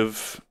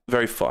creative,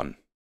 very fun.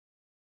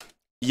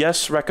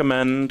 Yes,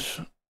 recommend.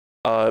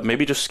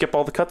 Maybe just skip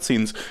all the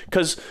cutscenes,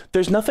 because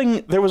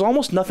there was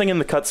almost nothing in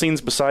the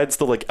cutscenes besides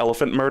the like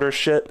elephant murder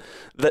shit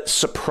that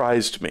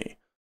surprised me.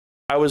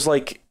 I was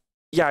like,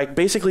 yeah,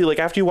 basically, like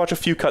after you watch a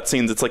few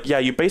cutscenes, it's like, yeah,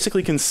 you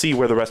basically can see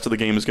where the rest of the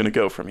game is going to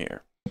go from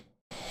here.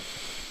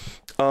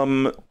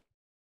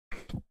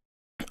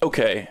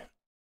 Okay.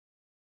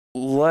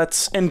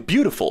 And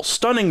beautiful,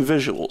 stunning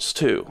visuals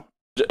too.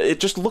 It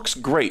just looks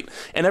great,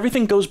 and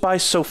everything goes by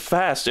so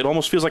fast, it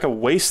almost feels like a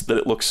waste that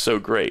it looks so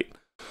great.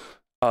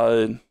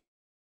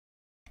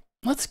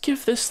 Let's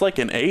give this like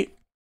an 8.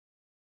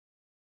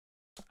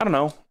 I don't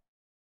know.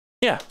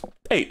 Yeah,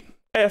 8.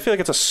 I feel like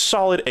it's a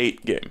solid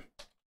 8 game.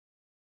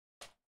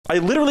 I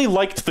literally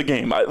liked the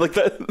game. I like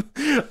that.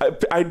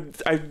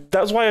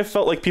 That's why I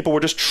felt like people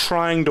were just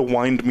trying to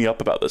wind me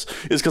up about this.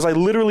 Is because I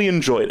literally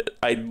enjoyed it.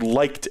 I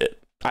liked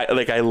it.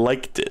 I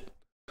liked it.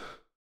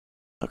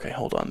 Okay,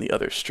 hold on. The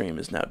other stream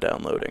is now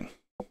downloading.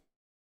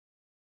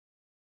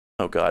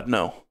 Oh god,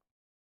 no.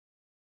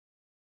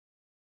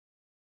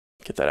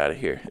 Get that out of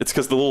here. It's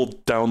because the little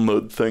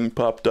download thing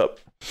popped up.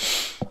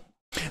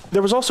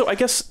 There was also, I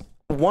guess,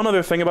 one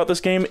other thing about this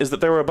game is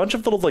that there were a bunch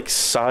of little, like,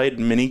 side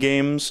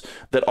mini-games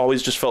that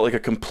always just felt like a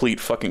complete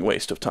fucking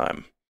waste of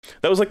time.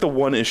 That was, like, the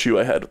one issue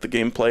I had with the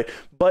gameplay,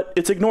 but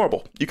it's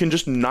ignorable. You can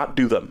just not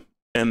do them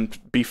and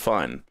be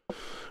fine.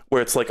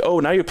 Where it's like,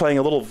 oh, now you're playing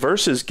a little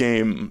versus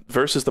game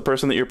versus the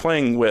person that you're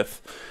playing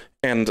with.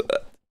 And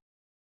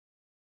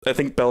I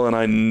think Bella and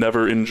I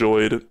never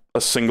enjoyed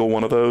a single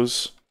one of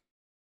those.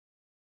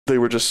 They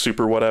were just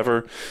super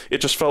whatever. It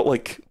just felt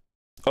like,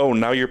 oh,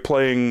 now you're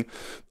playing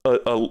a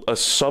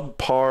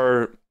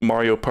subpar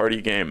Mario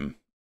Party game.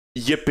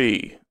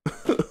 Yippee.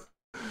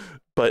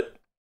 But,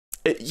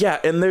 yeah,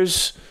 and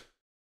there's...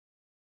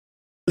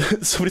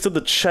 Somebody said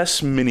the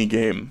chess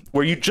minigame,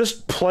 where you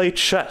just play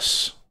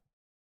chess.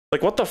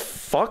 Like, what the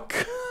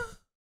fuck?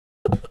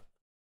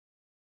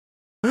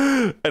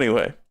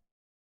 Anyway.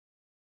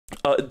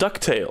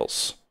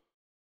 DuckTales.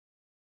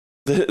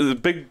 The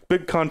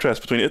big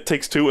contrast between It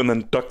Takes Two and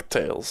then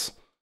DuckTales.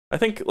 I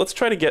think, let's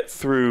try to get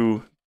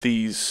through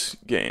these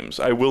games.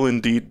 I will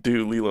indeed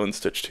do Lilo and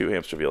Stitch 2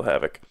 Hamsterville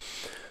Havoc.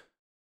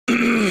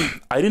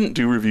 I didn't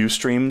do review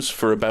streams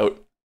for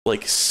about,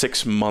 like,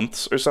 6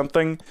 months or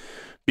something,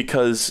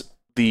 because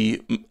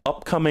the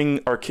upcoming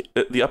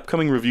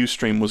review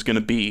stream was going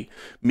to be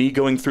me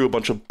going through a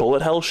bunch of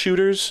bullet hell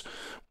shooters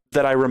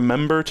that I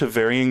remember to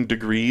varying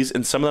degrees,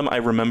 and some of them I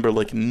remember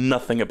like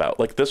nothing about.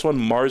 Like this one,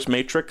 Mars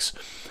Matrix,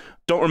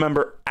 don't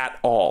remember at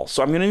all.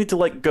 So I'm going to need to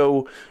like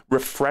go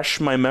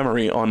refresh my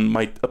memory on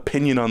my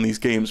opinion on these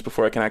games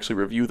before I can actually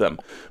review them.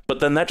 But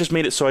then that just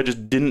made it so I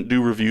just didn't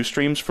do review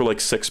streams for like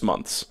 6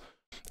 months.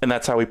 And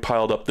that's how we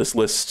piled up this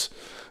list.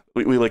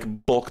 We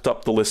like bulked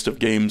up the list of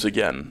games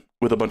again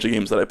with a bunch of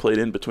games that I played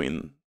in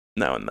between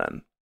now and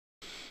then.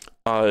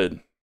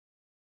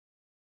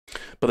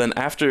 But then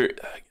after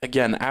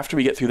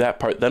we get through that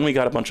part, then we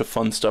got a bunch of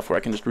fun stuff where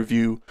I can just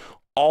review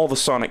all the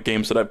Sonic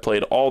games that I've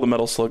played, all the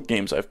Metal Slug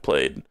games I've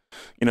played,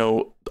 you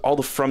know, all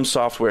the From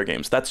Software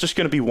games. That's just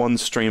going to be one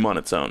stream on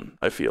its own,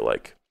 I feel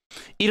like.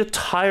 Eat a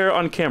tire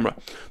on camera.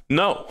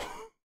 No.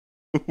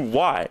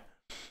 Why?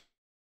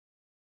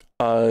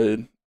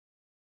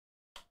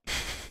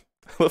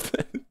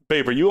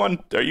 Babe, are you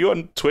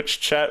on Twitch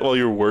chat while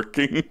you're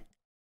working?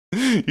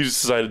 You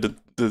just decided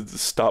to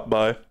stop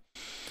by.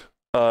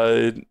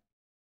 And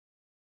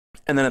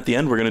then at the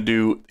end we're gonna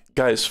do,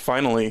 guys,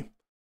 finally,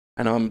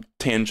 I know I'm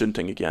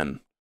tangenting again,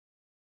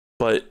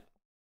 but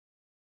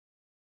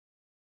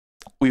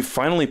we've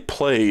finally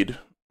played,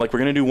 like we're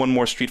gonna do one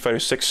more Street Fighter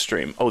 6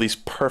 stream. Oh, these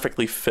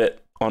perfectly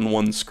fit on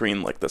one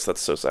screen like this.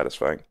 That's so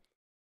satisfying.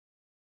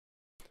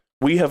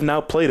 We have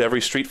now played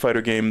every Street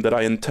Fighter game that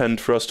I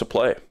intend for us to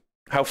play.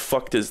 How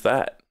fucked is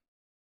that?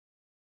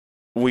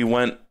 We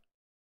went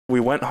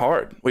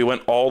hard. We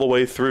went all the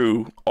way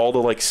through all the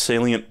like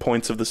salient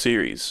points of the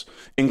series,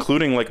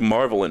 including like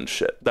Marvel and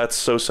shit. That's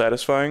so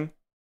satisfying.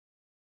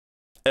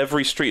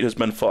 Every street has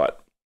been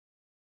fought.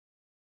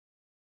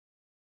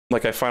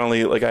 Like I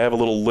finally, like I have a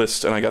little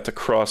list and I got to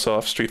cross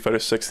off Street Fighter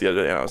 6 the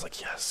other day and I was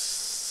like,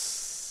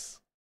 yes.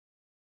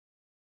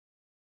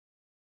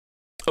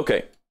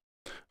 Okay.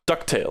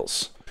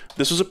 DuckTales.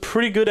 This was a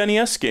pretty good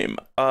NES game.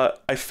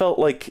 I felt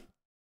like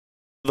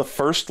the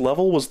first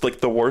level was like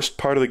the worst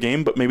part of the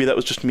game, but maybe that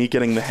was just me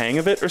getting the hang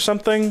of it or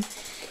something.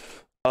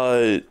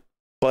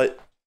 But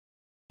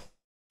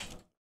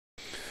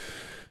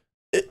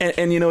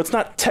you know, it's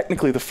not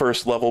technically the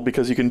first level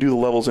because you can do the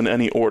levels in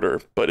any order,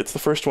 but it's the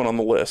first one on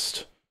the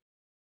list.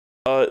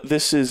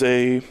 This is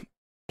a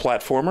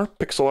platformer,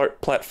 pixel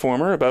art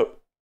platformer about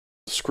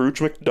Scrooge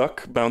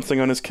McDuck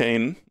bouncing on his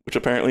cane, which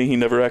apparently he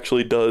never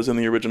actually does in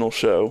the original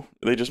show.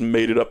 They just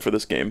made it up for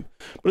this game.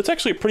 But it's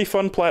actually a pretty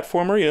fun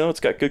platformer, you know, it's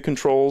got good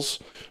controls.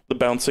 The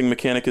bouncing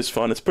mechanic is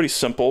fun. It's pretty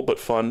simple, but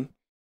fun.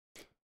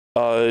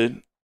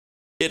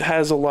 it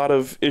has a lot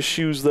of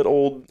issues that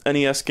old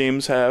NES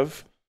games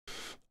have,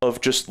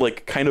 of just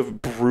like kind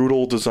of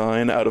brutal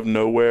design out of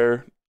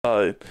nowhere.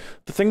 The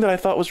thing that I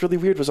thought was really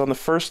weird was on the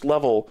first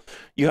level,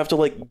 you have to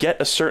like get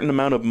a certain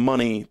amount of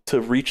money to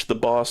reach the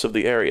boss of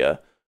the area,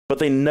 but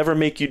they never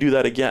make you do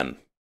that again.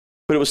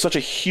 But it was such a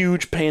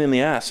huge pain in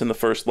the ass in the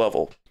first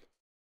level.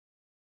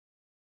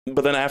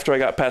 But then after I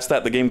got past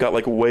that, the game got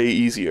like way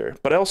easier.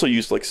 But I also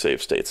used like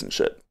save states and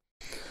shit.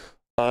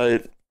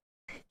 But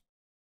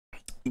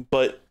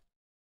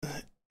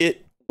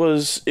it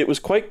was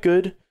quite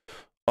good.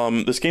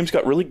 This game's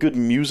got really good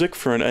music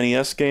for an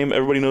NES game.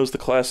 Everybody knows the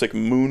classic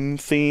Moon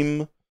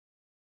theme.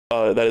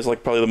 That is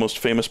like probably the most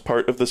famous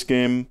part of this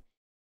game.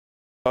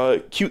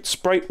 Cute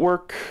sprite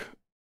work.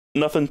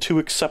 Nothing too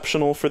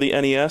exceptional for the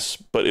NES,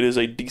 but it is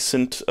a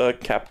decent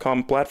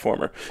Capcom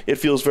platformer. It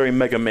feels very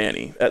Mega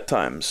Man-y at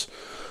times.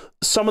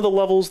 Some of the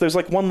levels, there's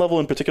like one level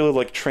in particular,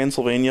 like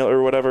Transylvania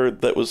or whatever,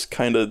 that was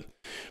kind of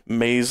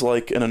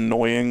maze-like and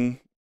annoying,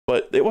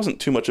 but it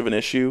wasn't too much of an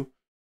issue.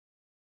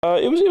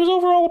 It was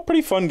overall a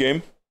pretty fun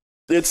game.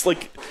 It's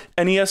like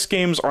NES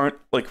games aren't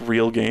like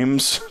real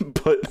games,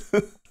 but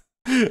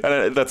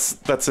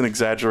that's an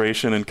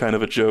exaggeration and kind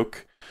of a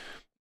joke.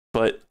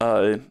 But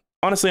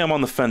honestly, I'm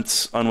on the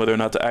fence on whether or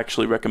not to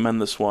actually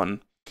recommend this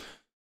one.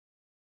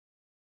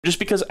 Just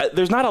because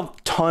there's not a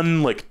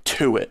ton like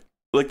to it.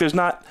 Like there's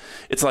not,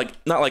 it's like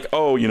not like,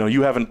 oh, you know,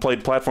 you haven't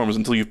played platformers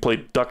until you've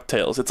played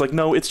DuckTales. It's like,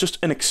 no, it's just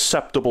an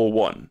acceptable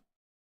one.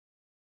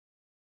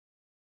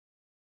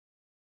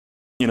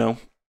 You know?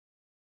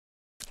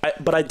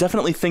 But I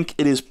definitely think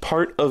it is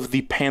part of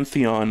the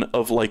pantheon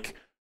of like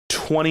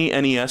 20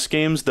 NES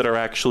games that are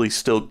actually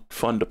still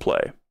fun to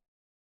play.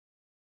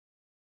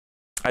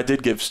 I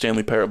did give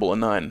Stanley Parable a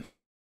 9.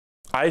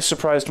 I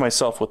surprised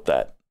myself with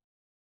that.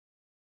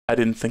 I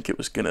didn't think it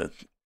was gonna...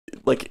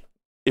 Like,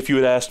 if you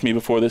had asked me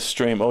before this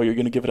stream, oh, you're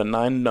gonna give it a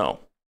 9? No.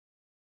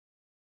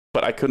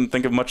 But I couldn't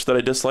think of much that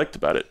I disliked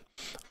about it.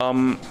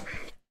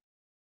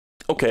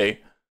 Okay.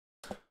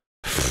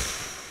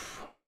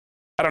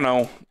 I don't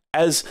know.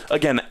 As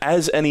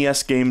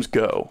NES games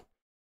go,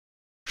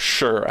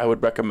 sure, I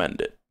would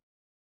recommend it.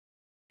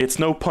 It's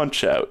no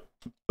Punch-Out,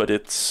 but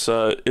it's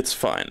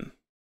fine.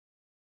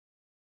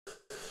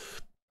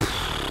 Let's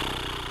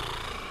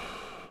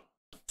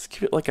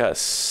give it like a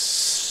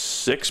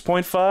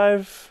 6.5.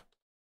 Does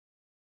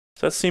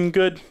that seem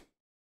good?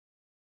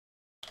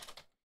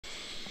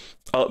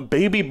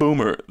 Baby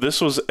Boomer.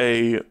 This was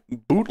a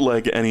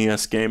bootleg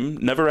NES game.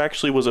 Never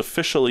actually was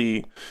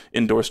officially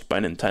endorsed by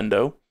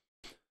Nintendo.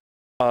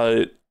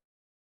 I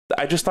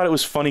just thought it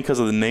was funny because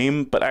of the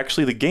name, but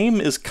actually the game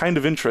is kind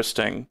of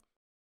interesting.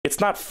 It's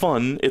not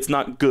fun, it's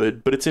not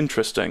good, but it's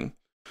interesting.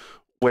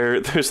 Where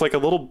there's like a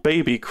little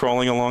baby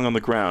crawling along on the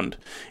ground,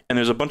 and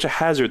there's a bunch of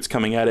hazards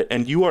coming at it,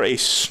 and you are a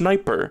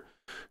sniper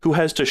who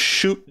has to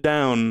shoot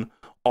down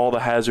all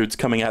the hazards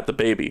coming at the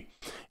baby.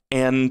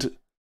 And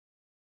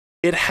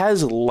it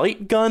has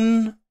light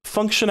gun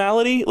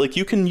functionality. Like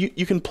you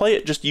can play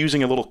it just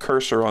using a little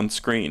cursor on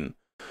screen.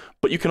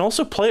 But you can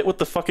also play it with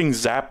the fucking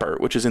zapper,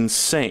 which is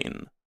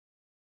insane.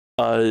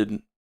 I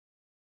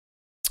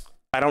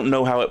don't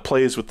know how it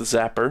plays with the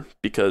zapper,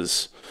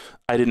 because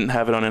I didn't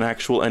have it on an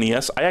actual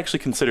NES. I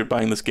actually considered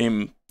buying this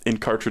game in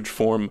cartridge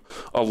form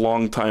a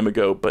long time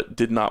ago, but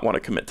did not want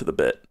to commit to the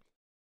bit.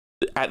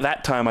 At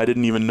that time, I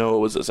didn't even know it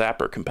was a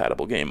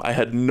zapper-compatible game. I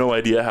had no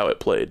idea how it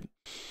played.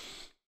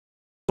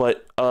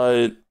 But,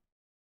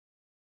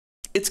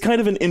 it's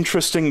kind of an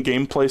interesting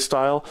gameplay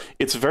style.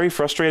 It's very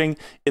frustrating.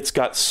 It's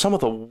got some of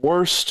the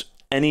worst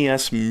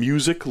NES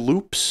music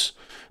loops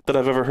that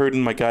I've ever heard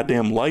in my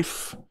goddamn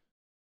life.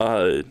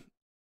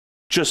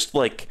 Just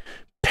like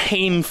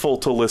painful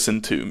to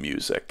listen to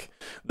music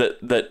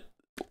that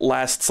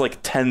lasts like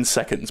 10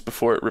 seconds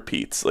before it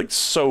repeats. Like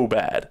so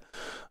bad.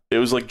 It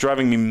was like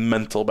driving me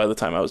mental by the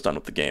time I was done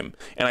with the game.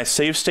 And I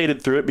save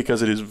stated through it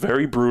because it is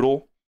very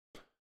brutal.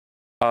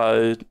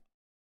 But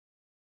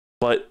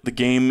the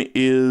game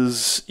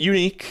is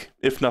unique,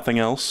 if nothing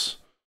else.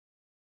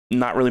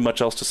 Not really much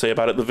else to say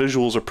about it. The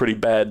visuals are pretty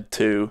bad,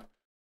 too.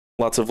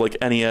 Lots of, like,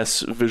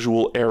 NES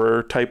visual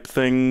error type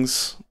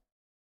things,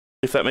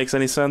 if that makes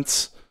any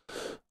sense.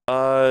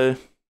 I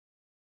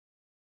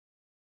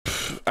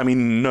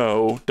mean,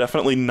 no.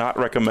 Definitely not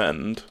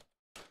recommend.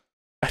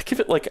 I'd give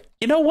it, like...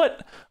 You know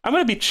what? I'm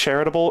gonna be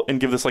charitable and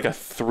give this, like, a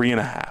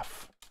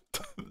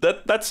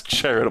 3.5. That's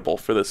charitable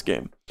for this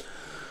game.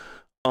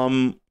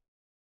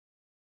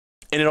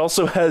 And it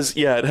also has,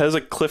 it has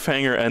a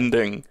cliffhanger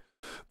ending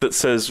that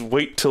says,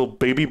 wait till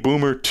Baby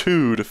Boomer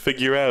 2 to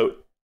figure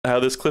out how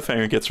this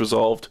cliffhanger gets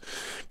resolved.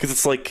 Because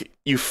it's like,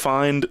 you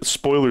find,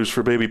 spoilers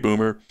for Baby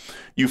Boomer,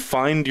 you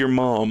find your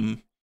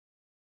mom,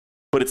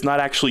 but it's not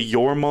actually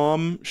your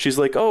mom. She's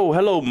like, oh,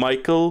 hello,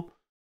 Michael.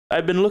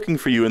 I've been looking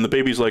for you. And the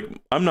baby's like,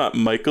 I'm not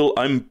Michael,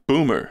 I'm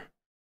Boomer.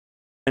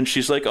 And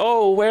she's like,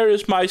 oh, where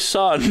is my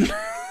son?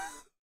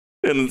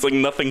 And it's like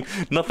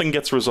nothing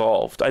gets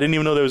resolved. I didn't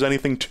even know there was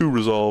anything to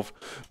resolve.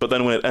 But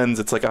then when it ends,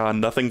 it's like,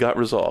 nothing got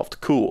resolved.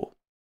 Cool.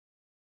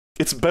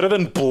 It's better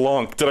than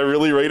Blanc. Did I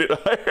really rate it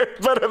higher?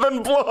 Better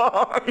than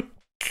Blanc.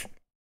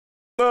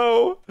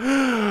 No.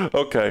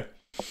 Okay.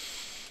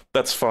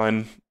 That's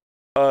fine.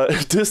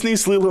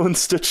 Disney's Lilo and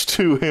Stitch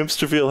 2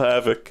 Hamsterville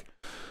Havoc.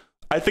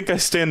 I think I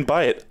stand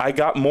by it. I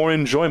got more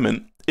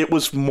enjoyment. It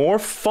was more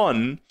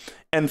fun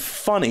and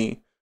funny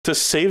to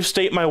save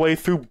state my way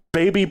through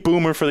Baby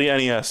Boomer for the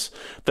NES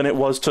than it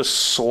was to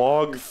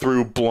slog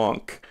through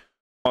Blanc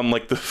on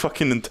like the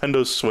fucking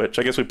Nintendo Switch.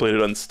 I guess we played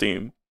it on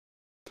Steam.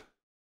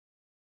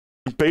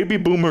 Baby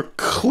Boomer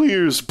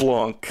clears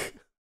Blanc.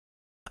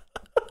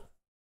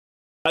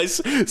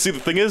 See,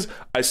 the thing is,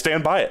 I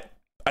stand by it.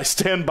 I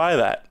stand by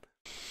that.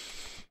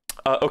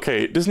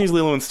 Okay, Disney's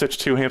Lilo and Stitch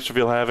 2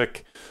 Hamsterville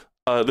Havoc.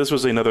 This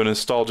was another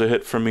nostalgia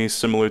hit for me,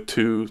 similar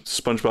to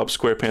SpongeBob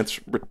SquarePants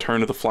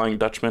Return of the Flying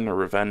Dutchman, or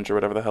Revenge, or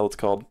whatever the hell it's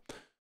called.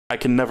 I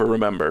can never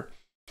remember.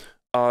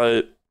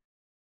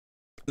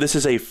 This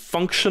is a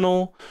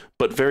functional,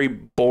 but very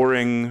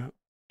boring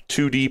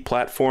 2D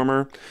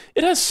platformer.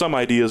 It has some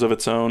ideas of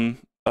its own.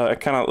 I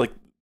kind of like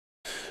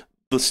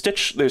the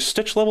Stitch. There's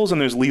Stitch levels and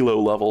there's Lilo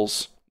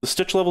levels. The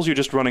Stitch levels, you're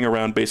just running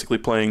around basically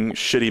playing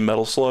shitty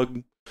Metal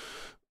Slug,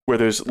 where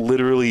there's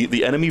literally,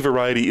 the enemy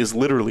variety is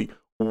literally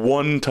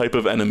one type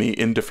of enemy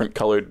in different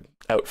colored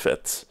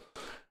outfits,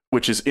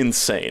 which is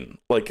insane.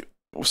 Like,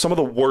 some of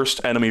the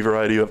worst enemy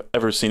variety I've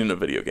ever seen in a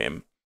video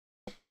game.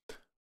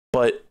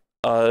 But,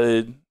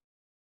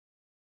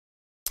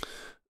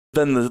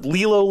 then the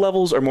Lilo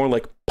levels are more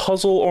like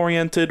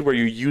puzzle-oriented, where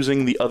you're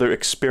using the other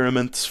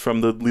experiments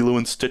from the Lilo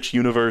and Stitch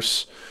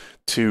universe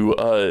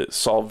to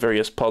solve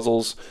various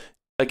puzzles.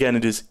 Again,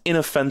 it is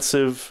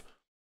inoffensive.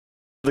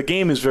 The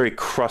game is very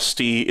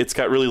crusty. It's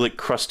got really like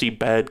crusty,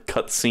 bad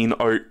cutscene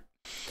art.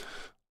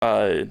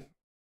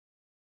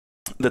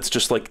 That's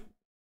just like,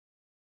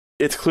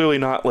 it's clearly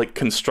not like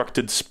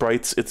constructed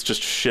sprites. It's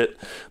just shit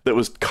that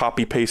was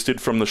copy pasted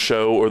from the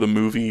show or the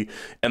movie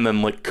and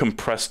then like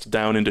compressed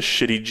down into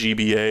shitty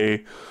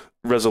GBA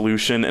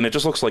resolution. And it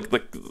just looks like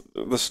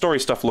the story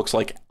stuff looks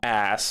like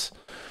ass.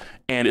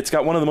 And it's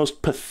got one of the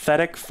most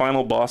pathetic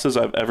final bosses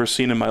I've ever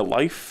seen in my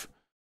life.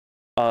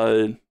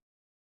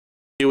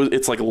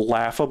 It's like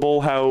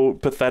laughable how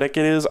pathetic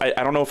it is. I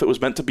don't know if it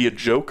was meant to be a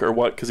joke or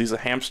what, because he's a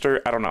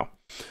hamster. I don't know.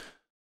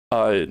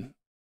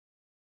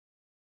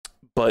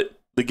 But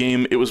the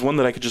game, it was one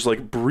that I could just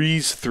like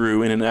breeze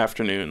through in an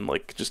afternoon,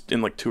 like just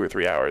in like 2 or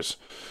 3 hours,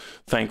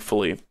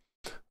 thankfully.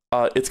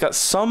 It's got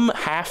some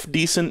half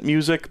decent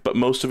music, but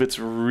most of it's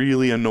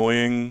really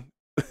annoying,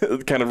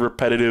 kind of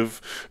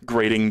repetitive,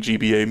 grating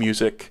GBA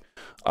music.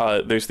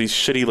 There's these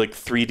shitty like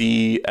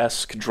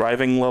 3D-esque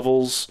driving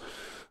levels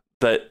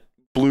that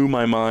blew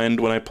my mind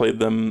when I played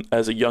them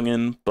as a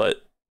youngin',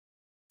 but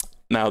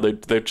now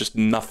they're just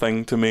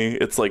nothing to me.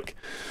 It's like,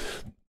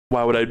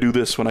 why would I do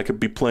this when I could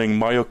be playing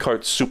Mario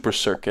Kart Super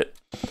Circuit?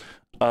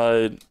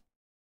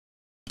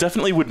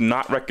 Definitely would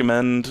not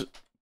recommend,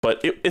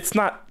 but it's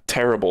not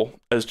terrible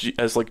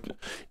as like,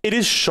 it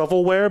is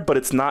shovelware, but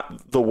it's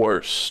not the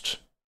worst.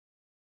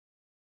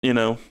 You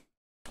know?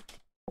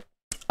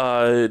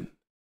 I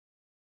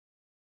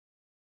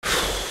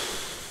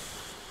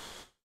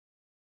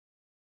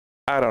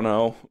don't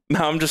know.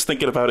 Now I'm just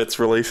thinking about its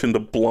relation to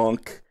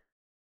Blanc.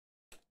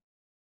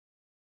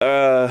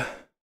 I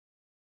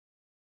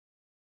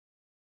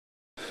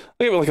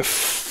give it like a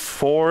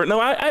 4. No,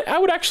 I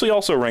would actually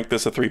also rank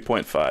this a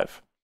 3.5.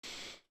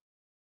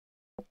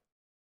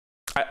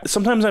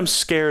 Sometimes I'm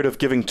scared of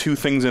giving 2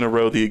 things in a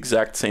row the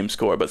exact same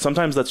score, but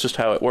sometimes that's just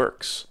how it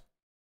works.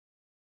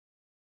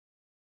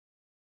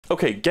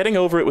 Okay, getting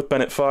over it with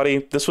Bennett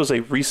Foddy. This was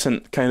a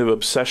recent kind of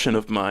obsession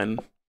of mine.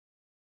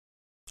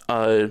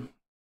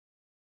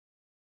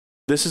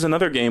 This is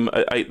another game.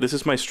 This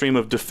is my stream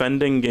of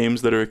defending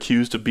games that are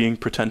accused of being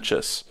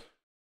pretentious.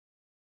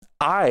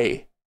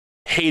 I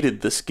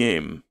hated this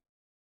game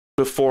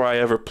before I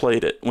ever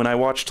played it. When I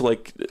watched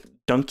like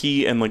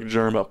Dunkey and like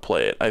Germa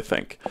play it, I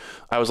think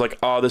I was like,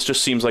 oh, this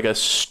just seems like a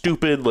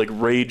stupid like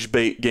rage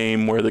bait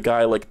game where the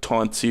guy like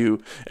taunts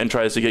you and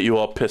tries to get you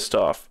all pissed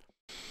off.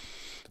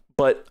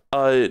 But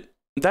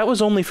that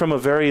was only from a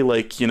very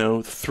like, you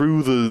know,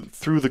 through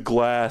the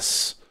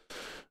glass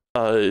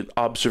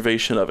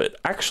observation of it.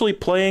 Actually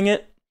playing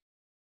it,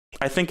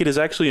 I think it is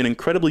actually an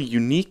incredibly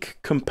unique,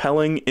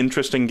 compelling,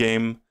 interesting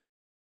game.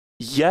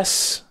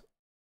 Yes,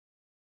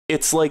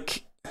 it's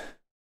like,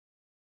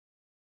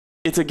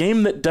 it's a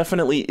game that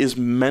definitely is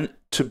meant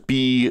to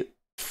be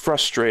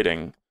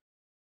frustrating,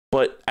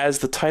 but as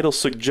the title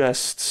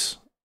suggests,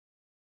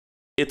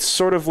 it's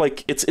sort of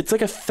like, it's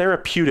like a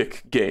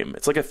therapeutic game.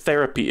 It's like a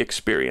therapy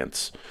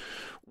experience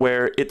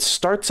where it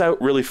starts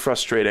out really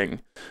frustrating,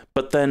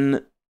 but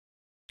then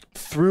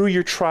through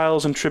your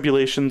trials and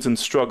tribulations and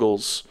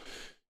struggles,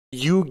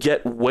 you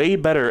get way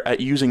better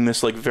at using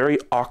this like very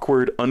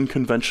awkward,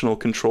 unconventional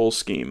control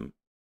scheme.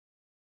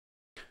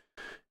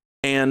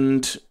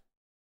 And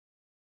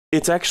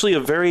it's actually a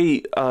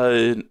very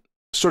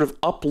sort of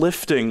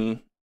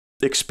uplifting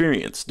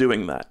experience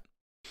doing that,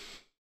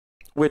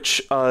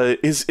 which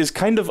is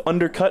kind of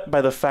undercut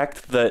by the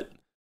fact that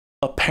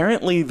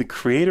apparently the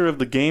creator of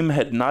the game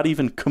had not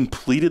even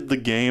completed the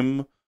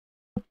game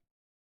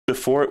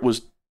before it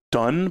was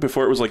done,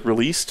 before it was like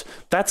released.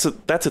 That's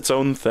its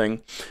own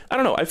thing. I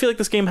don't know. I feel like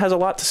this game has a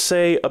lot to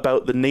say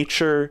about the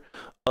nature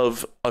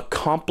of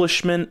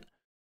accomplishment,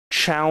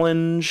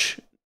 challenge,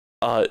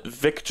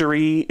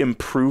 victory,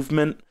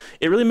 improvement.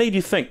 It really made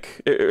you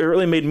think. It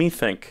really made me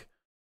think.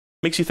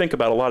 Makes you think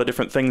about a lot of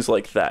different things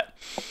like that.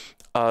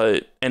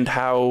 And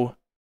how,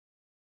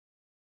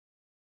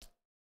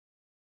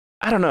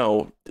 I don't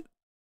know,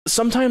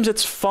 sometimes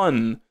it's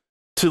fun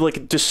to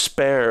like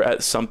despair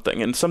at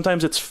something, and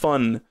sometimes it's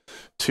fun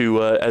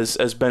to,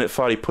 as Bennett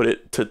Foddy put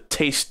it, to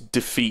taste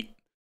defeat.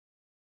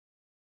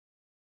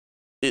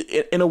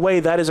 In a way,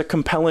 that is a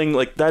compelling,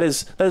 like that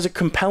is a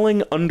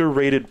compelling,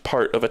 underrated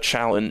part of a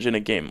challenge in a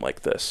game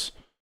like this.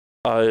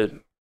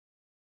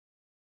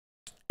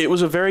 It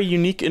was a very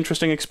unique,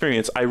 interesting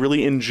experience. I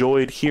really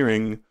enjoyed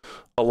hearing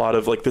a lot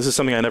of, like, this is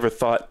something I never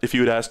thought, if you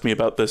had asked me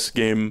about this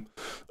game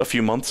a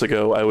few months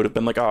ago, I would have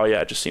been like, oh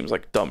yeah, it just seems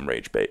like dumb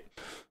rage bait.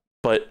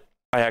 But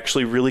I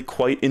actually really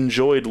quite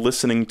enjoyed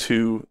listening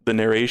to the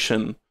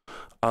narration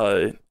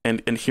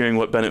and hearing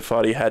what Bennett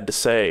Foddy had to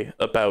say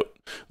about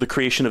the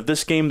creation of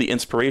this game, the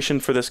inspiration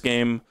for this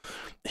game,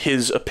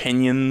 his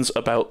opinions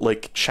about,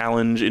 like,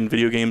 challenge in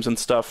video games and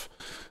stuff.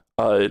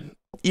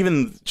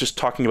 Even just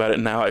talking about it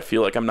now, I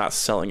feel like I'm not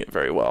selling it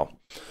very well.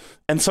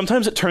 And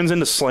sometimes it turns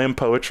into slam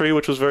poetry,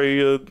 which was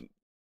very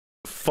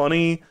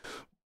funny,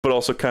 but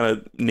also kind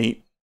of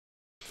neat.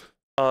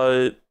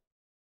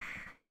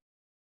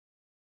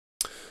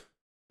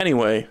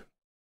 Anyway,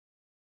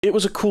 it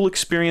was a cool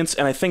experience,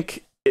 and I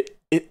think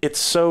it's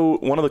so...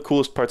 One of the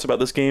coolest parts about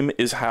this game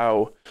is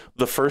how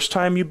the first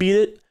time you beat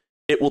it,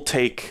 it will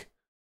take...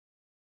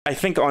 I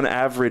think on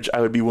average,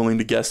 I would be willing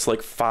to guess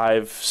like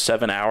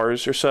 5-7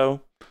 hours or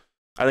so.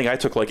 I think I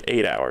took like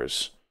 8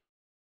 hours.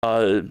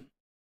 But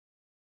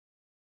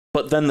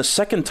then the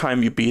second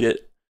time you beat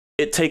it,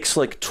 it takes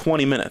like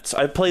 20 minutes.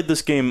 I've played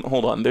this game...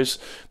 Hold on, there's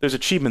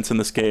achievements in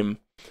this game.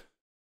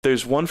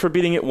 There's one for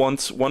beating it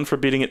once, one for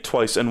beating it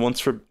twice, and one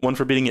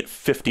for beating it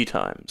 50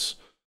 times.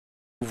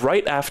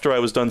 Right after I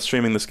was done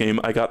streaming this game,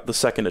 I got the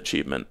second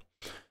achievement.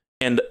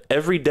 And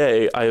every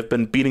day, I have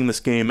been beating this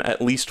game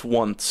at least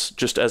once,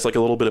 just as like a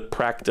little bit of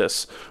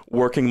practice,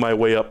 working my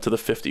way up to the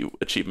 50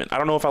 achievement. I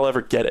don't know if I'll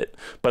ever get it,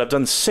 but I've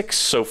done 6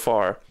 so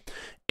far.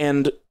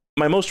 And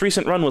my most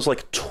recent run was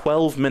like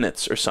 12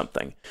 minutes or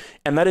something.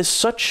 And that is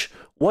such...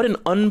 What an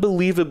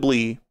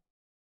unbelievably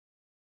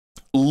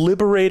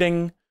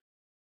liberating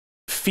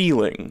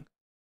feeling.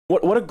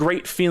 What a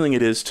great feeling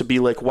it is to be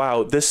like,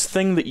 wow, this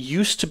thing that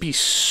used to be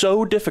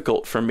so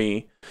difficult for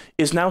me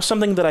is now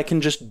something that I can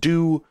just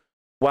do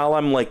while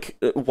I'm like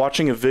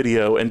watching a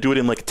video and do it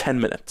in like 10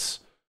 minutes.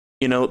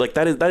 You know, like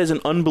that is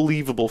an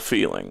unbelievable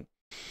feeling.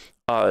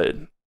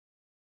 And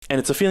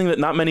it's a feeling that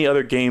not many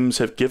other games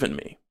have given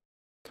me.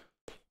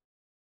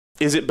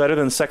 Is it better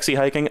than Sexy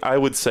Hiking? I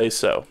would say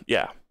so,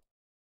 yeah.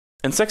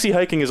 And Sexy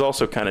Hiking is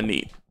also kind of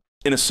neat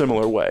in a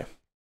similar way.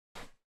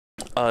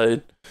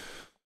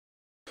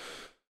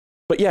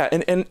 But yeah,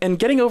 and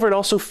Getting Over It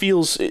also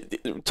feels,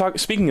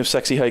 speaking of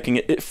Sexy Hiking,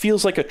 it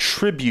feels like a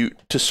tribute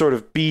to sort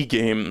of B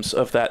games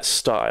of that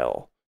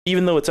style,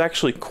 even though it's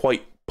actually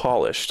quite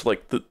polished.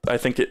 Like, I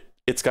think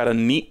it's got a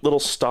neat little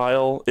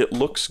style, it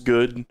looks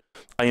good,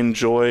 I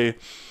enjoy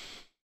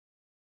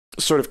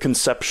sort of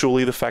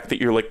conceptually the fact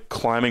that you're like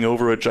climbing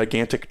over a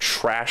gigantic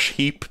trash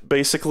heap,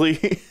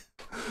 basically.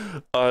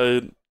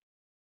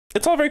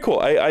 It's all very cool.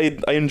 I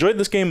enjoyed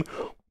this game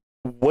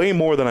way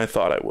more than I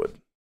thought I would.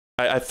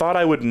 I thought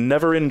I would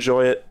never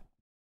enjoy it.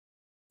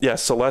 Yeah,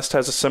 Celeste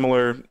has a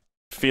similar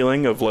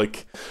feeling of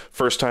like,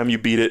 first time you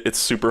beat it, it's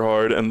super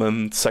hard, and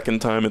then second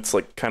time it's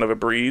like kind of a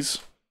breeze.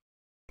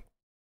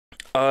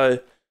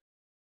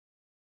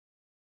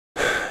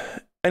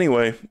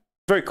 Anyway,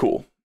 very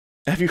cool.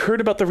 Have you heard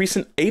about the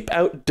recent Ape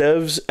Out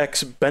Devs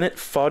x Bennett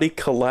Foddy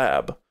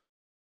collab?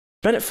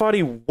 Bennett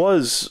Foddy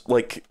was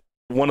like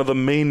one of the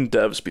main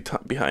devs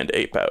behind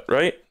Ape Out,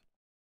 right?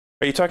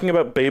 Are you talking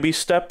about Baby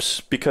Steps?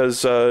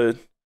 Because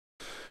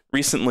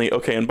recently,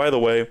 okay, and by the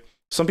way,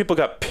 some people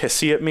got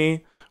pissy at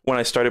me when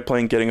I started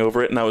playing Getting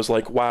Over It, and I was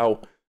like,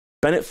 wow,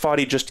 Bennett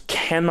Foddy just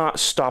cannot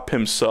stop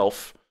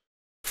himself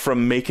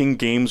from making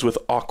games with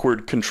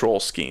awkward control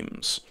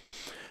schemes.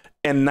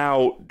 And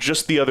now,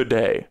 just the other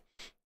day,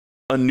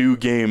 a new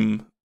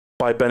game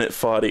by Bennett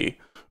Foddy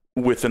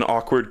with an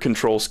awkward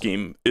control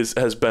scheme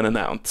has been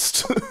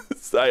announced.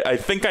 I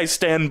think I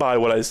stand by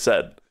what I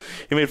said.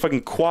 He made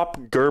fucking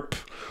QWOP, GURP,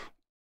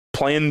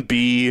 Plan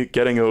B,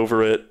 Getting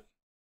Over It,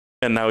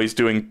 and now he's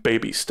doing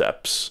Baby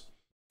Steps.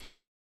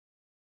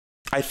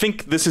 I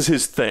think this is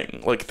his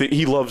thing. Like,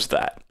 he loves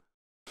that.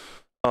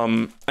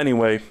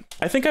 Anyway,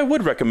 I think I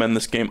would recommend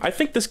this game. I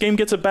think this game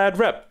gets a bad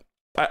rep.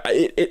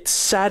 It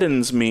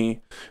saddens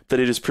me that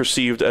it is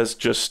perceived as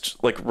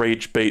just, like,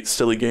 rage bait,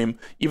 silly game,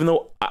 even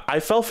though I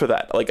fell for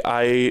that. Like,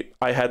 I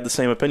had the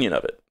same opinion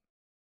of it.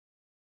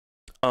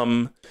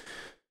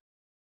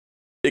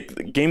 The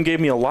game gave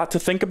me a lot to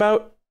think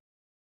about,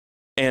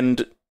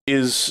 and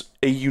is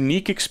a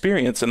unique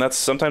experience, and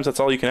sometimes that's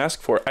all you can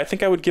ask for. I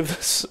think I would give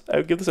this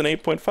an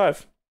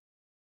 8.5.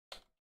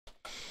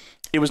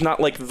 It was not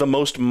like the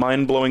most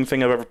mind-blowing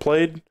thing I've ever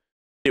played.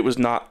 It was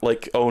not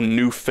like, oh,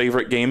 new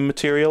favorite game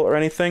material or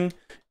anything.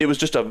 It was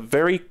just a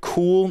very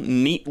cool,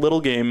 neat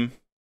little game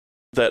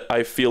that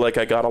I feel like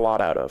I got a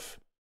lot out of.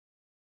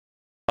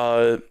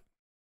 And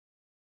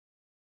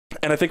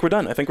I think we're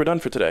done. I think we're done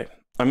for today.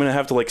 I'm going to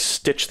have to like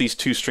stitch these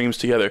two streams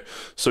together,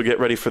 so get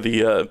ready for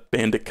the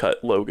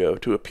Bandicut logo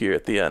to appear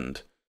at the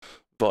end.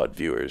 VOD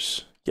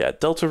viewers. Yeah,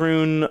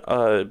 Deltarune,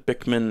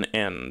 Bikmin,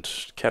 and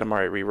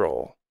Katamari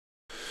Reroll.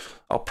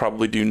 I'll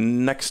probably do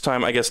next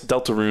time. I guess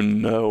Deltarune,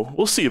 no.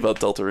 We'll see about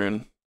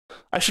Deltarune.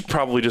 I should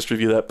probably just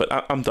review that,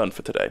 but I'm done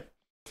for today.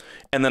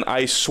 And then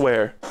I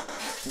swear,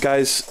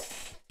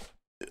 guys,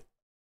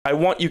 I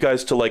want you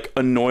guys to like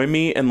annoy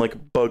me and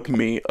like bug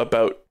me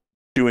about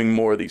doing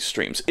more of these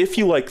streams. If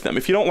you like them.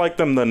 If you don't like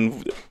them,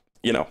 then,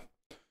 you know,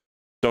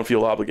 don't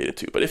feel obligated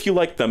to. But if you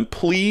like them,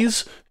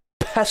 please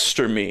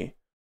pester me.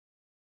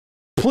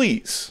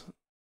 Please.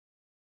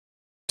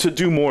 To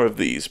do more of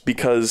these,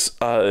 because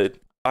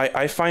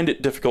I find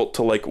it difficult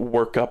to like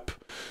work up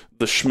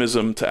the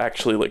schmism to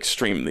actually like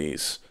stream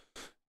these,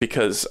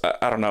 because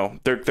I don't know,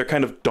 they're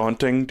kind of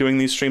daunting doing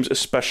these streams,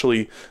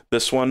 especially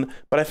this one.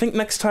 But I think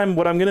next time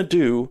what I'm gonna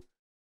do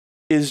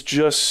is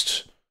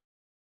just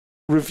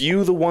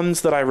review the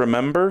ones that I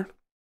remember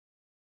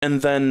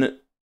and then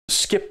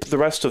skip the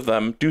rest of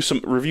them,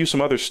 review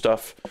some other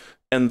stuff,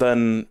 and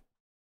then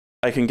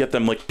I can get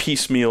them like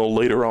piecemeal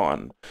later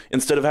on,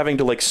 instead of having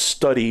to like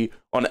study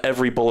on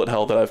every bullet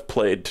hell that I've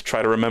played to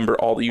try to remember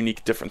all the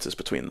unique differences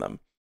between them,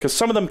 because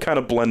some of them kind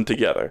of blend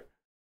together.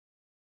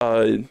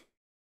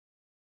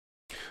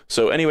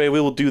 So anyway,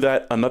 we will do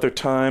that another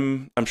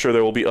time. I'm sure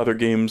there will be other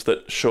games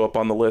that show up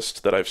on the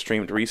list that I've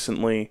streamed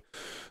recently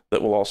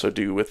that we'll also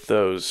do with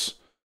those.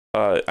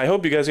 I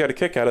hope you guys got a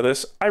kick out of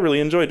this. I really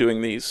enjoy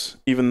doing these,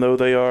 even though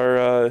they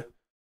are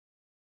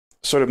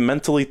sort of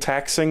mentally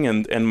taxing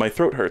and my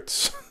throat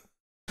hurts.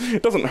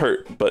 It doesn't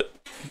hurt, but,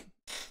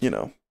 you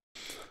know.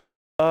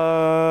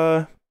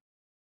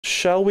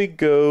 Shall we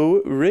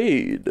go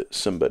raid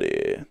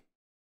somebody?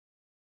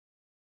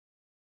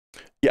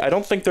 Yeah, I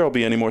don't think there'll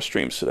be any more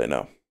streams today,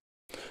 no.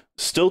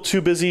 Still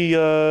too busy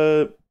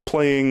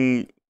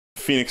playing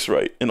Phoenix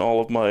Wright in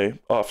all of my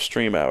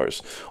off-stream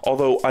hours.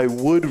 Although I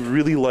would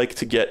really like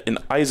to get an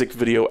Isaac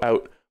video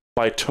out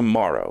by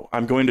tomorrow.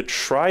 I'm going to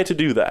try to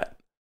do that.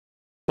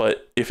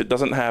 But if it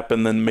doesn't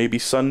happen, then maybe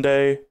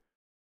Sunday.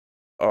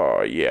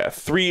 Oh yeah,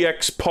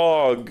 3x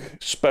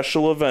Pog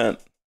special event.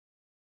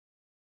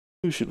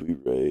 Who should we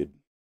raid?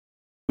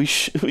 We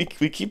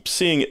keep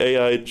seeing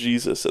AI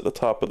Jesus at the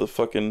top of the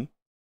fucking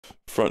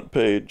front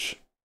page.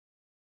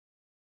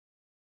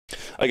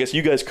 I guess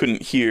you guys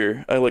couldn't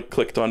hear. I like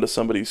clicked onto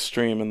somebody's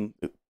stream and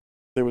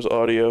there was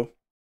audio.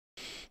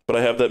 But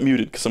I have that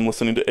muted because I'm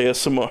listening to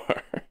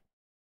ASMR.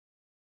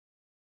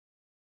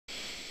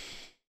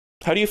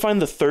 How do you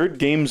find the third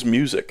game's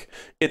music?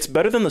 It's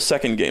better than the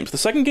second game's. The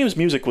second game's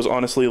music was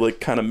honestly like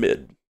kind of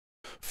mid.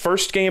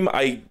 First game,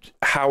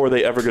 how are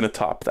they ever going to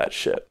top that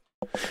shit?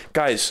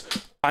 Guys,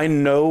 I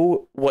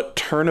know what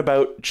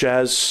Turnabout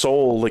Jazz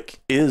Soul like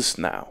is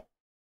now.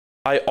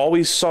 I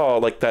always saw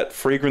like that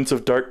Fragrance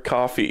of Dark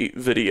Coffee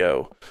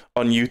video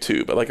on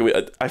YouTube. Like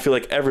I feel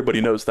like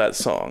everybody knows that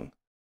song.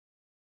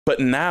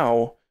 But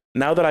now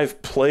that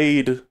I've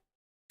played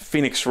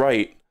Phoenix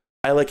Wright,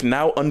 I like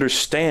now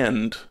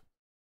understand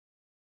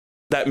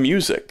that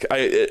music.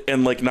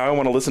 And like now I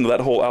want to listen to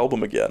that whole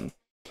album again.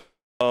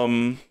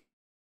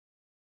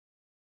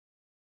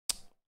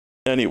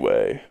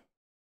 Anyway,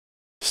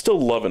 still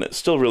loving it.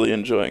 Still really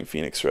enjoying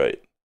Phoenix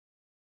Wright.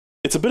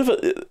 It's a bit of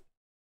a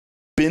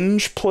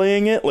binge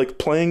playing it, like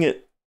playing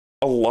it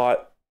a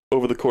lot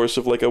over the course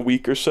of like a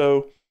week or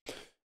so.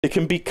 It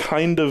can be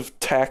kind of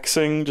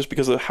taxing just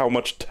because of how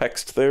much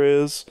text there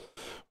is,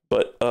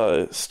 but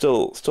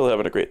still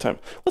having a great time.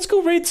 Let's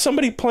go raid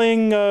somebody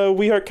playing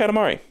We Heart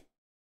Katamari.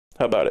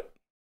 How about it?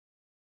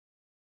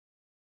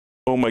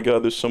 Oh my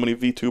god, there's so many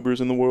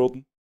VTubers in the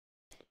world.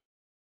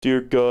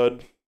 Dear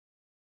God.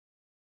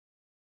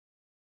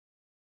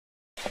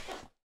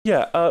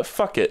 Yeah,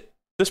 fuck it.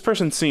 This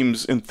person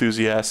seems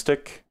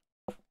enthusiastic.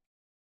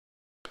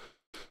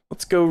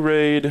 Let's go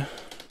raid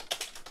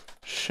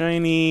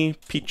Shiny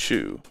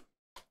Pichu.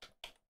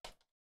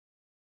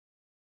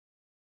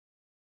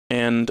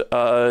 And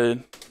I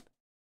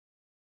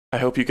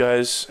hope you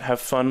guys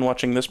have fun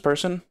watching this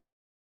person.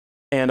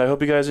 And I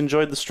hope you guys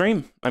enjoyed the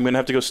stream. I'm going to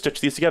have to go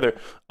stitch these together.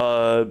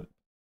 Oh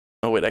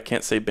wait, I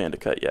can't say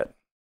Bandicut yet.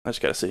 I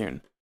just got to sit here and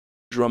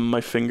drum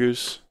my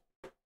fingers.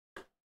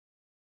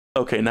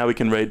 Okay, now we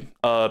can raid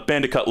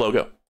Bandicut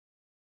logo.